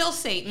 still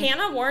Satan.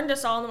 Hannah warned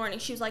us all in the morning.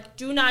 She was like,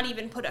 "Do not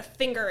even put a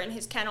finger in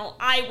his kennel.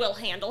 I will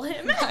handle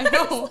him." I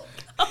know.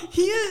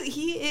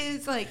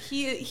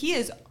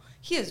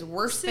 He is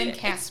worse than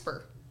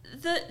Casper.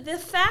 The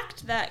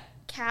fact that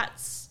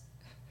cats,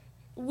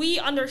 we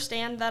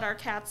understand that our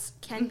cats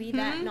can be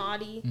that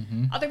naughty.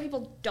 Other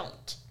people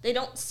don't. They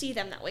don't see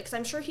them that way because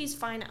I'm sure he's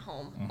fine at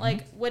home.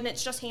 Like when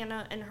it's just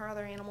Hannah and her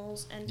other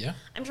animals, and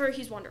I'm sure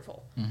he's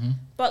wonderful.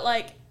 But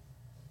like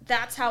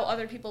that's how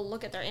other people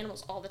look at their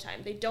animals all the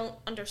time. They don't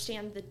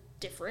understand the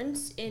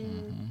difference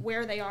in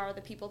where they are,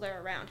 the people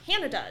they're around.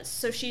 Hannah does,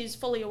 so she's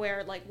fully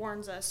aware. Like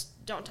warns us,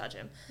 don't touch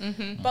him.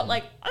 But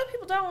like other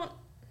people don't.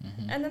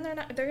 And then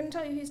they're going to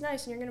tell you he's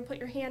nice, and you're going to put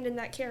your hand in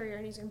that carrier,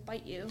 and he's going to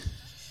bite you.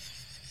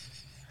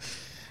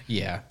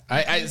 Yeah.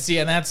 I see,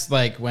 and that's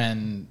like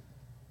when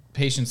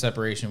patient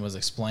separation was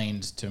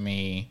explained to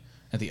me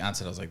at the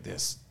onset. I was like,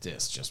 this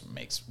just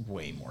makes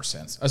way more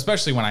sense,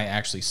 especially when I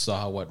actually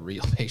saw what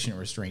real patient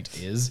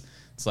restraint is.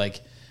 It's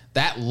like,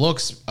 that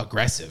looks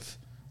aggressive.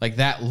 Like,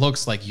 that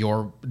looks like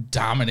you're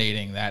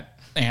dominating that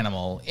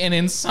animal, and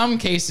in some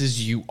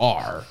cases you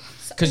are.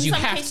 Because you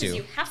have to.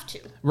 You have to.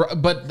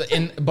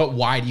 But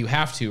why do you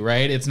have to,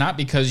 right? It's not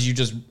because you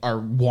just are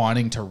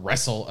wanting to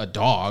wrestle a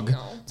dog.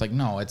 No. It's like,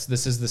 no,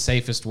 this is the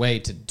safest way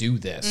to do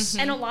this.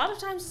 And a lot of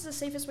times it's the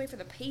safest way for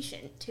the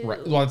patient, too.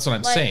 Right. Well, that's what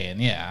I'm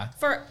saying, yeah.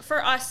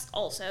 For us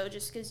also,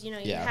 just because, you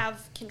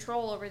have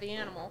control over the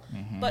animal.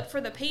 But for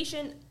the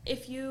patient,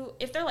 if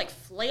they're like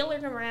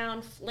flailing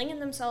around, flinging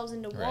themselves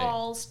into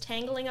walls,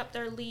 tangling up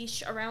their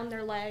leash around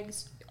their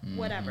legs,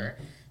 whatever,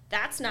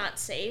 that's not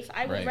safe.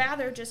 I would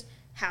rather just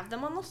have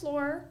them on the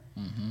floor,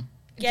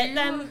 get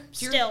them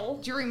still.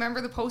 Do you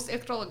remember the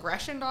post-ictal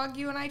aggression dog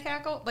you and I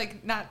tackled?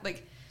 Like, not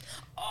like...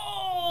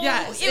 Oh,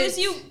 yes, it was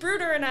you,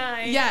 Bruder, and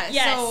I. Yeah,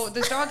 yes. So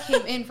this dog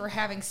came in for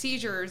having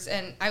seizures,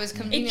 and I was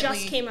conveniently... It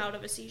just came out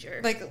of a seizure.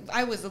 Like,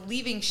 I was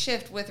leaving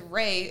shift with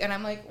Ray, and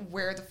I'm like,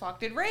 where the fuck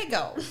did Ray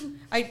go?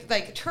 I,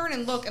 like, turn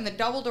and look, and the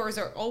double doors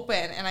are open,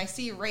 and I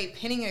see Ray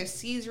pinning a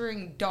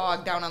seizuring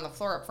dog down on the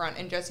floor up front,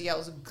 and just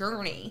yells,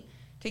 "Gurney,"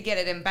 to get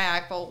it in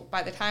back. Well,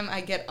 by the time I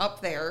get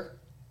up there,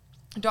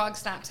 dog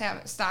stops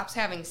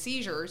having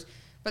seizures,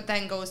 but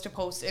then goes to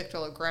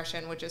post-ictal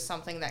aggression, which is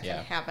something that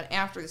can happen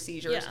after the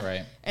seizures. Yeah.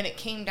 Right. And it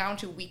came down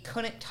to we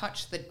couldn't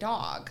touch the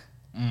dog.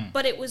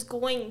 But it was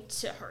going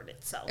to hurt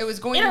itself. It was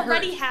going to hurt. It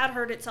already had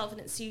hurt itself in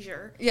its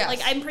seizure. Yes. Like,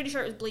 I'm pretty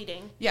sure it was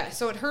bleeding. Yeah,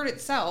 so it hurt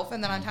itself,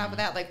 and then on top of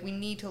that, like, we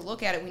need to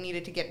look at it. We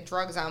needed to get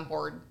drugs on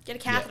board. Get a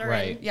catheter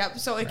right. in. Yep,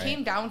 so it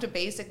came down to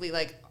basically,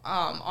 like,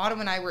 Autumn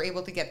and I were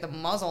able to get the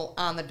muzzle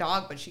on the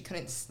dog, but she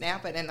couldn't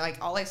snap it, and, like,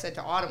 all I said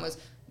to Autumn was,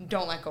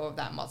 don't let go of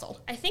that muzzle.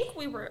 I think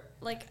we were,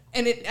 like...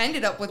 And it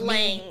ended up with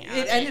laying me... on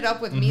It ended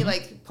up with me,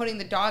 like, putting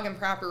the dog in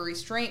proper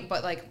restraint,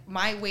 but, like,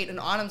 my weight and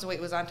Autumn's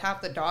weight was on top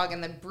of the dog,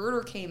 and then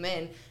Bruder came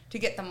in to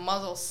get the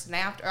muzzle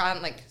snapped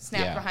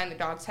behind the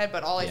dog's head,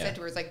 but all I said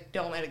to her was, like,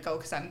 don't let it go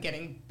because I'm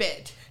getting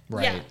bit.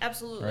 Right. Yeah,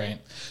 absolutely. Right.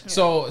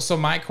 So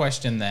my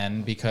question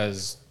then,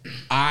 because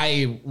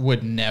I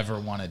would never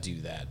want to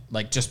do that,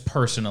 like, just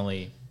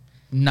personally,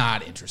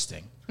 not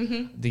interesting.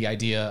 The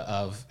idea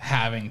of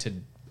having to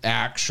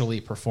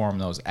actually perform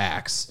those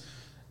acts,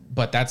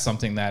 but that's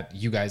something that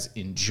you guys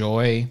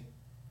enjoy,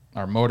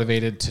 are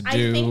motivated to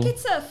do. I think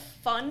it's a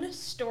fun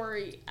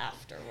story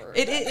afterward.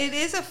 It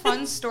is a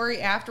fun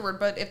story afterward,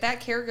 but if that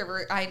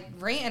caregiver,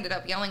 Ray ended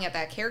up yelling at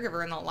that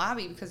caregiver in the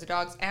lobby because the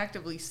dog's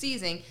actively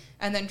seizing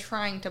and then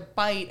trying to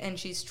bite, and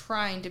she's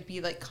trying to be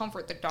like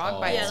comfort the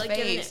dog by its like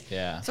giving face.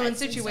 it So in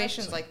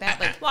situations like that,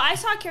 like well, I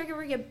saw a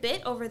caregiver get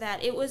bit over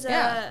that. It was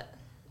I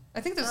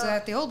think this was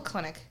at the old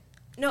clinic.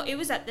 No, it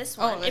was at this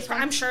Oh, one. this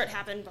one? I'm sure it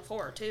happened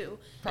before too.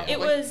 Probably. It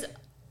was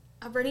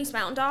a Bernese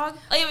Mountain Dog.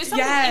 Like, it was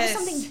something. Yes. It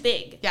was something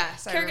big.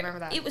 Yes, I remember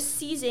that. It was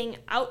seizing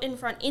out in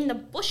front in the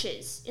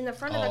bushes in the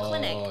front of the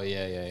clinic. Oh,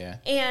 yeah.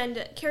 And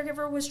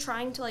caregiver was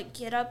trying to like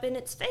get up in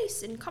its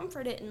face and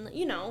comfort it, and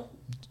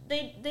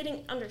they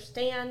didn't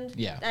understand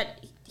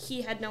that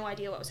he had no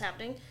idea what was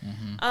happening.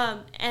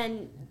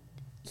 And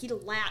he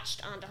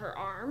latched onto her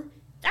arm.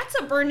 That's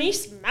a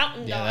Bernese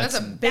Mountain Dog. Yeah, that's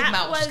a big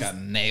mouse. Just got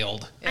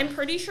nailed. I'm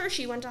pretty sure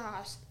she went to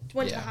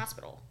the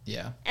hospital.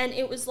 Yeah. And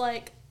it was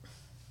like,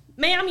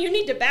 ma'am, you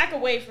need to back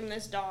away from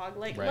this dog.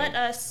 Like, Right. let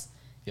us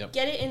Yep.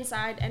 get it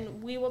inside,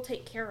 and we will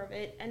take care of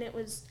it. And it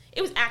was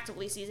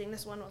actively seizing.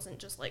 This one wasn't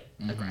just like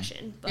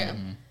aggression, but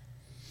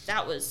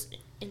that was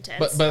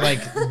intense.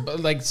 But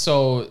like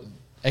so.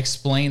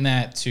 Explain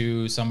that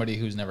to somebody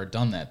who's never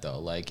done that though.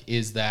 Like,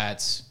 is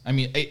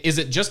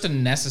it just a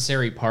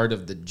necessary part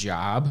of the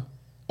job,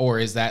 or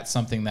is that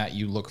something that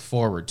you look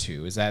forward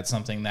to? Is that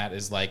something that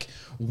is like,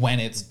 when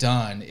it's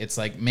done, it's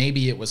like,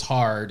 maybe it was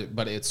hard,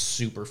 but it's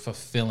super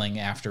fulfilling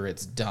after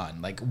it's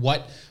done? Like,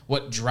 what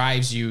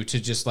drives you to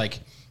just like,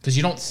 because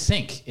you don't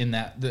think in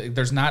that,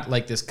 there's not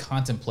like this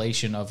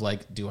contemplation of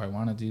like, do I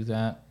want to do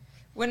that?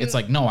 It's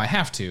like, no, I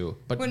have to,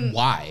 but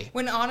why?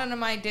 When Anna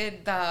and I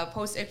did the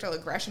post-ictal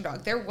aggression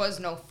dog, there was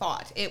no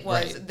thought. It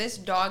was, this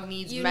dog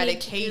needs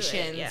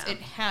medications. It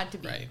had to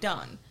be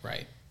done.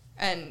 Right.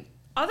 And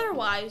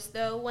otherwise,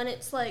 though, when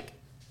it's like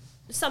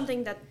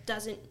something that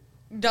doesn't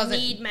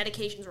need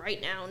medications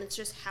right now, and it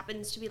just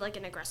happens to be like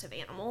an aggressive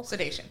animal.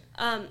 Sedation.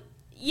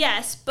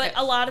 Yes, but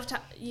a lot of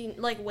times,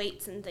 like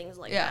weights and things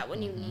like that,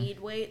 when you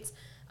need weights.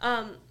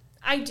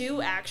 I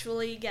do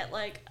actually get,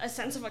 like, a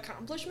sense of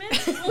accomplishment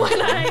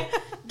when I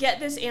get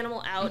this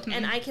animal out,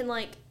 and I can,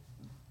 like,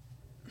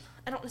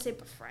 I don't want to say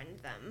befriend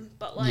them,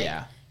 but, like,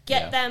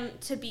 get them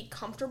to be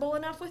comfortable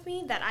enough with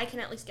me that I can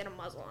at least get a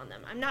muzzle on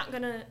them. I'm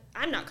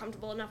not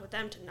comfortable enough with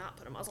them to not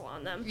put a muzzle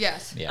on them.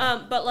 Yes.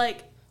 Yeah. But,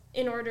 like,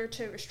 in order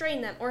to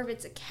restrain them, or if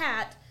it's a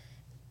cat,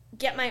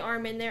 get my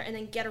arm in there and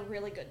then get a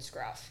really good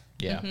scruff.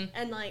 Yeah.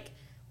 And, like,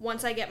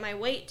 once I get my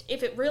weight,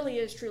 if it really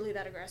is truly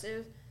that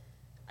aggressive,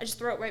 I just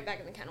throw it right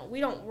back in the kennel. We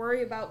don't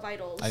worry about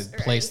vitals. I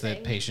place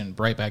the patient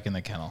right back in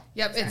the kennel.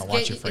 Yep,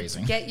 it's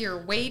get your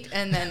weight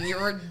and then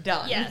you're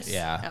done. Yes.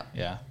 Yeah,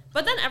 yeah.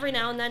 But then every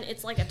now and then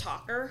it's like a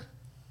talker.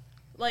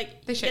 Like,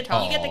 you get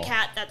the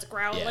cat that's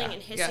growling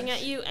and hissing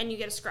at you, and you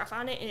get a scruff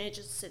on it, and it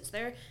just sits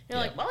there. And you're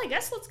like, well, I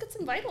guess let's get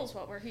some vitals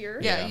while we're here.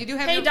 Yeah, you do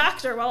have Hey,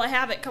 doctor, while I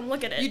have it, come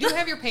look at it. You do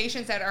have your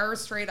patients that are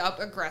straight up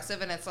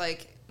aggressive, and it's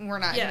like, we're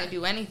not going to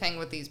do anything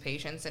with these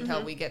patients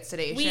until we get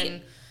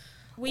sedation.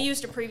 We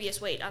used a previous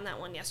weight on that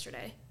one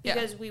yesterday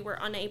because we were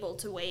unable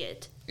to weigh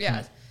it.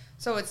 Yeah.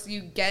 So it's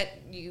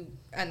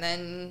and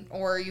then,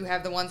 or you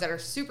have the ones that are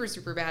super,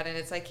 super bad, and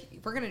it's like,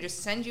 we're going to just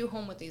send you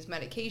home with these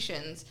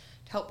medications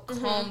to help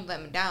calm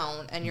them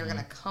down, and you're going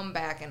to come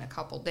back in a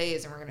couple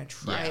days, and we're going to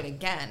try it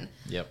again.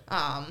 Yep.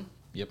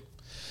 Yep.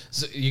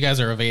 So you guys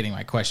are evading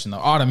my question, though.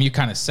 Autumn, you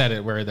kind of said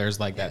it, where there's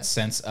like that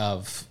sense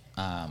of...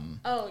 a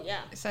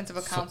sense of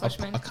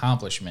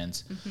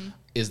accomplishment.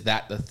 Is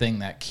that the thing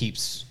that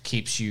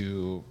keeps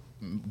you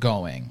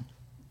going?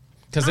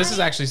 Because this is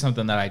actually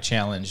something that I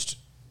challenged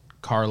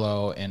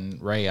Carlo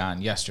and Ray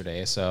on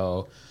yesterday,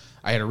 so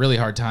I had a really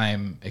hard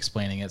time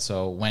explaining it.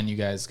 So when you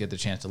guys get the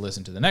chance to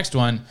listen to the next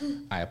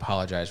one, I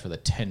apologize for the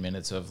 10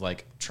 minutes of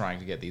like trying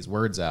to get these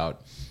words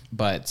out.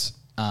 But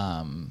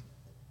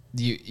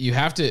you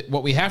have to.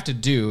 What we have to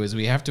do is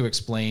we have to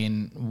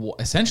explain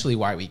essentially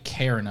why we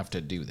care enough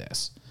to do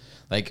this.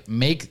 Like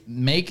make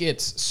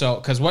it so,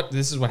 because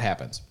this is what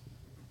happens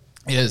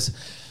is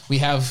we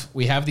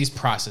have these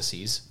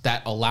processes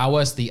that allow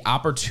us the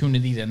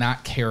opportunity to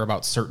not care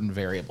about certain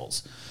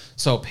variables.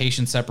 So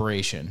patient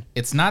separation.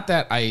 It's not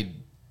that I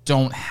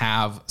don't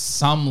have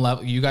some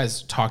level. You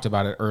guys talked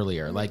about it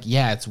earlier. Like,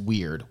 yeah, it's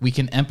weird. We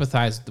can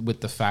empathize with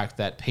the fact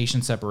that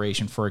patient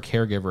separation for a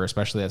caregiver,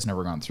 especially that's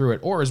never gone through it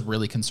or is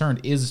really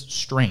concerned, is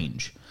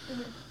strange.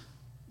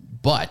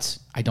 But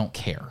I don't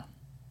care,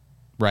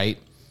 right?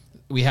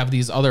 We have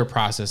these other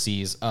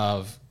processes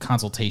of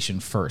consultation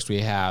first.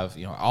 We have,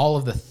 all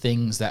of the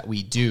things that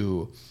we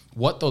do.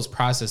 What those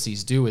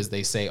processes do is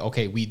they say,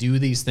 okay, we do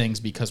these things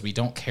because we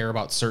don't care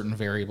about certain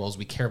variables.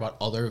 We care about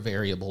other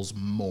variables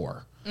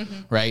more,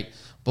 right?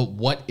 But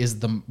what is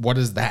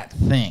that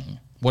thing?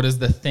 What is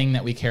the thing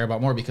that we care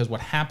about more? Because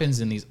what happens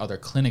in these other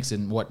clinics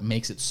and what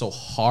makes it so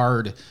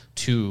hard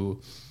to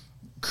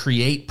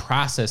create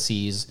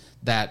processes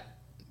that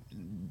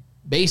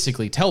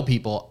basically tell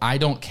people I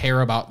don't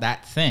care about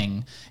that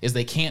thing is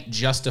they can't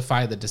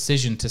justify the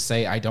decision to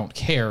say I don't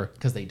care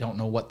because they don't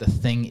know what the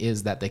thing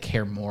is that they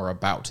care more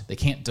about. They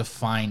can't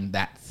define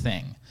that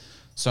thing.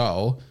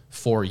 So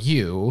for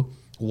you,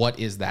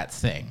 what is that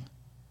thing?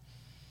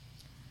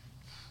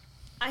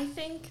 I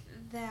think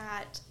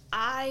that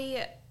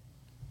I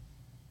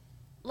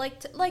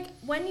like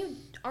when you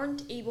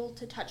aren't able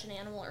to touch an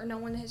animal or no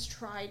one has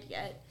tried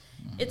yet,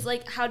 it's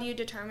like, how do you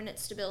determine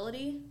its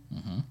stability?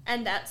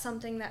 And that's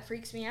something that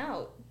freaks me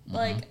out.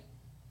 Like,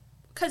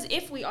 because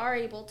if we are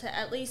able to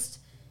at least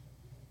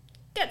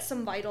get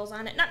some vitals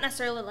on it. Not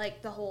necessarily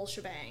like the whole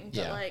shebang,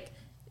 but like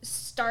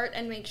start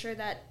and make sure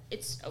that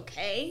it's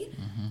okay.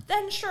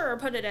 Then sure,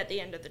 put it at the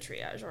end of the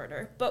triage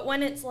order. But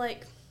when it's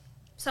like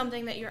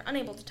something that you're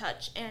unable to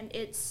touch and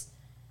it's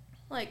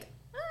like,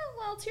 oh,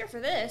 well, it's here for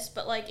this,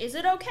 but like, is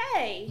it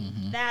okay?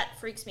 That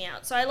freaks me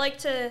out. So I like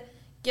to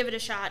give it a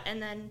shot,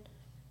 and then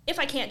if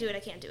I can't do it, I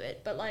can't do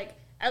it. But like,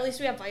 at least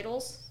we have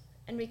vitals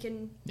and we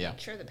can make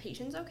sure the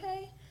patient's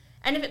okay.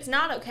 And if it's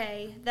not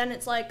okay, then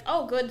it's like,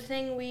 oh, good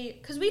thing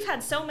because we've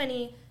had so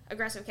many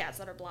aggressive cats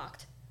that are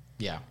blocked.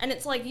 Yeah. And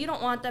it's like, you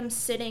don't want them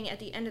sitting at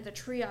the end of the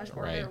triage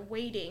order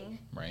waiting.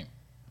 Right.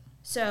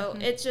 So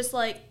it's just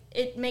like,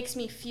 it makes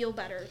me feel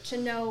better to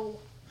know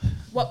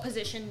what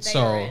position they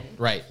are in.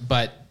 Right.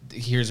 But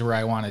here's where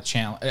I want to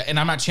challenge, and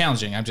I'm not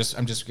challenging. I'm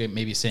just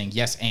maybe saying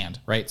yes and,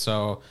 right?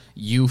 So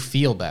you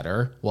feel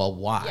better. Well,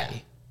 why? Yeah.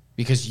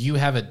 Because you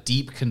have a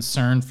deep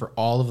concern for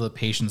all of the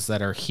patients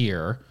that are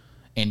here,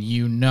 and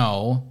you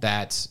know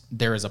that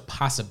there is a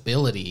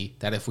possibility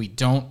that if we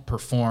don't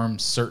perform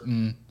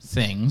certain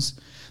things,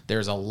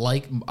 there's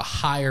a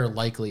higher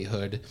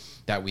likelihood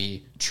that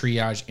we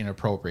triage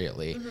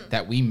inappropriately,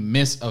 that we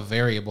miss a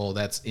variable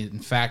that's in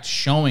fact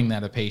showing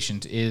that a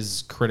patient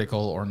is critical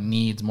or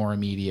needs more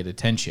immediate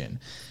attention.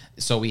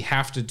 So we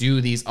have to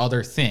do these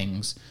other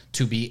things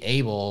to be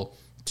able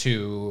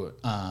to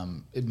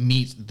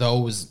meet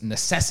those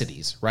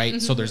necessities,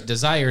 right? So there's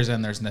desires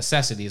and there's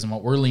necessities, and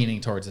what we're leaning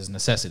towards is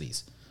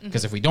necessities.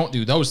 Because if we don't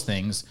do those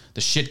things,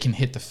 the shit can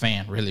hit the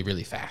fan really,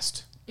 really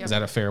fast. Is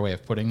that a fair way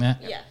of putting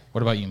that? Yeah.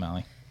 What about you,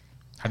 Molly?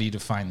 How do you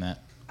define that?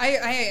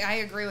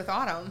 I agree with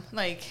Autumn.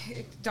 Like,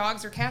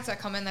 dogs or cats that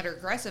come in that are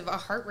aggressive, a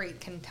heart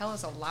rate can tell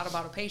us a lot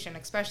about a patient,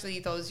 especially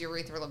those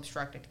urethral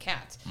obstructed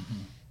cats.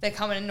 They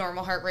come in a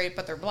normal heart rate,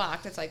 but they're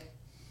blocked. It's like,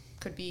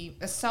 could be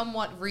a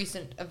somewhat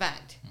recent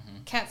event.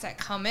 Cats that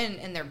come in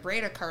and they're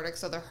bradycardic,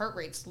 so their heart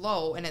rate's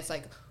low, and it's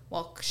like,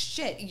 well,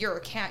 shit, you're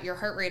a cat. Your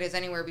heart rate is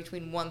anywhere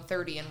between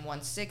 130 and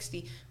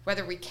 160.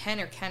 Whether we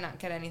can or cannot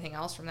get anything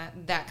else from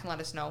that can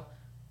let us know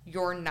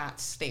you're not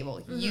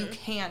stable. You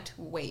can't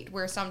wait.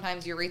 Where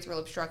sometimes urethral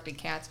obstructed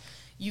cats,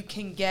 you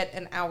can get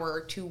an hour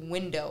or two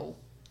window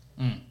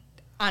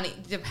on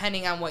it,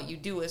 depending on what you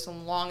do, as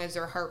long as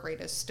their heart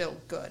rate is still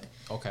good.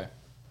 Okay.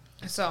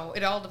 So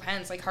it all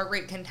depends. Like, heart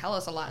rate can tell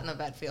us a lot in the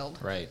vet field.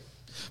 Right.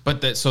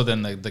 But so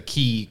then the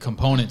key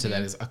component to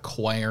that is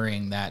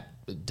acquiring that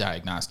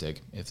diagnostic,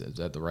 if is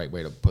that the right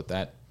way to put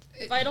that?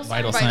 Vital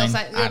sign.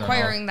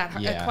 Acquiring that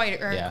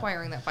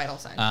vital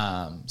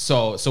sign.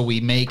 So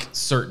we make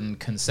certain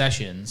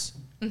concessions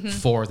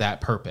for that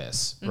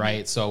purpose,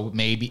 right? So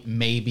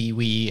maybe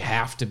we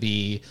have to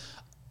be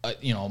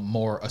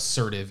more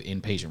assertive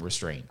in patient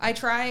restraint. I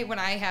try when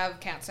I have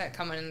cats that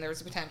come in, and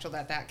there's a potential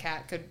that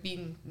cat could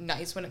be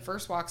nice when it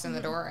first walks in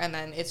the door, and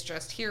then it's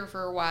just here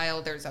for a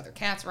while. There's other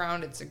cats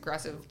around. It's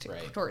aggressive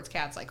towards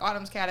cats like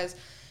Autumn's cat is.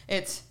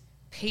 It's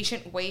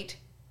patient weight,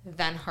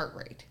 then heart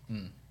rate.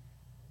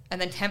 And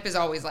then temp is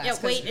always last.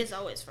 Yeah, weight is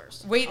always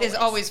first. Weight is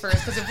always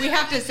first, because if we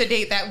have to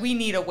sedate that, we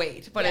need a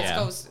weight. But it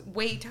goes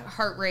weight,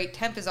 heart rate,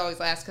 temp is always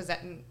last, because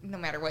no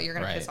matter what, you're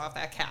going to piss off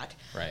that cat.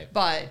 Right.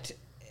 But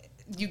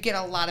you get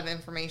a lot of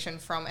information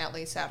from at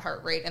least that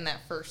heart rate in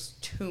that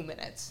first 2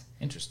 minutes.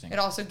 Interesting. It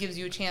also gives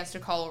you a chance to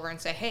call over and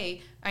say,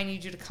 hey, I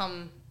need you to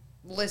come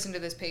listen to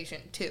this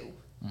patient too.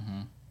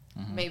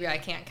 Maybe I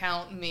can't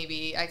count.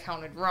 Maybe I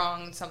counted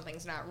wrong.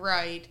 Something's not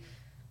right.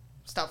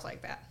 Stuff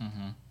like that.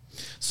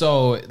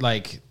 So,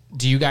 like,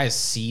 do you guys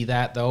see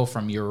that, though,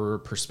 from your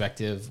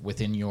perspective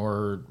within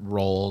your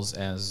roles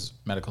as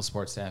medical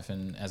support staff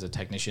and as a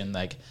technician,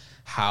 like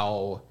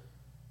how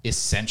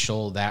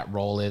essential that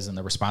role is and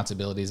the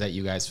responsibilities that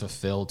you guys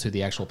fulfill to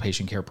the actual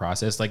patient care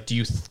process? Like, do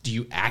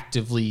you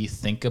actively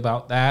think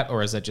about that,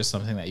 or is that just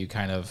something that you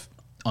kind of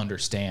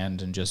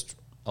understand and just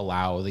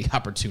allow the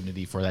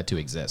opportunity for that to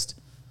exist?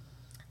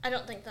 I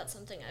don't think that's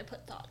something I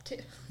put thought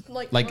to.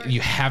 Like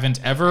you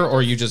haven't ever,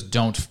 or you just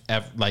don't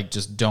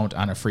just don't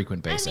on a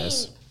frequent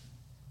basis? I mean,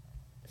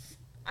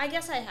 I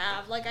guess I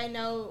have. Like, I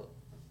know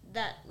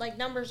that, like,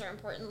 numbers are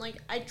important. Like,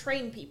 I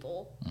train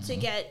people to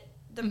get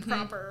the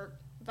proper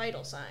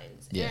vital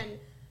signs and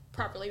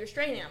properly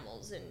restrain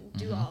animals and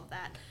do all of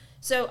that.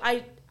 So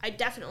I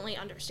definitely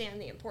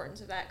understand the importance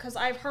of that, because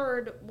I've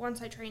heard,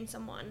 once I train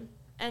someone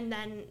and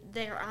then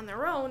they're on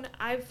their own,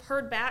 I've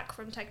heard back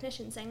from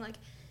technicians saying, like,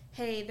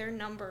 hey, their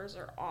numbers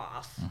are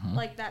off.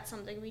 Like, that's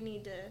something we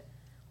need to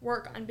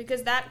work on,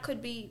 because that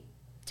could be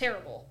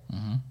terrible.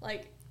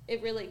 Like,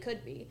 it really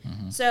could be.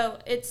 So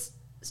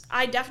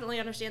I definitely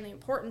understand the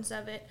importance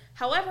of it.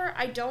 However,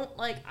 I don't,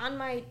 like, on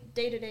my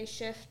day-to-day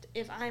shift,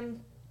 if I'm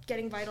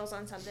getting vitals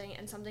on something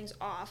and something's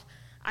off,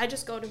 I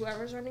just go to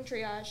whoever's running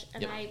triage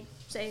and I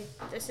say,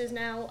 this is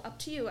now up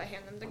to you. I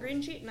hand them the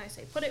green sheet and I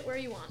say, put it where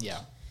you want.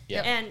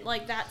 And,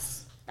 like,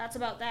 that's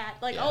about that.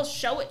 Like, I'll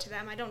show it to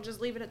them. I don't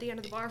just leave it at the end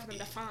of the bar for them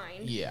to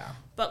find.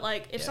 But,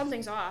 like, if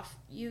something's off,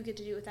 you get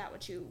to do with that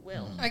what you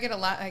will. I get a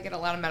lot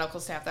of medical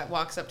staff that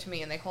walks up to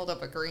me and they hold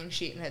up a green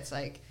sheet and it's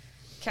like,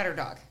 cat or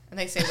dog, and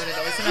they say what it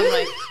is, and I'm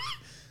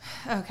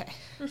like, okay.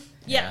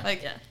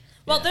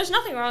 Well, Yeah. there's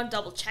nothing wrong with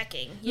double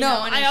checking. You No,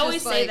 know? and I it's always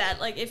just say like, that.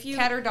 Like, if you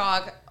cat or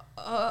dog.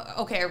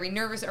 Okay, are we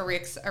nervous? Are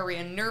we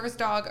a nervous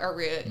dog? Are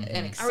we an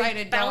are we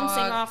excited bouncing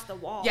dog? off the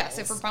wall? Yes,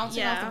 if we're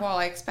bouncing off the wall,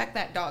 I expect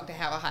that dog to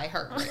have a high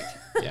heart rate.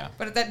 Yeah.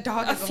 But if that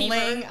dog A is fever.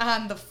 laying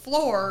on the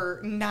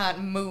floor,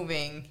 not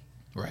moving,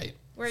 Right.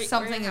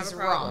 something is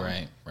wrong.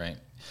 Right.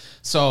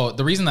 So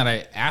the reason that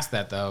I asked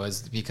that though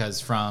is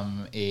because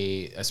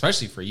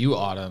especially for you,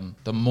 Autumn,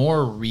 the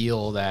more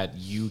real that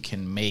you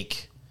can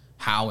make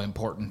how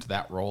important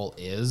that role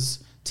is,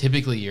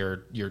 typically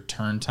your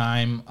turn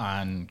time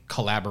on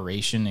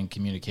collaboration and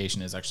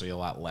communication is actually a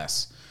lot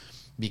less,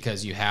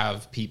 because you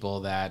have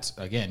people that,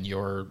 again,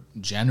 you're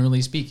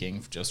generally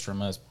speaking, just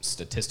from a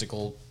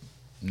statistical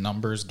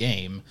numbers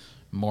game,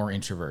 more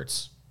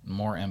introverts,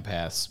 more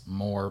empaths,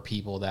 more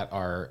people that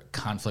are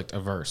conflict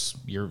averse.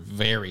 You're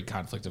very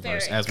conflict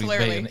averse, Very, as we've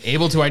clearly. been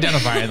able to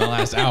identify in the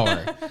last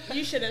hour.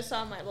 You should have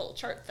saw my little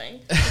chart thing.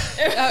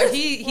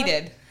 He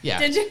did. Yeah,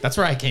 Did you? that's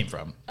where I came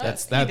from.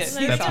 That's he did. that's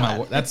He that's saw my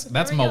that. that's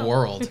There we my go.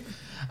 world.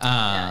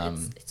 Yeah,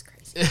 it's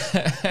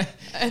crazy.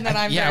 And then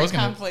I'm Yeah, I very was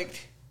gonna- conflict.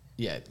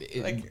 Yeah,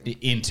 Like-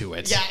 into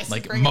it. Yes,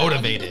 like bring it on.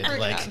 motivated. Bring it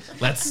Like on.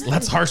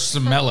 let's harsh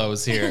some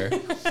mellows here.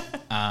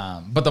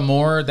 But the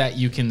more that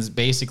you can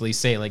basically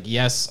say, like,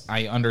 yes,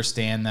 I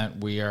understand that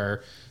we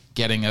are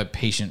getting a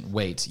patient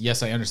weight.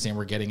 Yes, I understand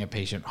we're getting a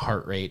patient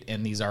heart rate,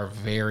 and these are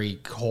very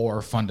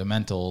core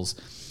fundamentals.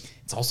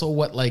 It's also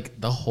what like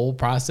the whole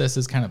process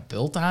is kind of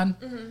built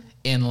on.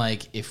 And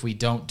like if we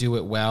don't do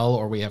it well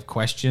or we have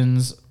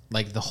questions,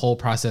 like the whole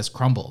process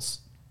crumbles.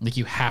 Like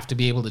you have to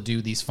be able to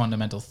do these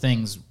fundamental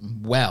things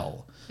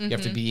well. You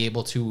have to be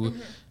able to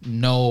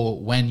know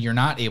when you're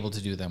not able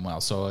to do them well.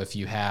 So if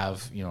you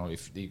have,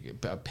 if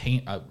a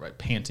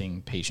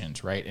panting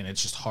patient, right, and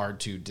it's just hard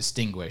to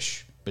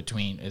distinguish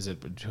between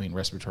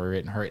respiratory rate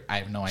and heart rate, I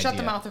have no idea. Shut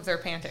the mouth if they're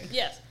panting.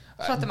 Yes.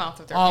 Shut the mouth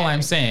if they're All panting.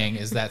 I'm saying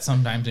is that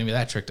sometimes maybe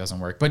that trick doesn't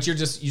work, but you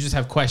just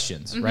have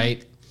questions,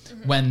 right?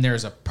 When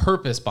there's a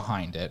purpose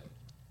behind it,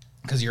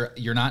 because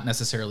you're not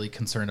necessarily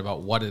concerned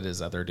about what it is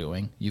that they're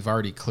doing. You've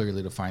already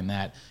clearly defined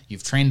that.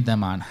 You've trained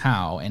them on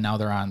how, and now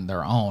they're on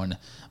their own.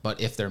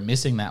 But if they're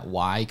missing that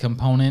why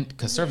component,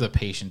 because serve the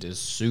patient is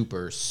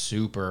super,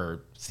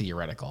 super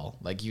theoretical.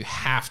 Like you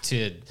have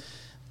to,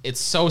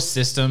 it's so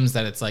systems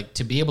that it's like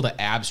to be able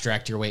to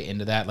abstract your way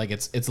into that. Like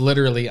it's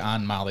literally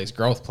on Molly's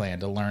growth plan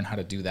to learn how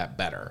to do that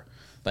better.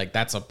 Like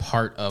that's a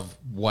part of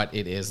what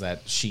it is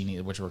that she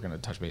needed, which we're going to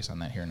touch base on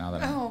that here now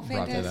that I brought that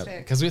up, fantastic.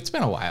 because it's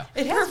been a while.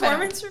 It has been.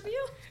 Performance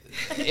review?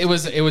 It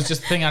was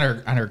just a thing on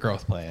her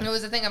growth plan. It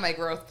was a thing on my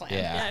growth plan.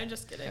 Yeah. I'm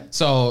just kidding.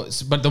 So,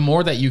 but the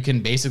more that you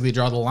can basically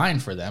draw the line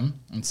for them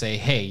and say,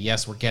 hey,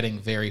 yes, we're getting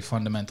very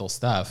fundamental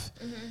stuff.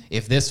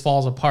 If this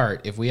falls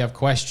apart, if we have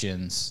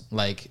questions,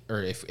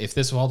 or if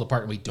this falls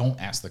apart and we don't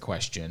ask the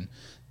question,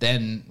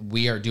 then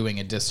we are doing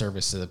a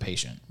disservice to the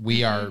patient.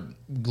 We are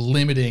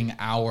limiting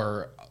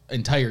our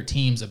entire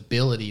team's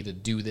ability to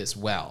do this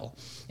well.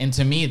 And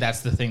to me,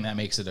 that's the thing that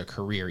makes it a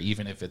career,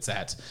 even if it's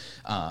at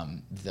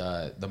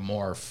the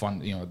more fun,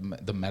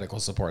 the medical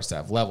support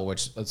staff level,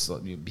 which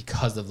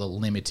because of the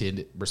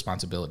limited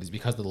responsibilities,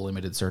 because of the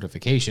limited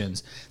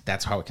certifications,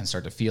 that's how it can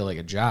start to feel like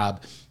a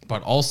job.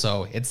 But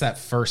also, it's that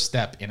first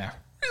step in a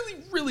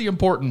really, really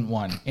important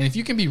one. And if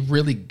you can be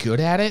really good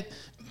at it,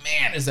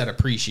 man, is that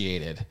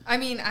appreciated. I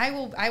mean, I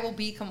will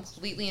be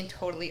completely and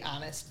totally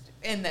honest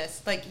in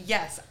this. Like,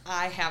 yes,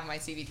 I have my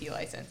CVT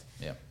license.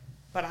 Yeah.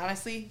 But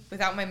honestly,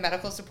 without my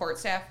medical support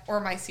staff or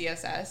my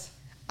CSS,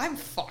 I'm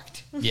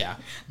fucked. Yeah.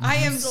 I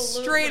am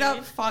Absolutely. straight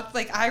up fucked.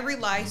 Like, I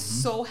rely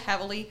so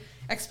heavily,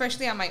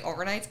 especially on my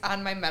overnights,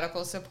 on my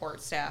medical support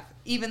staff.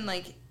 Even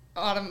like,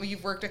 Autumn,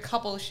 you've worked a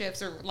couple of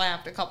shifts or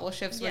lapped a couple of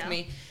shifts with Yeah.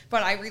 me,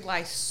 but I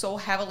rely so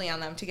heavily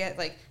on them to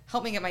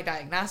help me get my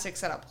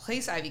diagnostics set up,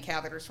 place IV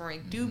catheters for me,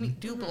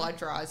 do blood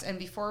draws. And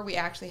before we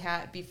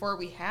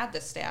had the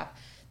staff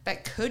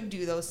that could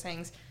do those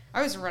things,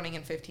 I was running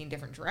in 15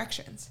 different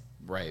directions.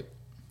 Right.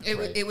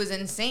 It was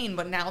insane,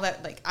 but now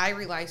that I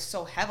rely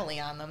so heavily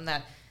on them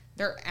that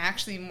they're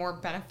actually more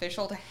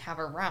beneficial to have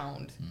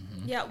around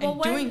Yeah, well,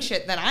 and doing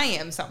shit than I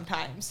am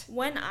sometimes.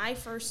 when I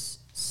first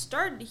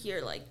started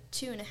here,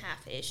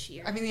 2.5-ish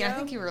years I mean, ago, I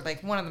think you were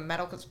one of the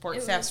medical support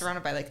It staff was-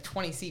 surrounded by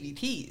 20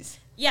 CVTs.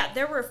 yeah,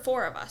 there were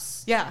 4 of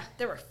us. Yeah.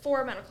 There were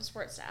 4 medical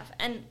support staff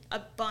and a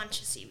bunch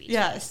of CVTs.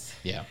 Yes.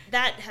 Yeah.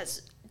 That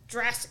has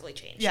drastically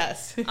changed.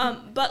 Yes.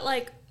 But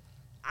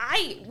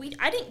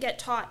I didn't get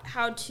taught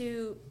how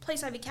to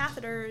place IV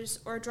catheters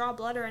or draw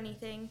blood or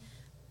anything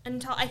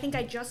until I think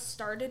I just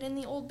started in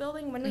the old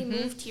building. When we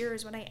moved here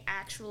is when I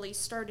actually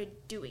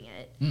started doing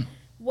it.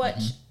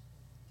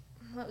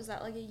 What was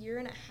that, a year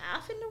and a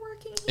half into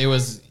working here? It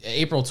was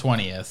April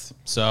 20th.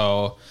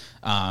 So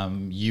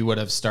you would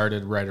have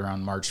started right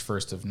around March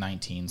 1st of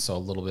 19. So a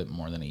little bit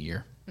more than a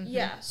year.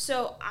 Yeah,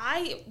 so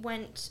I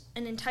went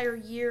an entire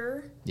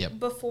year Yep.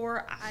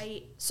 before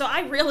I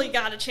really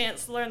got a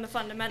chance to learn the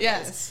fundamentals.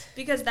 Yes.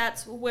 Because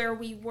that's where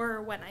we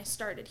were when I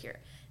started here.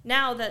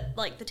 Now that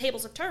the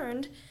tables have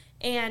turned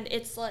and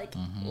it's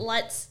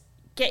let's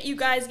get you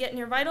guys getting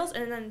your vitals,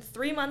 and then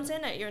 3 months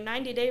in at your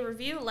 90-day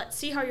review, let's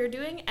see how you're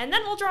doing, and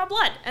then we'll draw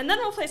blood, and then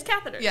we'll place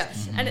catheters.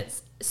 Yes. And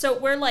it's so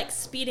we're like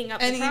speeding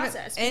up And the even-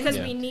 process and- because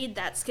Yeah. we need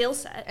that skill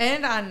set.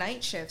 And on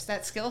night shifts,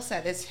 that skill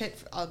set is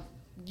hit.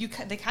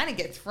 They kind of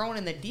get thrown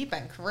in the deep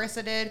end.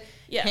 Carissa did,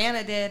 Yeah.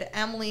 Hannah did,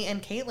 Emily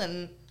and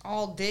Caitlin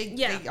all did.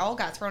 Yeah. They all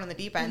got thrown in the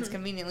deep ends.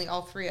 Conveniently,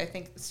 all three I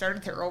think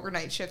started their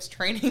overnight shifts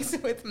trainings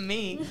with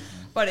me,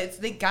 but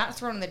they got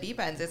thrown in the deep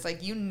ends. It's like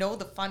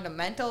the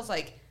fundamentals.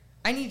 Like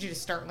I need you to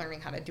start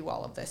learning how to do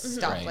all of this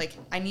stuff. Right. Like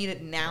I need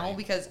it now Right.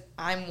 because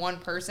I'm one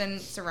person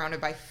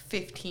surrounded by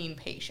 15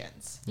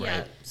 patients. Yeah.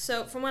 Right.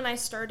 So from when I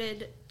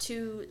started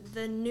to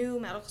the new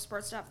medical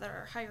support staff that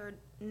are hired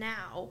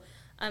now,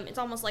 it's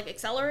almost like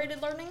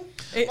accelerated learning.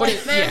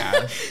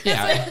 Yeah.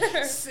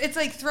 It's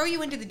like throw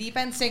you into the deep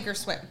end, sink or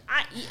swim.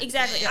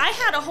 Exactly. I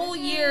had a whole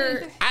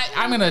year.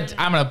 I'm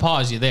gonna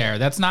pause you there.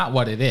 That's not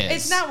what it is.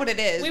 It's not what it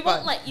is. We but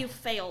won't let you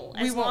fail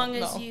We as won't, long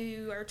as no.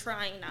 you are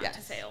trying not to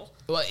Yes. fail.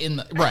 Well,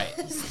 right.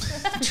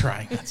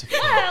 Trying not to.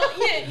 Well,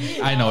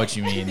 yeah, I know what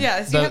you mean.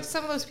 Yes, you The- have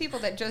some of those people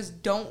that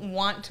just don't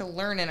want to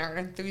learn and are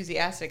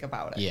enthusiastic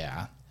about it.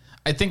 Yeah.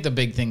 I think the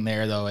big thing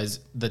there, though, is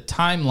the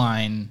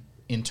timeline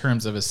in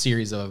terms of a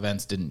series of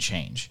events didn't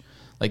change.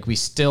 Like, we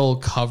still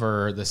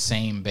cover the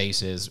same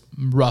bases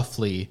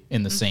roughly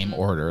in the same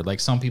order. Like,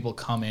 some people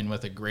come in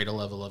with a greater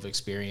level of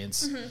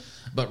experience,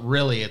 but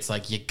really it's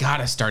like you got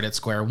to start at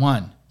square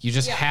one. You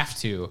just have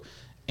to.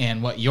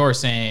 And what you're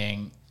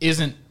saying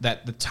isn't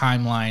that the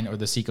timeline or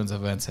the sequence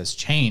of events has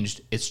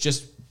changed. It's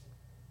just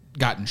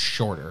gotten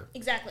shorter.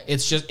 Exactly.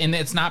 It's just, and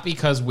it's not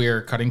because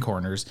we're cutting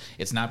corners.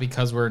 It's not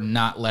because we're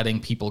not letting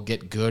people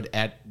get good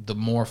at the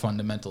more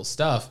fundamental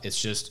stuff. It's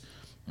just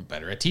we're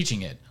better at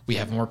teaching it. We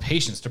have more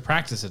patience to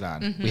practice it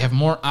on. We have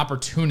more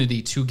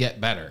opportunity to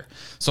get better.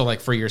 So like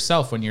for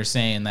yourself, when you're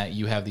saying that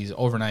you have these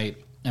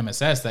overnight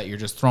MSS that you're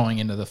just throwing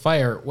into the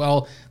fire,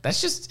 well, that's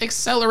just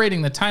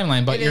accelerating the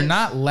timeline, but It you're is.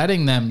 not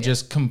letting them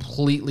just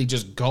completely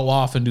just go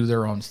off and do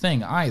their own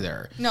thing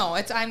either. No,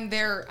 I'm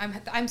there.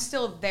 I'm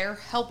still there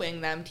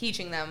helping them,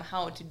 teaching them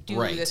how to do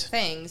Right. the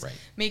things, Right.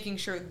 making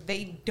sure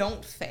they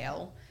don't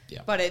fail.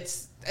 Yeah. But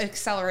it's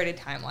accelerated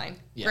timeline.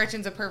 Yeah.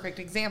 Gretchen's a perfect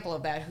example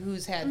of that,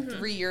 who's had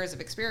 3 years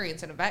of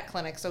experience in a vet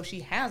clinic, so she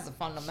has the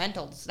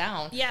fundamentals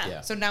down. Yeah.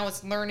 Yeah. So now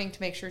it's learning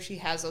to make sure she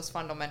has those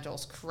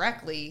fundamentals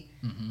correctly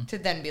Mm-hmm. to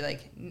then be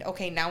like,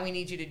 okay, now we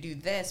need you to do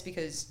this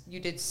because you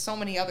did so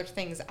many other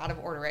things out of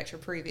order at your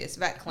previous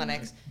vet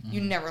clinics. Mm-hmm.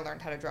 You never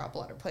learned how to draw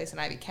blood or place an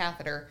IV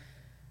catheter,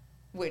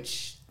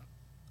 which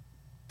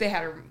they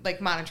had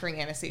like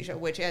monitoring anesthesia,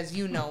 which, as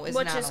you know, is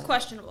Which not is a-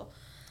 questionable.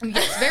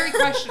 Yes, very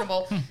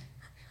questionable.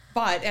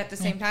 But at the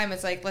same time,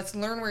 it's like, let's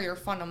learn where your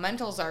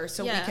fundamentals are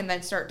so we Yeah. can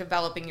then start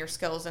developing your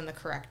skills in the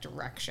correct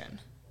direction.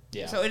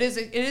 Yeah. So it is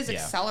Yeah.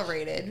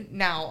 accelerated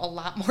now a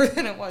lot more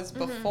than it was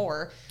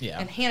before. Yeah.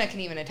 And Hannah can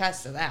even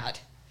attest to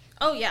that.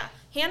 Oh yeah,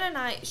 Hannah and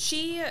I.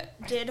 She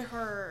did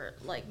her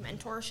like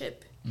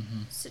mentorship.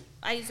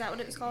 Is that what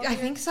it was called? I here?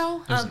 think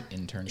so. There's an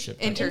internship.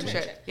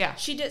 Internship. Yeah.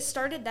 She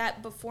started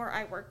that before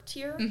I worked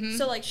here.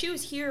 So like she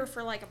was here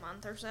for like a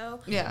month or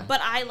so. Yeah. But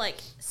I like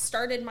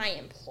started my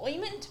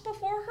employment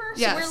before her.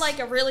 So Yes. we're like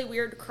a really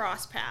weird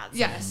cross paths.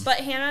 Yes. But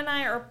Hannah and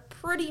I are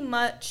pretty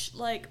much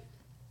like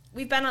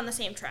we've been on the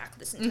same track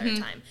this entire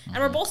time. And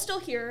we're both still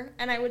here,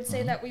 and I would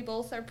say that we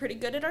both are pretty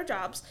good at our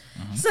jobs.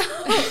 So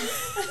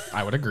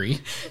I would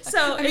agree.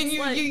 so I mean, it's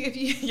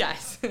like,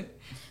 yes.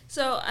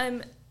 so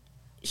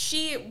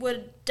she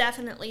would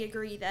definitely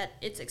agree that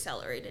it's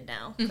accelerated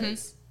now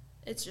because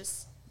it's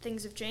just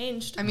things have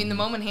changed. I mean, the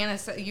moment Hannah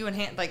said, you and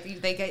Hannah, like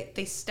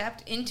they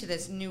stepped into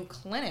this new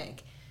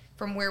clinic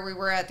from where we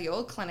were at the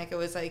old clinic. It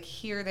was like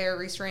here, there,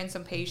 restrain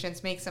some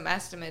patients, make some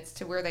estimates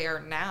to where they are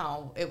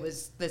now. It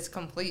was this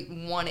complete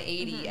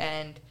 180,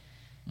 and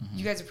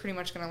you guys are pretty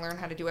much going to learn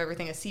how to do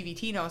everything a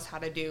CVT knows how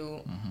to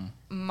do,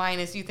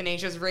 minus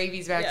euthanasias,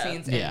 rabies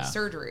vaccines, and Yeah.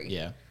 surgery.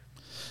 Yeah.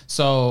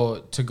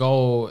 So to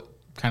go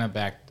kind of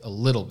back a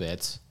little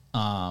bit,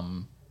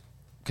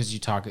 because you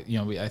talk,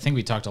 I think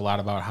we talked a lot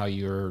about how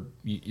you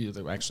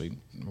actually,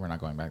 we're not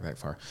going back that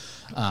far.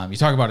 You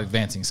talk about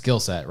advancing skill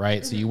set,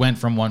 right? So you went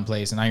from one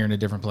place and now you're in a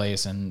different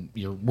place and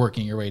you're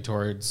working your way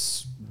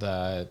towards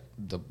the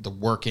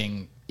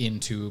working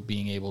into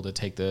being able to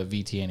take the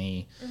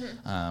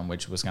VTNE,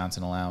 which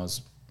Wisconsin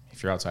allows.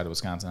 If you're outside of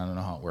Wisconsin, I don't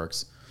know how it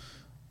works.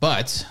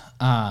 But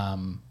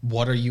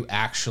what are you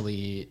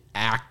actually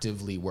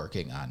actively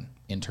working on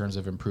in terms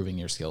of improving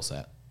your skill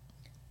set?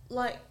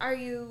 Like, are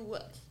you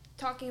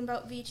talking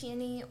about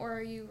VTNE or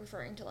are you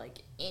referring to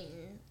like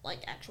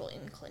actual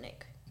in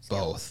clinic?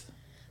 Both.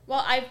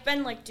 Well, I've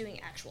been like doing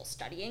actual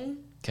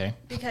studying Okay.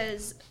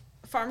 because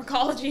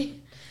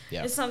pharmacology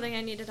Yeah. is something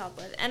I need to help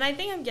with, and I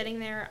think I'm getting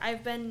there.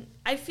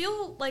 I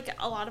feel like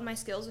a lot of my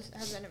skills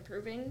have been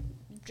improving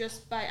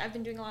I've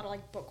been doing a lot of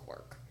like book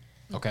work.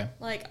 Okay.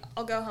 Like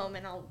I'll go home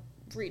and I'll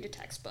read a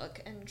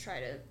textbook and try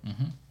to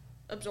Mm-hmm.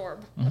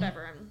 absorb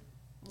whatever I'm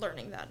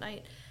learning that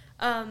night.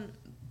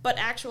 But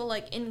actual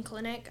like in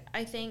clinic,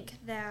 I think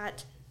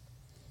that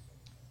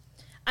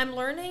I'm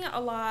learning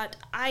a lot.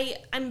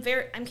 I'm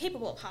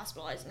capable of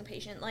hospitalizing a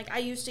patient. Like, I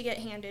used to get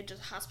handed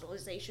just a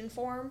hospitalization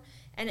form,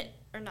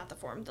 or not the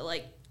form, the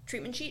like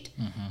treatment sheet,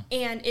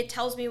 and it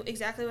tells me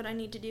exactly what I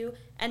need to do.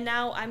 And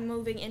now I'm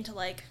moving into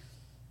like,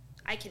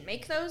 I can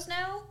make those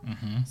now.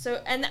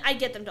 So, and I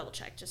get them double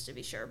checked just to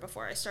be sure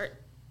before I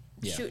start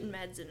shooting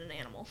meds in an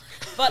animal.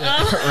 But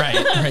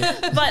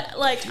right. But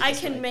like, I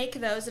can make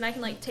those, and I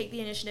can like take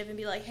the initiative and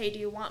be like, hey, do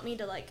you want me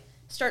to like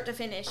start to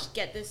finish,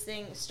 get this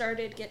thing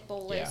started, get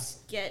bolus,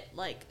 get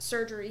like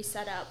surgery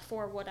set up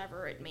for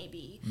whatever it may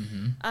be.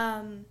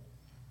 And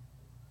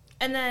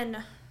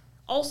then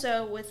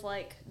also with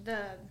like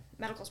the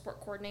medical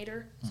support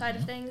coordinator side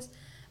of things,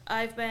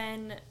 I've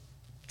been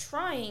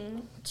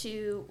trying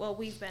to,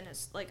 we've been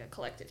as like a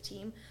collective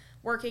team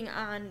working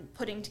on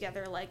putting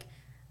together like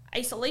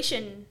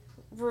isolation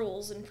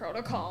rules and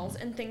protocols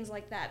and things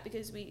like that,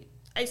 because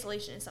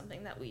isolation is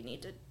something that we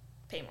need to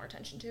pay more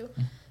attention to.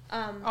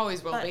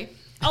 Always will be.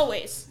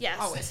 Always, yes.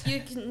 Always. You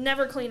can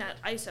never clean out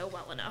ISO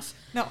well enough.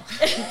 No.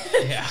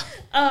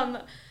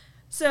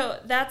 So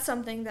that's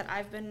something that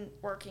I've been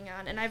working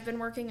on, and I've been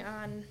working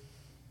on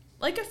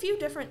like a few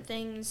different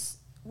things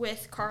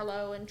with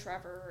Carlo and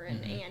Trevor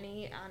and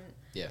Annie on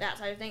that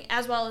side of thing,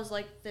 as well as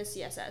like the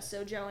CSS,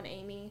 so Joe and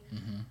Amy.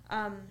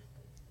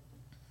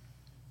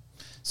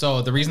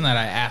 So the reason that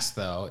I asked,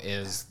 though,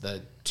 is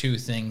the two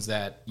things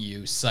that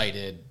you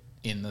cited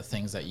in the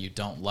things that you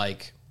don't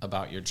like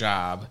about your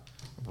job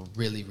were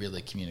really,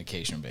 really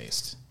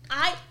communication-based.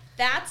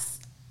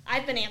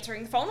 I've been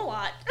answering the phone a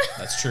lot.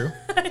 That's true.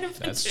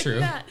 That's true.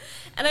 That.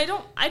 And I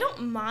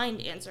don't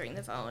mind answering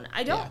the phone.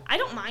 I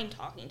don't mind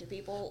talking to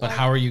people. But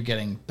how are you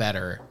getting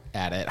better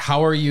at it?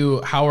 How are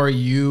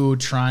you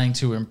trying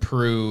to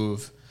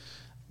improve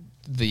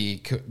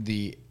the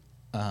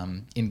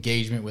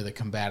engagement with a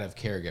combative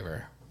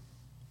caregiver?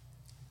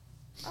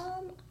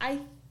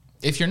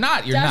 If you're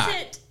not, you're not.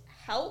 Does it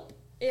help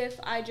if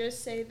I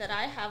just say that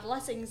I have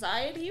less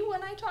anxiety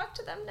when I talk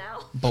to them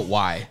now? But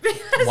why?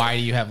 Why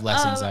do you have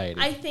less anxiety?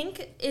 I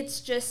think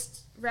it's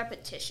just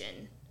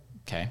repetition.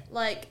 Okay.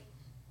 Like,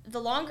 the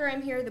longer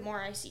I'm here, the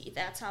more I see.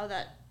 That's how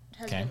that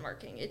has been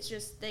working. It's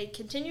just they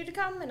continue to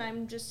come, and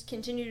I'm just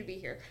continue to be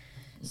here.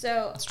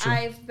 So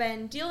I've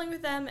been dealing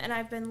with them, and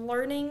I've been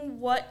learning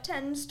what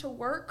tends to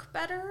work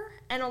better.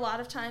 And a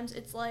lot of times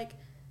it's like,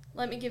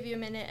 let me give you a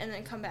minute, and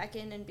then come back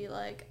in and be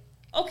like,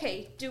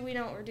 okay, do we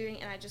know what we're doing?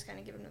 And I just kind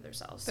of give them to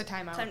themselves. The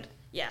timeout.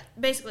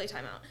 Basically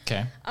timeout.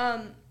 Okay.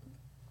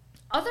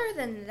 Other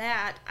than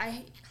that,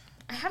 I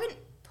haven't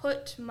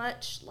put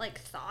much like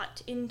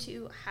thought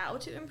into how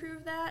to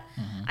improve that.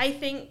 I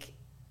think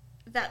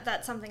that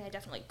that's something I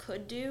definitely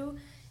could do.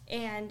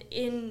 And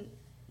in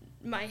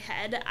my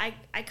head,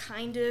 I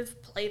kind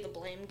of play the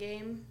blame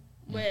game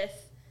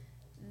with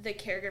the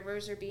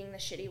caregivers are being the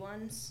shitty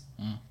ones.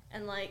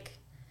 And like,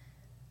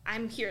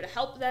 I'm here to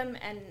help them,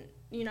 and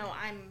you know,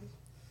 I'm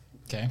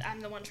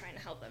the one trying to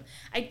help them.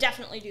 I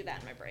definitely do that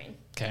in my brain.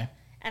 Okay.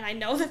 And I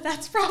know that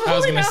that's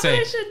probably not what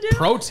I should do.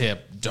 Pro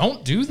tip,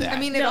 don't do that. I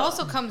mean, it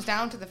also comes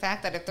down to the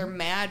fact that if they're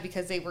mad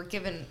because they were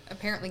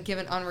apparently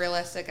given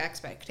unrealistic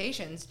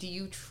expectations, do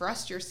you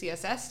trust your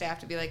CSS staff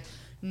to be like,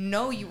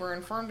 no, you were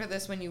informed of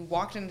this when you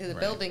walked into the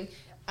building,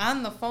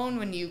 on the phone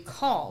when you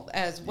called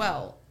as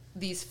well,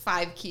 these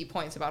 5 key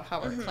points about how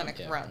our clinic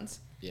runs.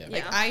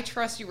 Like, I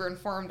trust you were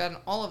informed on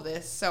all of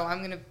this, so I'm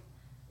going to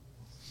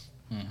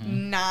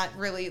not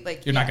really,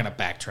 like... You're not going to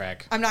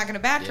backtrack. I'm not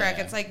going to backtrack.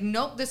 It's like,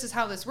 nope, this is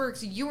how this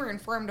works. You were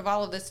informed of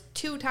all of this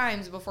 2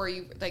 times before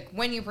you, like,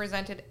 when you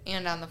presented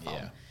and on the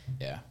phone.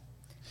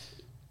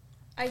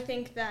 I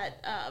think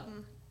that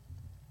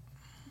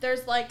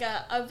there's, like,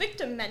 a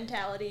victim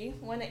mentality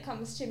when it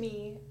comes to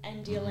me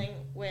and dealing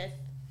with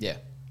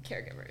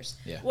caregivers,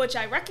 which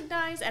I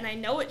recognize, and I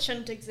know it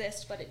shouldn't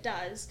exist, but it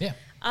does.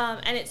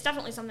 And it's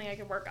definitely something I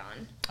could work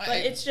on. But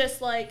it's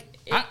just like,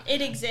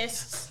 it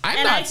exists.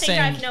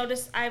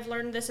 I've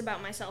learned this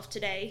about myself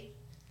today.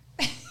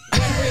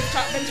 When we've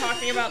been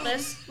talking about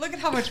this. Look at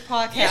how much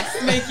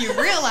podcasts make you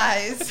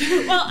realize.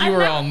 Well, you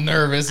were all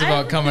nervous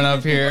about coming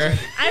up here.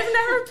 I've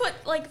never put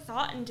like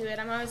thought into it.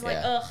 I'm always like,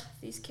 ugh,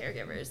 these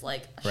caregivers.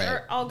 Like,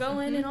 sure, I'll go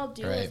in and I'll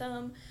deal with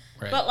them.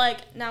 But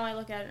like, now I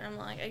look at it and I'm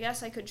like, I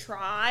guess I could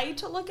try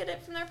to look at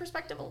it from their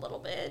perspective a little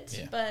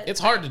bit. But it's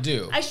hard to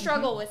do. I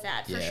struggle with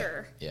that for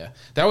sure.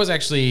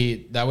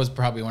 That was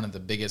probably one of the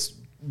biggest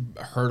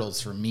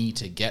hurdles for me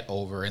to get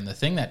over. And the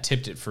thing that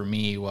tipped it for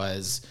me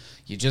was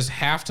you just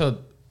have to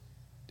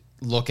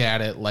look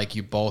at it like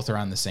you both are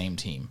on the same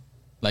team.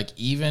 Like,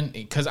 even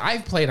because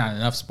I've played on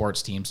enough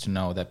sports teams to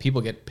know that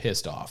people get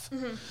pissed off,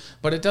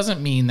 but it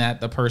doesn't mean that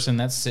the person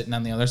that's sitting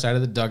on the other side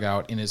of the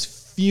dugout and is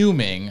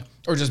fuming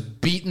or just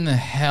beating the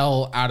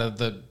hell out of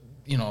the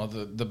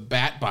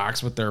bat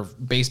box with their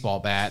baseball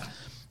bat.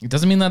 It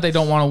doesn't mean that they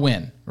don't want to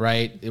win,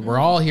 right? We're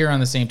all here on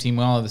the same team.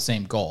 We all have the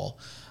same goal.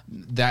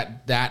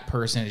 That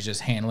person is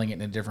just handling it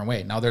in a different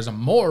way. Now, there's a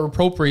more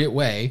appropriate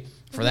way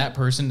for that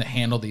person to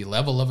handle the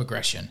level of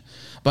aggression.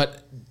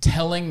 But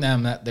telling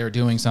them that they're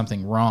doing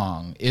something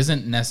wrong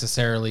isn't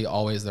necessarily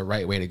always the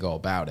right way to go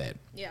about it.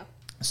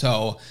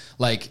 So,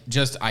 like,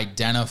 just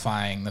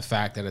identifying the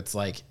fact that it's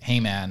like, hey,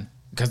 man,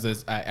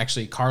 because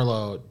actually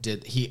Carlo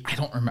I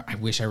don't remember, I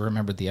wish I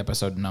remembered the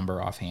episode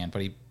number offhand,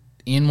 but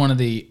in one of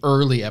the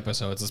early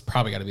episodes, it's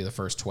probably got to be the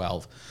first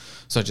 12.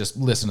 So just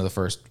listen to the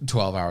first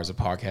 12 hours of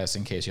podcast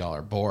in case y'all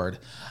are bored.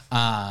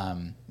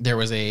 There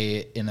was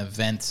an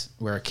event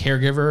where a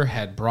caregiver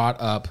had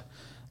brought up,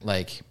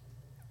 like,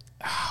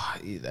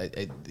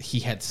 he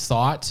had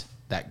thought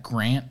that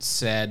Grant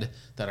said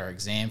that our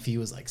exam fee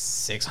was like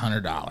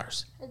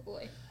 $600. Oh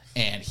boy.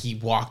 And he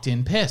walked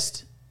in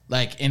pissed.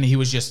 Like, and he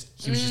was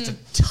just a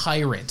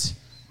tyrant.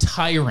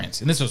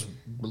 And this was,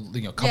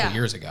 a couple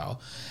years ago.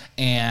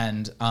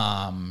 And,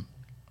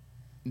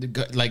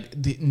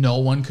 no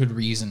one could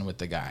reason with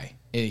the guy.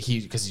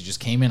 Because he just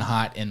came in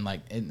hot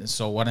and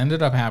so what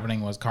ended up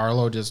happening was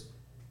Carlo just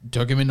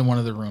took him into one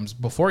of the rooms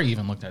before he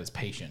even looked at his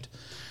patient.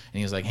 And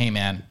he was like, hey,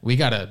 man, we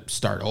got to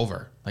start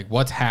over. Like,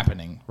 what's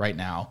happening right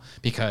now?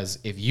 Because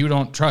if you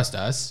don't trust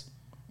us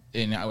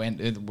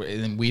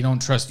and we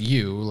don't trust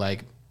you,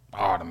 like,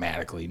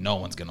 automatically no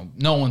one's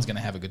gonna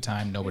have a good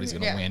time. Nobody's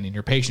gonna win. And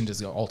your patient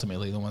is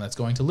ultimately the one that's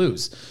going to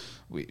lose.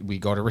 We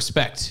go to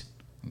respect.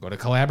 We go to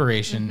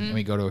collaboration, and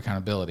we go to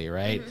accountability,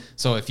 right?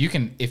 So if you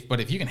can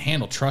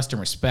handle trust and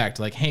respect,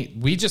 like, hey,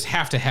 we just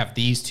have to have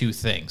these two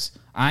things.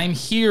 I'm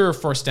here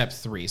for step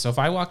 3. So if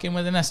I walk in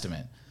with an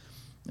estimate,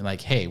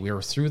 like, hey,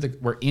 we're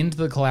into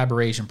the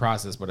collaboration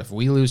process, but if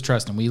we lose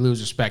trust and we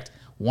lose respect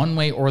one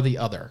way or the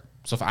other.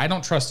 So if I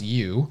don't trust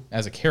you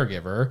as a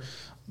caregiver,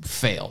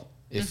 fail.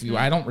 If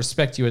I don't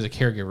respect you as a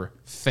caregiver,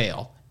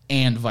 fail,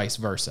 and vice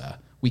versa.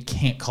 We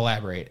can't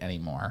collaborate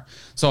anymore.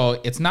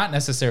 So it's not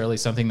necessarily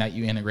something that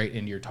you integrate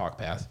into your talk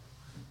path,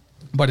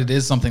 but it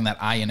is something that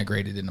I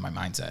integrated into my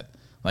mindset.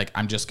 Like,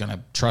 I'm just going to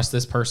trust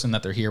this person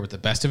that they're here with the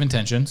best of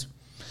intentions.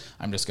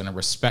 I'm just going to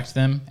respect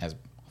them as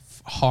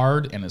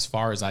hard and as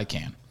far as I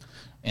can.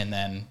 And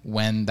then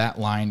when that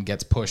line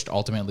gets pushed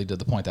ultimately to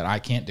the point that I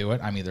can't do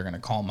it, I'm either going to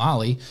call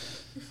Molly.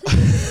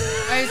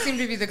 I seem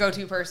to be the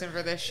go-to person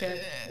for this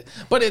shit.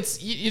 But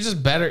you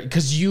just better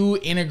because you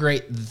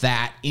integrate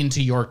that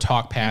into your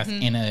talk path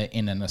in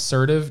an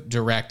assertive,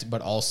 direct,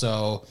 but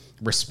also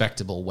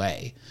respectable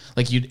way.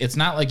 Like, it's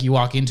not like you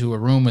walk into a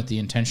room with the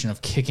intention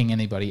of kicking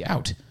anybody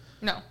out.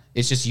 No.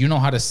 It's just you know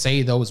how to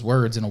say those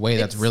words in a way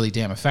that's really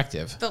damn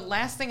effective. The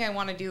last thing I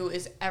want to do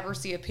is ever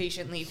see a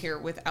patient leave here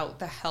without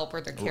the help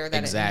or the care that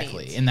it needs.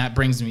 Exactly. And that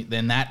brings me,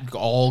 then that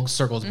all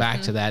circles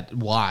back to that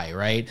why,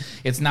 right?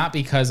 It's not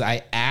because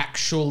I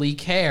actually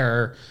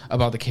care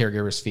about the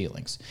caregiver's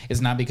feelings.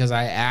 It's not because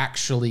I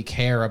actually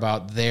care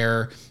about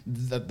the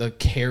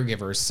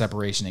caregiver's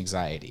separation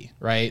anxiety,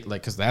 right?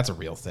 Like, because that's a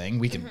real thing.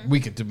 We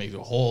could make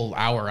a whole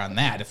hour on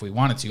that if we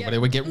wanted to, but it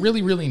would get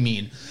really, really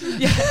mean.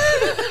 Yeah.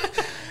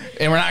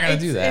 And we're not going to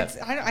do that.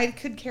 I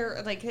could care,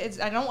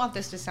 I don't want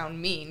this to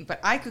sound mean, but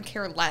I could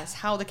care less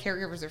how the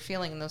caregivers are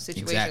feeling in those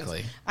situations.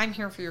 Exactly. I'm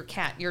here for your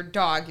cat, your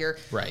dog,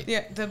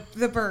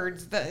 the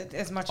birds,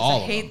 as much as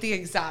all I hate the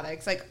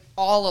exotics, like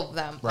all of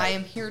them. Right. I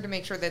am here to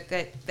make sure that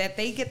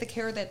they get the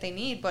care that they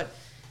need, but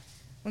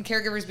when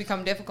caregivers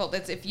become difficult,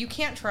 it's if you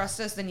can't trust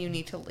us, then you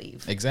need to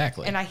leave.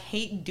 Exactly. And I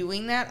hate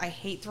doing that. I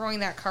hate throwing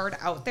that card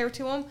out there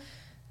to them.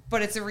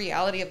 But it's a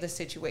reality of the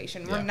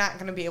situation. We're not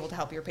going to be able to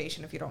help your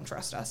patient if you don't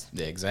trust us.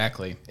 Yeah,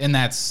 exactly. And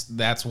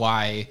that's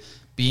why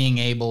being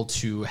able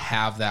to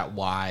have that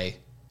why,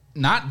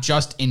 not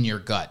just in your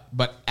gut,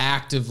 but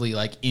actively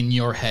like in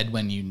your head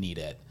when you need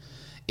it,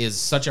 is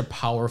such a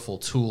powerful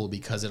tool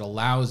because it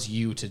allows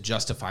you to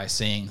justify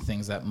saying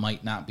things that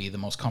might not be the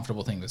most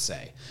comfortable thing to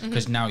say.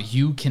 Because now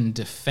you can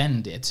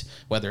defend it,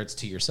 whether it's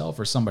to yourself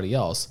or somebody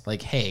else.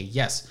 Like, hey,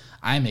 yes,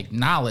 I'm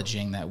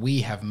acknowledging that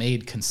we have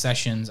made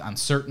concessions on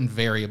certain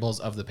variables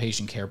of the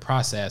patient care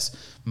process,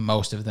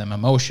 most of them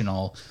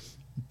emotional,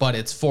 but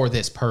it's for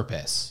this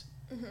purpose.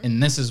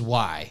 And this is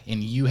why.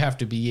 And you have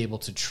to be able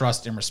to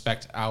trust and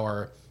respect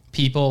our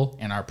people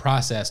and our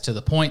process to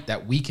the point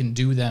that we can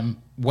do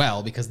them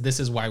well because this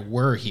is why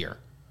we're here.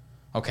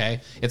 Okay?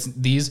 It's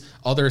these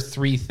other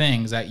 3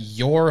 things that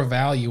you're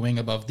valuing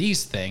above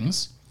these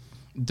things.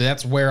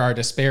 That's where our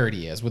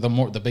disparity is. With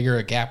the bigger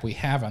a gap we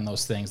have on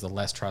those things, the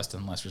less trust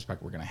and less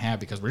respect we're going to have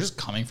because we're just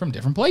coming from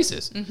different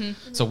places.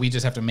 So we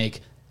just have to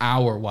make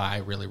our why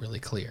really,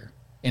 really clear.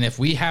 And if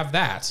we have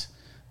that,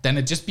 then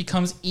it just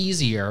becomes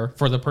easier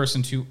for the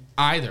person to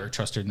either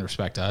trust and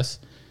respect us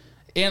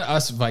and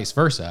us vice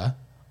versa,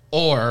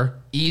 or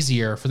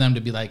easier for them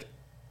to be like,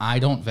 I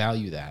don't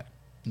value that.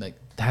 Like,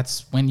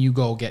 that's when you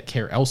go get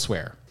care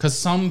elsewhere because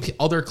some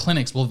other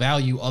clinics will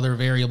value other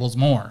variables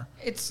more.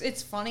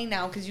 It's funny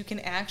now because you can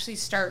actually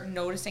start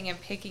noticing and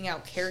picking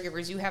out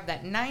caregivers. You have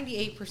that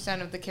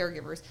 98% of the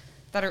caregivers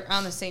that are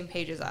on the same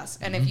page as us.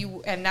 And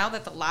and now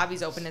that the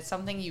lobby's open, it's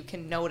something you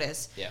can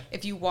notice. Yeah.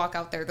 If you walk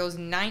out there, those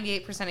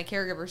 98% of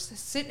caregivers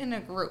sit in a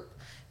group.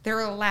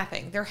 They're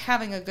laughing. They're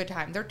having a good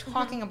time. They're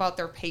talking about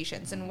their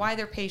patients and why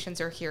their patients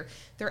are here.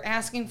 They're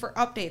asking for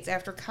updates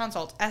after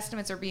consults.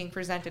 Estimates are being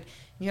presented.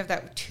 You have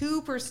that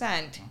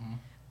 2%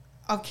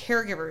 of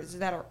caregivers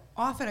that are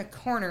off in a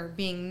corner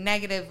being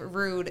negative,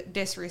 rude,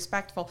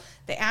 disrespectful,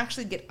 they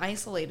actually get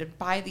isolated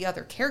by the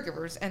other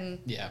caregivers. And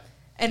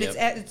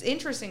it's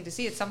interesting to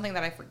see. It's something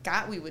that I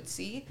forgot we would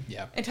see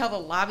until the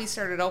lobby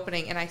started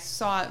opening, and I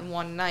saw it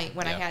one night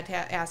when I had to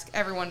ask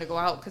everyone to go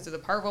out because of the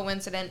parvo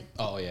incident.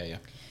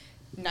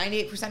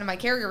 98% of my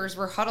caregivers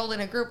were huddled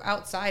in a group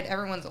outside.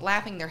 Everyone's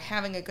laughing. They're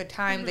having a good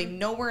time. They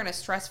know we're in a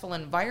stressful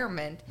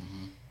environment,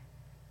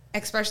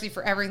 especially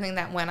for everything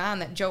that went on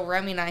that Joe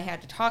Remy and I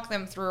had to talk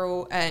them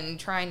through and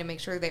trying to make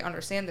sure they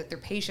understand that their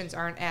patients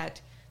aren't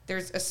at,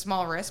 there's a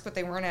small risk, but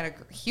they weren't at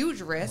a huge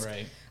risk.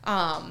 Right.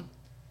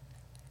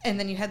 And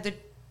then you had the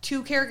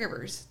 2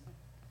 caregivers.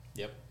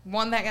 Yep.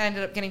 One that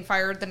ended up getting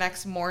fired the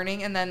next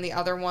morning, and then the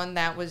other one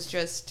that was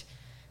just,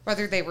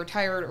 whether they were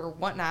tired or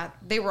whatnot,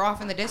 they were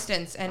off in the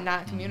distance and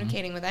not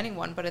communicating with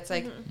anyone. But it's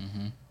like,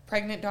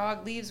 pregnant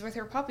dog leaves with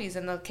her puppies,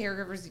 and the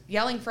caregiver's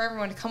yelling for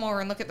everyone to come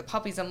over and look at the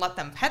puppies and let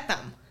them pet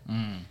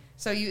them.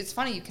 So it's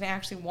funny, you can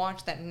actually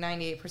watch that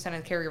 98%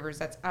 of caregivers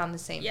that's on the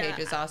same page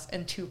as us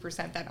and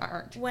 2% that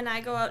aren't. When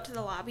I go out to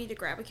the lobby to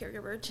grab a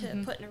caregiver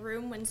to put in a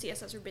room when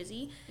CSS are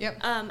busy,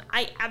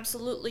 I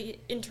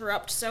absolutely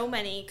interrupt so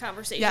many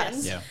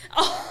conversations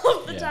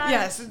all the time.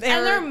 Yes, and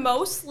they're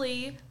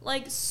mostly,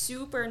 like,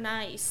 super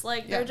nice.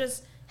 Like, they're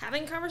just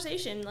having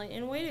conversation, like,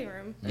 in a waiting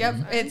room.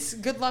 It's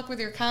good luck with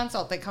your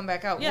consult. They come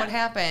back out. What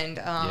happened?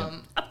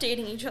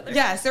 Updating each other.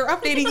 Yes, they're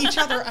updating each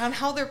other on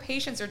how their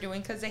patients are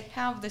doing because they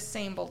have the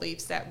same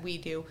beliefs that we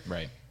do.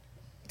 Right.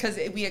 Because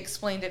we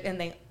explained it and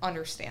they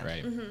understand.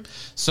 Right.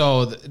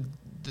 So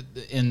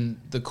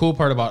the cool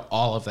part about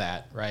all of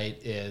that, right,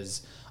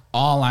 is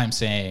all I'm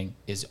saying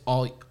is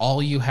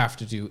all you have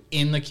to do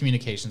in the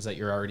communications that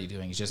you're already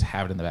doing is just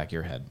have it in the back of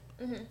your head.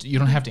 You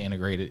don't have to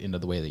integrate it into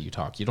the way that you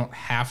talk. You don't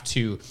have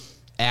to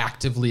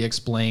actively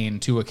explain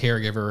to a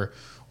caregiver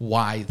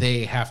why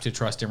they have to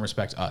trust and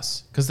respect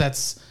us, because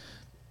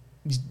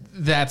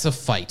that's a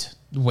fight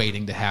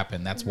waiting to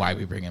happen. That's why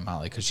we bring in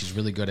Molly, because she's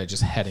really good at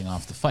just heading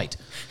off the fight.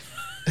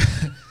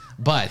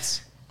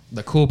 But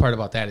the cool part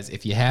about that is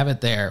if you have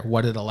it there,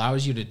 what it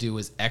allows you to do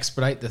is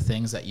expedite the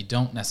things that you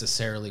don't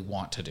necessarily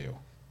want to do,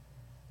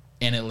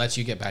 and it lets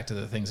you get back to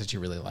the things that you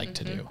really like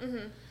to do.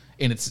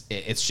 And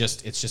it's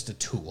just a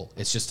tool.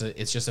 It's just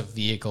a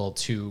vehicle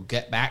to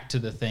get back to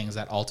the things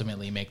that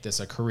ultimately make this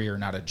a career,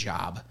 not a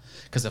job.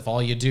 Because if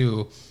all you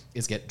do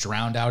is get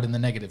drowned out in the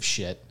negative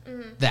shit,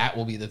 that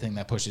will be the thing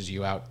that pushes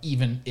you out.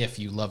 Even if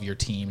you love your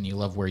team and you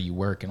love where you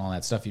work and all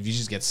that stuff, if you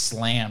just get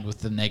slammed with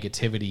the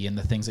negativity and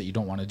the things that you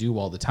don't want to do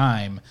all the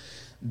time,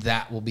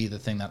 that will be the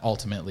thing that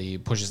ultimately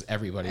pushes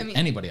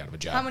anybody out of a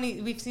job.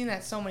 We've seen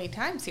that so many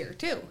times here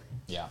too.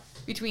 Yeah.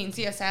 Between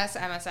CSS,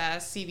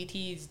 MSS,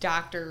 CVTs,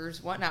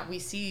 doctors, whatnot, we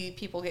see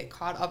people get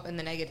caught up in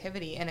the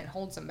negativity, and it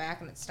holds them back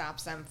and it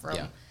stops them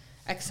from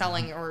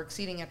excelling or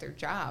exceeding at their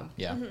job.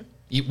 Yeah.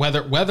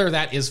 Whether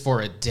that is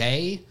for a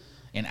day,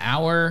 an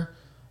hour,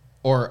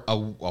 or a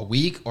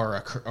week, or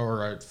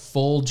a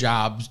full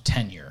job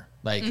tenure,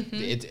 like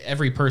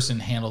every person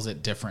handles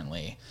it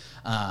differently.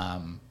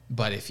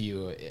 But if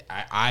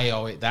I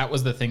always, that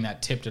was the thing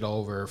that tipped it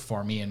over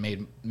for me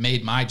and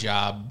made my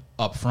job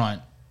up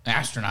front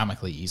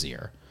astronomically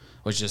easier,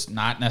 was just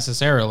not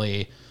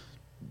necessarily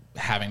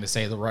having to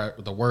say the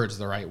words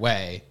the right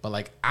way, but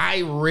like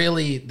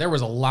there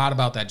was a lot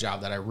about that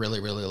job that I really,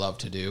 really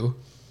loved to do.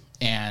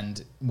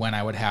 And when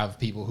I would have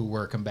people who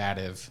were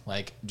combative,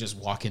 like, just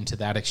walk into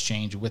that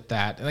exchange with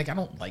that, like, I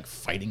don't like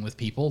fighting with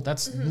people.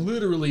 That's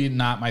literally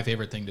not my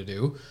favorite thing to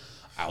do.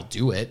 I'll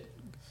do it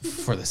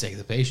for the sake of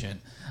the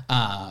patient.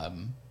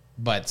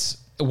 But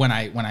when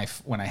I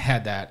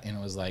had that and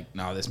it was like,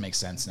 no, this makes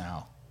sense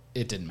now,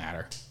 it didn't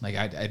matter. Like,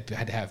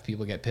 I'd have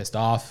people get pissed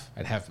off.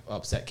 I'd have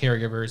upset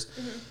caregivers,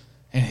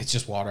 and it's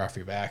just water off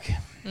your back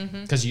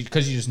because you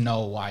just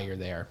know why you're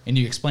there, and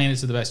you explain it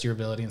to the best of your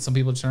ability, and some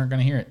people just aren't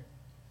going to hear it.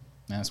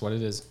 And that's what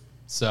it is.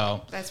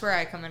 So that's where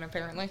I come in,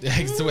 apparently.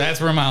 So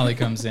that's where Molly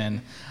comes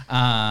in.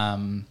 How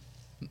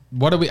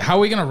are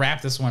we going to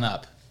wrap this one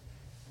up?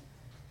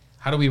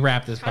 How do we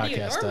wrap this podcast up?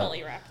 How do you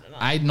normally wrap them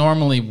up? I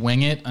normally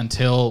wing it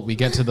until we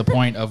get to the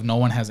point of no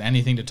one has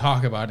anything to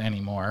talk about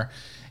anymore.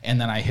 And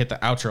then I hit the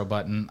outro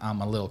button on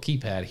my little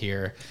keypad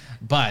here.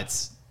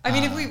 But I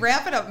mean, if we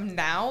wrap it up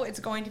now, it's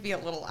going to be a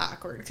little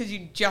awkward because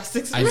you just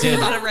explained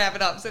how to wrap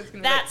it up. So it's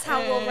going to That's how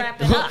we'll wrap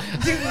it up.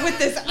 With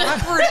this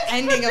awkward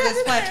ending of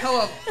this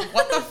plateau of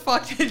what the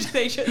fuck did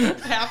they just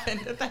happen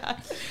to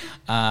that?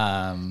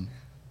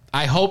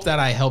 I hope that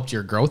I helped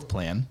your growth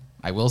plan.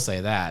 I will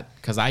say that,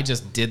 because I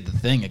just did the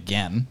thing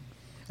again.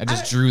 I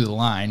just drew the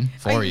line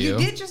for you.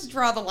 You did just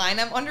draw the line.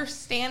 I'm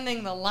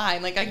understanding the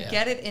line. Like, I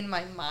get it in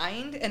my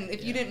mind. And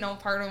if you didn't know,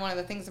 part of one of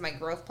the things in my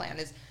growth plan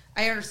is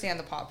I understand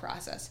the PAW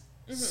process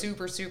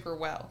super, super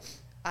well.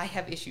 I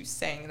have issues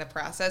saying the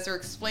process or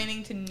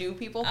explaining to new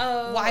people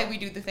why we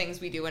do the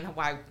things we do and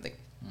why, like,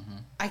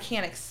 I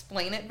can't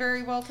explain it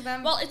very well to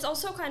them. Well, it's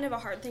also kind of a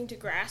hard thing to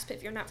grasp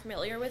if you're not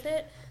familiar with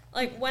it.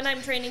 Like, when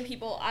I'm training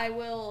people, I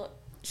will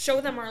show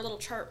them our little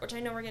chart, which I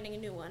know we're getting a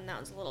new one. Now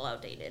it's a little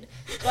outdated.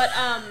 But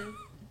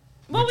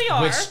Well, we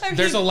are.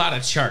 There's a lot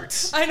of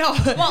charts. I know.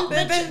 Well, the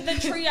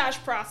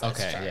triage process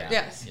Okay, chart. yeah.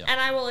 Yes. Yep. And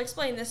I will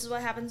explain, this is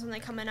what happens when they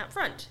come in up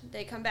front.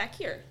 They come back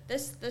here.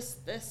 This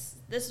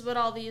is what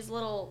all these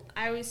little,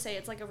 I always say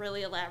it's like a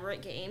really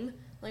elaborate game,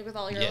 like with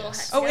all your little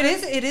Yes. Oh,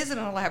 hexagons. it is an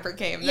elaborate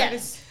game. Yes. That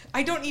is,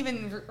 I don't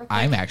even. Like,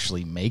 I'm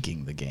actually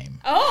making the game.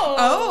 Oh.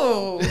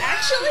 Oh.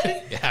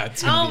 Actually? Yeah.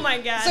 It's gonna Oh be-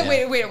 my god. So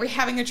wait, are we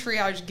having a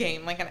triage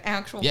game, like an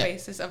actual Yeah.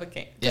 basis of a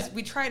game? Because Yeah.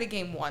 we tried a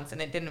game once and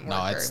it didn't work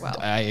No, very it's well.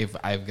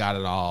 I've got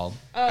it all.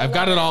 Oh, I've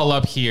got it all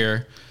up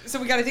here.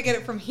 So we got to get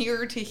it from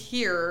here to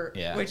here,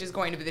 Yeah. which is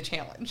going to be the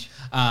challenge.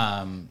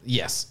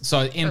 Yes.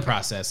 So in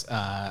process,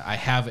 I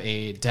have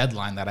a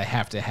deadline that I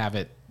have to have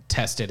it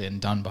tested and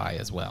done by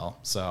as well.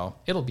 So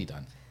it'll be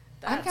done.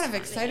 I'm kind of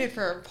That's excited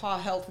funny. for a Paw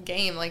Health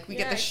game. Like we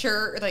get Yeah. the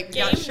shirt, like we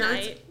Game got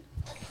shirts. night.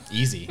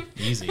 Easy.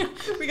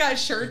 We got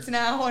shirts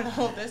now and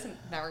all this, and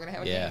now we're gonna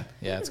have a Yeah, game.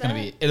 yeah, it's Look at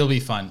gonna be. It'll be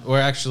fun. Or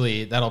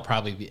actually, that'll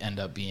probably end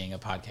up being a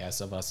podcast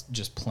of us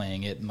just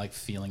playing it and like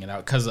feeling it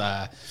out. Cause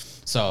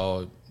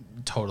so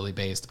totally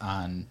based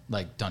on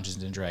like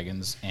Dungeons and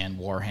Dragons and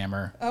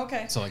Warhammer.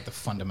 Okay. So like the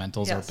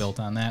fundamentals Yes. are built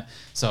on that.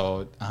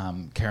 So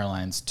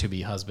Caroline's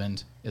to-be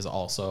husband is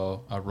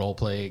also a role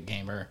play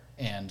gamer,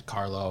 and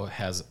Carlo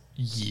has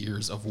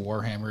years of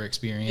Warhammer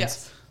experience.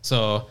 Yes.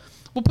 So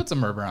we'll put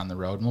some Merber on the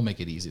road and we'll make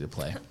it easy to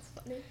play.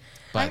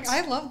 But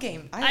I love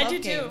games. I love do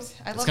too. games.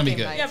 I love gonna be game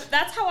good. nights. Yeah, but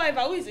that's how I've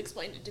always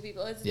explained it to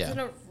people. It's Yeah. in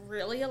a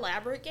really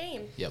elaborate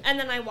game. Yep. And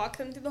then I walk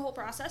them through the whole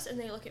process, and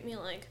they look at me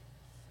like,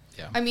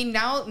 yeah, I mean,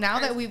 now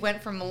that we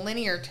went from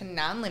linear to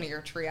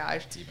non-linear triage,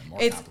 it's even more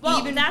complicated.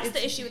 well, that's it's-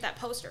 the issue with that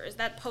poster. Is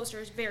that poster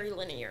is very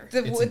linear.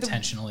 it's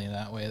intentionally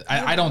that way.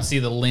 I don't see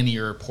the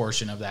linear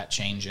portion of that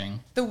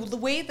changing. the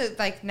way that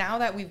like now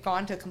that we've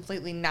gone to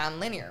completely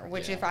non-linear,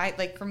 which Yeah. if I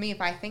like for me,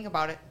 if I think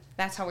about it,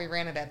 that's how we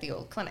ran it at the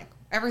old clinic.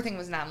 Everything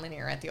was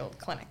non-linear at the old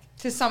clinic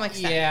to some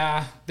extent.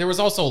 Yeah, there was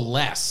also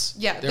less.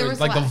 Yeah, there was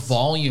like less. the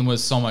volume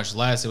was so much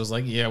less. It was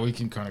like, yeah, we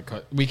can kind of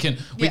cut. We can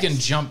Yes.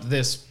 jump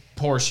this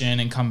portion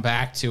and come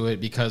back to it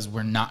because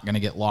we're not going to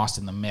get lost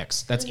in the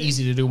mix. That's Mm-hmm.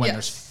 easy to do when Yes.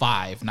 there's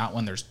 5, not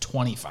when there's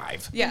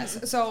 25.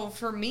 Yes. So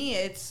for me,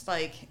 it's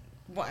like,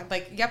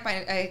 yep, I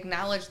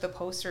acknowledge the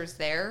posters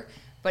there,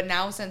 but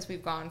now since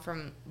we've gone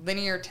from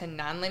linear to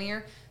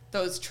non-linear,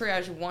 those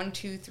triage 1,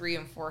 2, 3,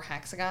 and 4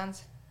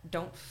 hexagons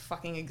don't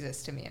fucking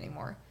exist to me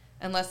anymore.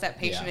 Unless that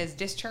patient Yeah. is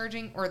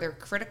discharging or they're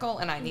critical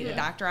and I need Yeah. a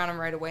doctor on them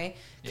right away.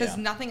 Because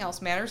Yeah. nothing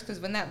else matters. Because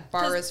when that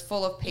bar 'Cause- is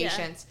full of yeah.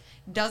 patients,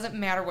 doesn't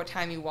matter what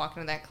time you walk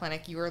into that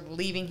clinic, you are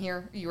leaving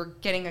here, you are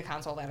getting a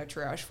consult at a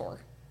triage 4.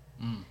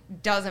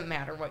 Doesn't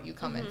matter what you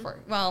come in for.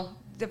 Well,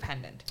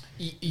 dependent.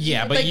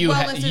 Yeah, but Like you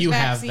wellness is you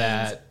have vaccines,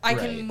 that. I right.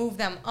 can move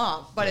them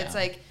up, but it's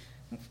Yeah. like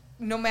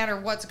no matter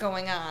what's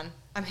going on,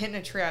 I'm hitting a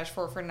triage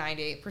for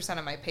 98%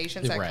 of my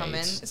patients that come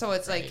in. Right. So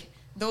it's Right. like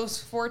those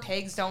 4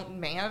 tags don't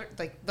matter.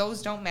 Like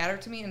those don't matter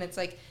to me, and it's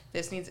like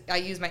this needs. I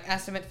use my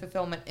estimate,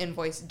 fulfillment,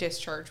 invoice,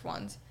 discharge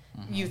ones.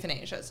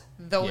 Euthanasias.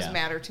 Those Yeah.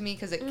 matter to me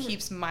because it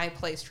keeps my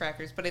place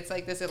trackers. But it's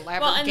like this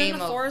elaborate well, and game then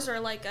the of 4s are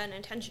like an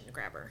attention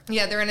grabber.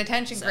 yeah, they're an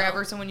attention So-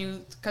 grabber. So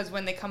because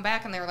when they come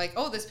back and they're like,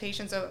 oh, this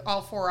patient's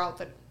all 4 out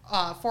the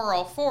 4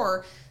 all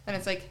 4, then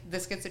it's like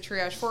this gets a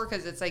triage 4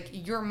 because it's like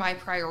you're my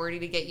priority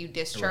to get you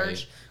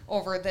discharged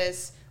over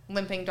this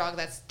limping dog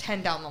that's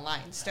 10 down the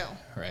line still.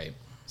 Right.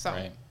 So-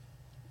 Right.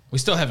 We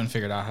still haven't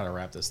figured out how to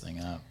wrap this thing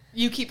up.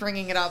 You keep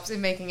bringing it up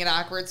and making it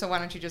awkward. So why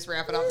don't you just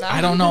wrap it up now? I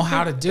don't know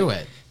how to do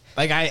it.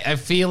 Like I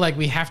feel like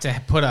we have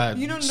to put a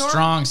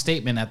strong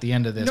statement at the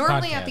end of this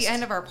Normally podcast. at the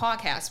end of our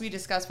podcast, we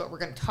discuss what we're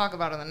going to talk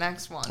about in the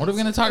next one. What are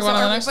we going to talk about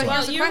on the next one? But Well,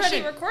 here's the you already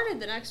question. recorded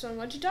the next one.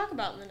 What'd you talk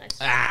about in the next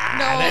one?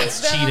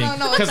 That's cheating.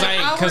 No, it's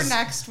like our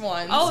next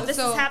one. Oh, this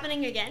So- is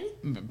happening again?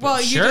 Well,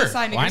 you Sure, just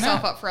signed why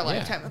yourself not? up for a Yeah.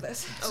 lifetime of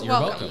this. You're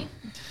welcome.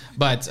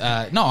 But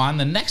no, on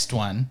the next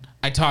one,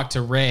 I talked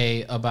to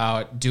Ray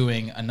about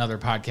doing another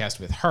podcast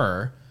with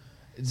her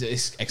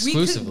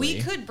exclusively.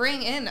 We could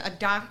bring in a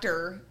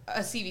doctor, a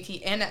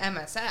CVT, and a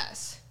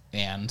MSS,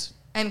 and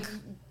and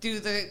do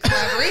the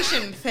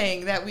collaboration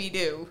thing that we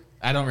do.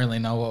 I don't really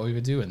know what we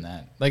would do in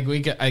that. Like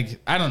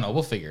I don't know.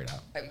 We'll figure it out.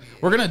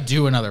 We're gonna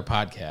do another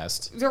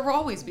podcast. There will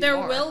always be There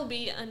more. will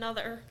be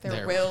another.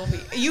 There will be.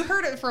 You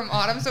heard it from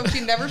Autumn, so if she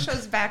never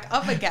shows back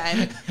up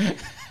again,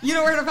 you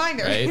know where to find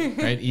her.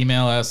 Right.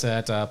 Email us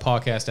at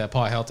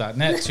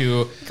podcast@pawhealth.net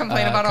to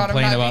Complain about Autumn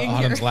complain not about being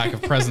Autumn's here. lack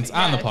of presence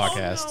on the Yes.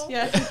 podcast. Oh, no.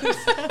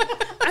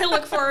 Yes. I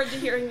look forward to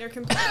hearing your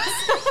complaints.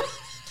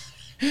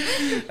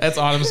 That's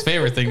Autumn's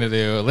favorite thing to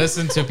do.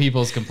 Listen to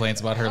people's complaints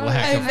about her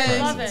lack of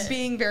And love presence. then it.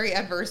 being very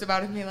adverse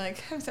about it and being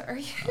like, I'm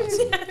sorry. That's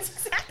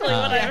exactly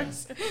what I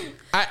was.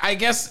 I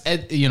guess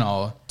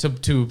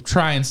to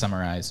try and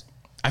summarize,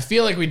 I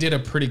feel like we did a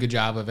pretty good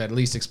job of at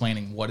least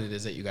explaining what it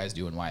is that you guys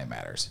do and why it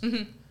matters.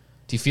 Mm-hmm.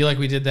 Do you feel like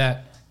we did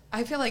that?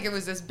 I feel like it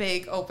was this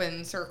big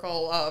open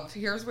circle of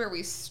here's where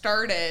we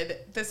started.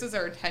 This is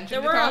our intention.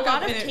 There to were a talk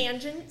lot of and it-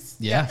 tangents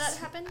Yeah. that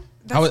happened.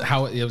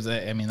 How it was?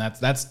 I mean,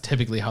 that's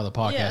typically how the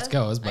podcast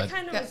goes. I But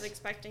kind of Yes. was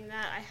expecting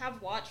that. I have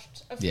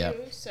watched a few, Yeah.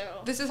 so.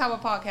 This is how a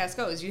podcast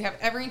goes. You have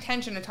every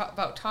intention to talk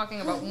about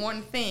talking about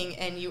one thing,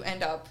 and you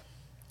end up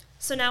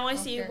So now I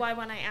see Okay. why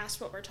when I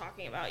asked what we're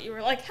talking about, you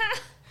were like, ha!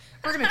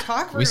 We're going to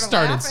talk. We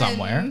started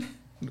somewhere.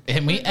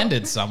 And we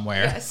ended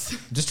somewhere. Yes.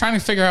 Just trying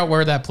to figure out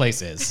where that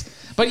place is.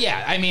 But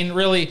yeah, I mean,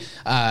 really,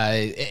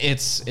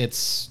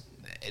 it's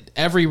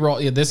every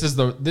role. Yeah, this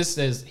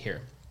is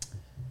here.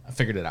 I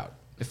figured it out.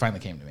 It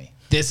finally came to me.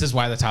 This is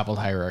why the toppled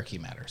hierarchy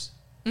matters.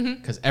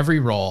 Because every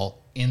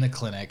role in the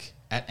clinic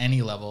at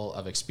any level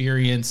of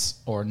experience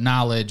or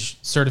knowledge,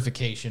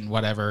 certification,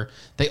 whatever,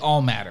 they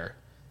all matter.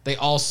 They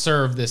all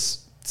serve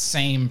this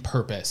same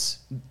purpose,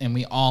 and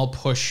we all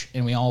push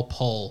and we all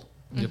pull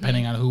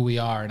depending on who we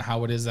are and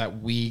how it is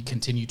that we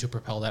continue to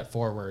propel that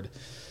forward.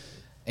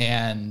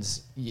 And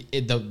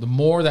the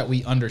more that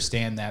we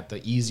understand that,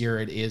 the easier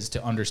it is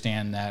to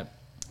understand that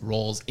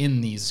roles in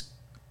these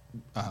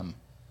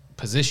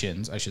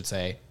positions, I should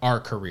say, are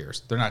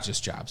careers. They're not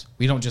just jobs.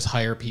 We don't just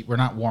hire people. We're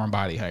not warm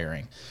body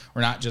hiring.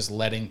 We're not just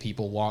letting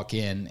people walk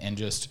in and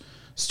just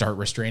start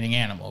restraining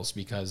animals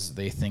because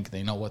they think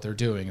they know what they're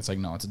doing. It's like,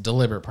 no, it's a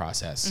deliberate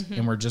process.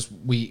 And we're just,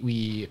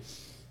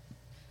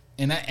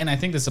 and I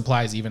think this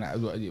applies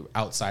even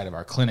outside of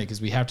our clinic,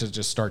 is we have to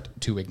just start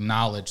to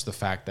acknowledge the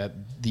fact that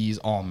these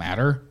all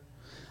matter.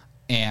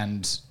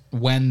 And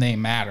when they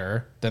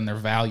matter, then they're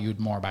valued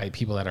more by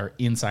people that are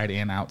inside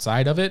and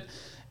outside of it.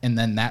 And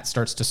then that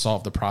starts to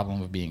solve the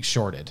problem of being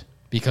shorted,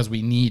 because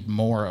we need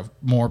more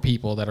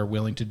people that are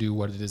willing to do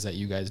what it is that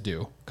you guys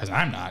do. Because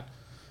I'm not,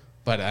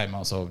 but I'm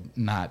also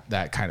not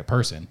that kind of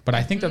person. But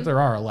I think that there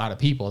are a lot of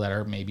people that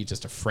are maybe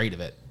just afraid of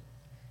it.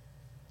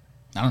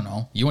 I don't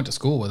know. You went to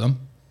school with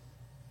them.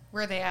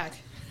 Where are they at?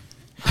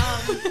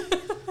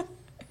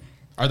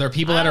 Are there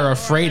people that are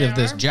afraid of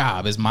this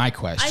job is my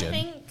question. I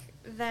think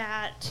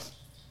that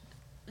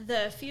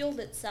the field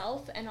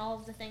itself and all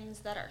of the things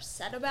that are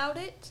said about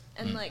it,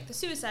 and like the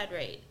suicide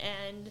rate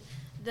and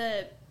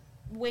the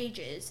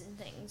wages and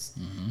things,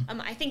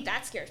 I think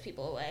that scares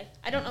people away.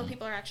 I don't know if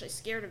people are actually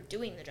scared of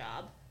doing the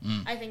job.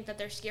 I think that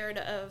they're scared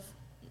of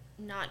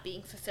not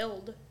being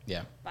fulfilled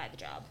by the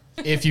job.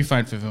 If you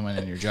find fulfillment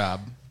in your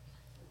job.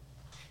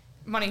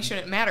 Money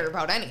shouldn't matter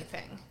about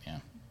anything. Yeah.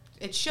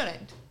 It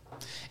shouldn't.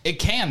 It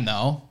can,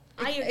 though.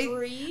 I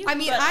agree. I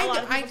mean, but a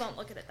lot of people don't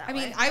look at it that way.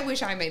 I mean, I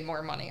wish I made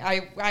more money.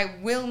 I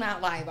will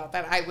not lie about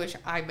that. I wish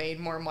I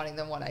made more money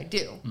than what I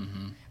do.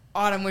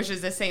 Autumn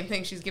wishes the same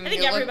thing. She's giving I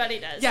think me a look. everybody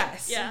does.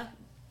 Yes. Yeah.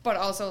 But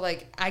also,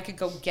 like, I could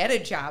go get a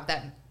job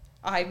that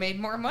I made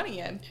more money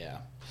in. Yeah.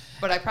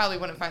 But I probably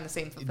wouldn't find the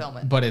same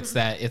fulfillment. But it's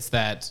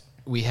that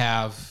we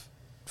have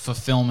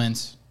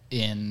fulfillment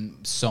in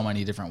so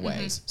many different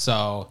ways.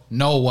 So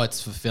know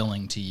what's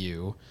fulfilling to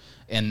you.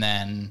 And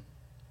then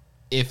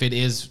if it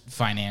is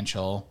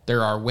financial,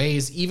 there are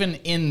ways even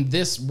in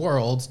this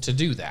world to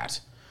do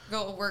that.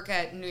 Go work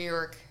at New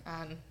York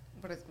on,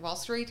 Wall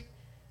Street?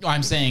 No,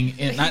 I'm saying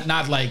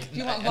not like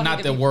You want money not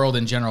to the be- world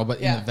in general, but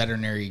in Yeah. the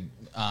veterinary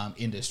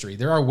industry,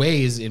 there are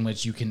ways in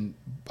which you can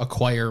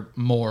acquire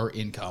more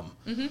income.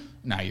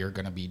 Now you're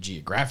going to be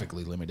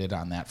geographically limited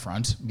on that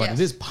front, but Yes.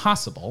 it is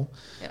possible.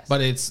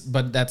 Yes.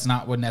 But that's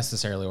not what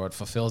necessarily what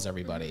fulfills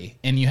everybody,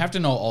 and you have to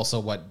know also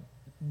what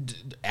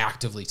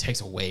actively takes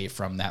away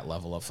from that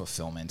level of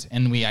fulfillment.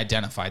 And we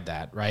identified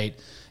that, right?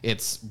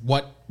 It's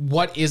what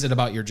is it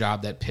about your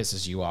job that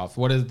pisses you off?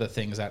 What are the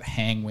things that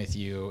hang with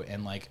you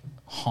and like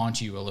haunt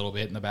you a little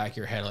bit in the back of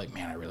your head? Like,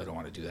 man, I really don't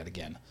want to do that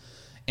again.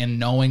 And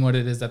knowing what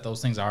it is that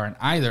those things are, and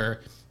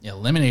either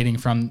eliminating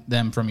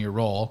them from your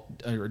role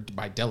or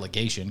by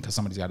delegation because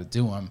somebody's got to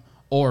do them,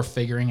 or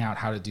figuring out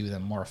how to do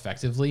them more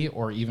effectively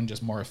or even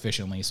just more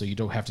efficiently so you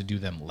don't have to do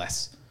them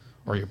less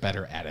or you're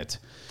better at it.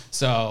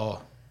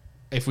 So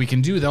if we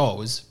can do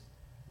those,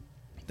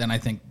 then I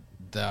think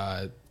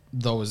the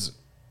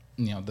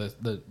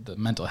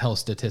mental health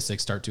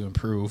statistics start to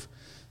improve.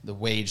 The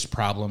wage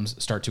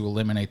problems start to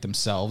eliminate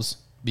themselves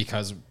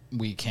because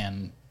we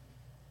can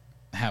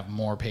have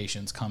more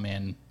patients come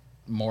in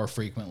more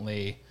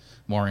frequently.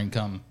 More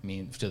income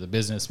means to the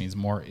business means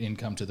more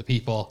income to the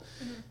people,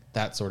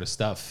 that sort of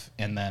stuff.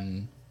 And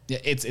then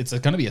it's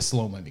going to be a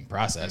slow moving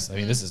process. I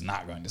mean, this is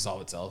not going to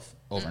solve itself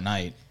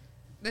overnight.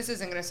 This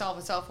isn't going to solve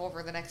itself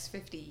over the next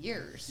 50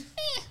 years.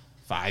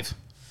 5.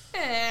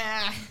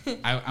 I'm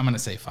I'm going to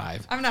say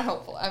 5. not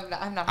hopeful. I'm not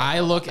hopeful I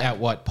about look that. at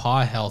what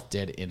Paw Health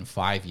did in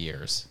 5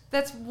 years.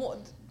 That's what,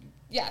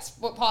 yes,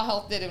 what Paw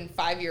Health did in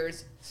 5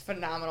 years is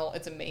phenomenal.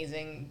 It's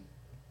amazing.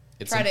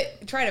 Try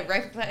to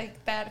replicate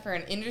that for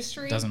an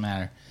industry. Doesn't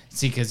matter.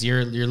 See, because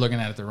you're looking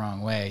at it the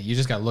wrong way. You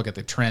just got to look at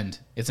the trend.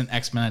 It's an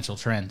exponential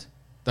trend.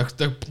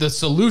 The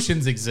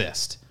solutions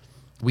exist.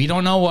 We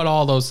don't know what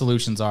all those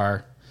solutions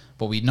are,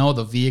 but we know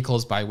the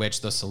vehicles by which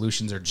the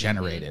solutions are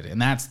generated,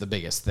 and that's the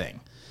biggest thing.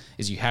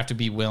 Is you have to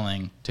be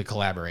willing to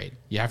collaborate.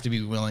 You have to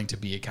be willing to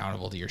be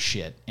accountable to your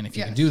shit. And if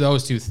you can Yes. do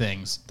those two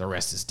things, the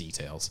rest is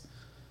details.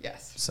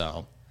 Yes.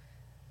 So,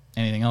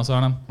 anything else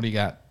on them? What do you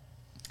got?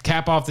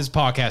 Cap off this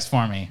podcast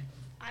for me.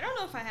 I don't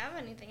know if I have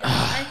anything else.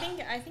 I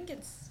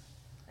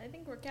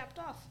think we're capped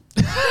off.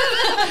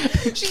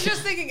 She's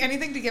just thinking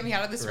anything to get me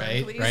out of this room,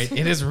 Right, please. right.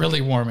 It is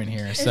really warm in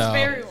here. It's so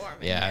very warm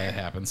in yeah, here. it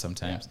happens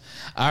sometimes.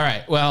 All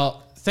right.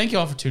 Well, thank you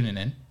all for tuning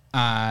in.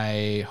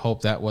 I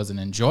hope that was an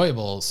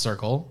enjoyable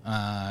circle.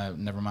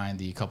 Never mind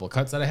the couple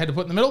cuts that I had to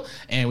put in the middle.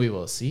 And we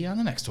will see you on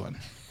the next one.